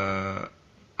films.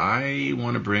 I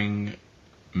want to bring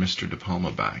Mr. De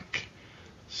Palma back,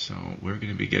 so we're going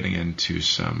to be getting into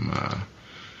some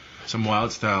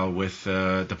wild style with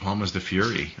De Palma's The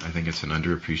Fury. I think it's an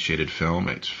underappreciated film.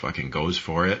 It fucking goes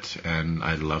for it, and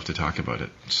I'd love to talk about it.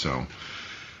 So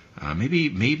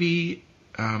maybe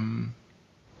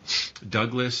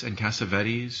Douglas and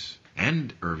Cassavetes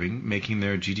and Irving making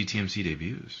their GGTMC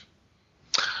debuts.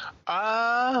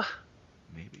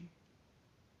 Maybe.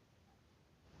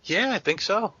 Yeah, I think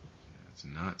so. It's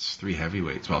nuts. 3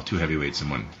 heavyweights. Well, 2 heavyweights and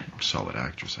 1 solid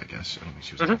actress, I guess. I don't think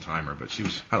she was an all-timer, but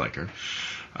I like her.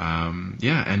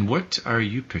 Yeah, and what are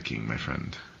you picking, my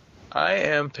friend? I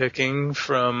am picking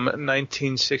from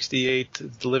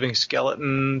 1968, The Living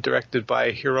Skeleton, directed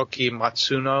by Hiroki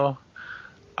Matsuno.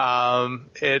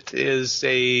 It is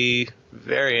a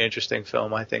very interesting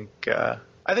film. I think you're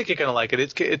gonna like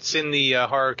it. It's in the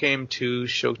Horror Came to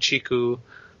Shochiku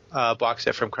box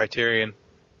set from Criterion.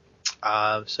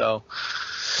 So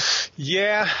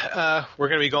yeah, we're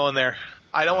gonna be going there.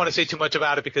 I don't want to say too much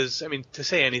about it because, I mean, to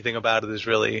say anything about it is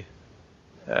really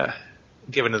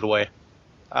giving it away.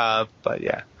 But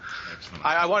yeah,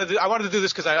 I wanted to do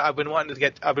this because I've been wanting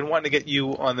to get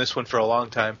you on this one for a long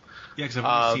time. Yeah, because I've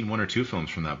only seen one or two films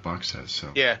from that box set.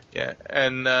 So yeah,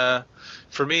 and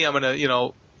for me, I'm gonna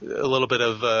a little bit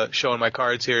of showing my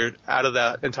cards here. Out of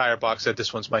that entire box set,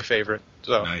 this one's my favorite.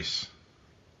 So nice,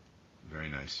 very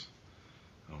nice.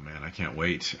 Oh man, I can't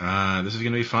wait. This is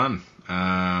gonna be fun.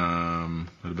 A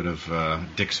little bit of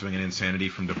dick swinging insanity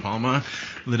from De Palma,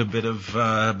 a little bit of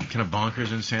kind of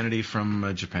bonkers insanity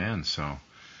from Japan. So,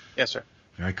 yes, sir.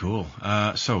 Very cool.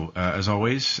 So, as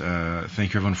always,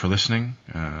 thank you everyone for listening.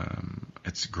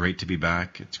 It's great to be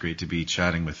back. It's great to be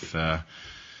chatting with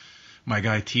my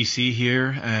guy TC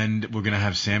here, and we're gonna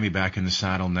have Sammy back in the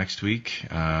saddle next week.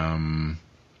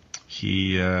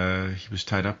 He was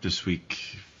tied up this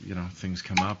week. Things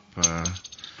come up.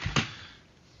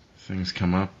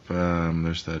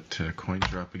 There's that coin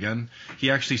drop again.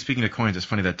 He actually, speaking of coins, it's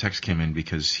funny that text came in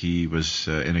because he was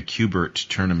in a Q*bert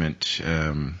tournament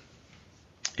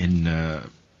in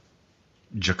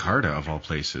Jakarta, of all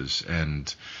places,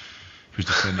 and he was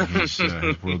defending his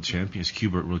his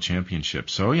Q*bert World Championship.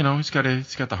 So he's got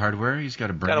the hardware. He's got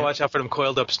to bring. Got to watch out for them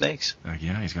coiled up snakes.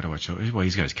 Yeah, he's got to watch out. Well,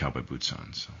 he's got his cowboy boots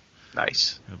on, so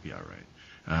nice. He'll be all right.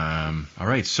 All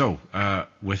right. So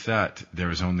with that,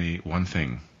 there is only one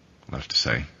thing left to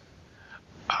say.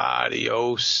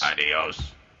 Adios.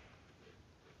 Adios.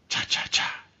 Cha cha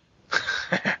cha.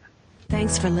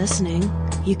 Thanks for listening.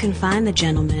 You can find the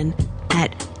gentleman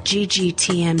at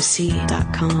ggtmc.com,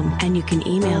 and you can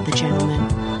email the gentleman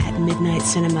at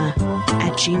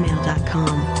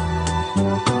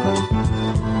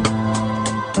midnightcinema@gmail.com.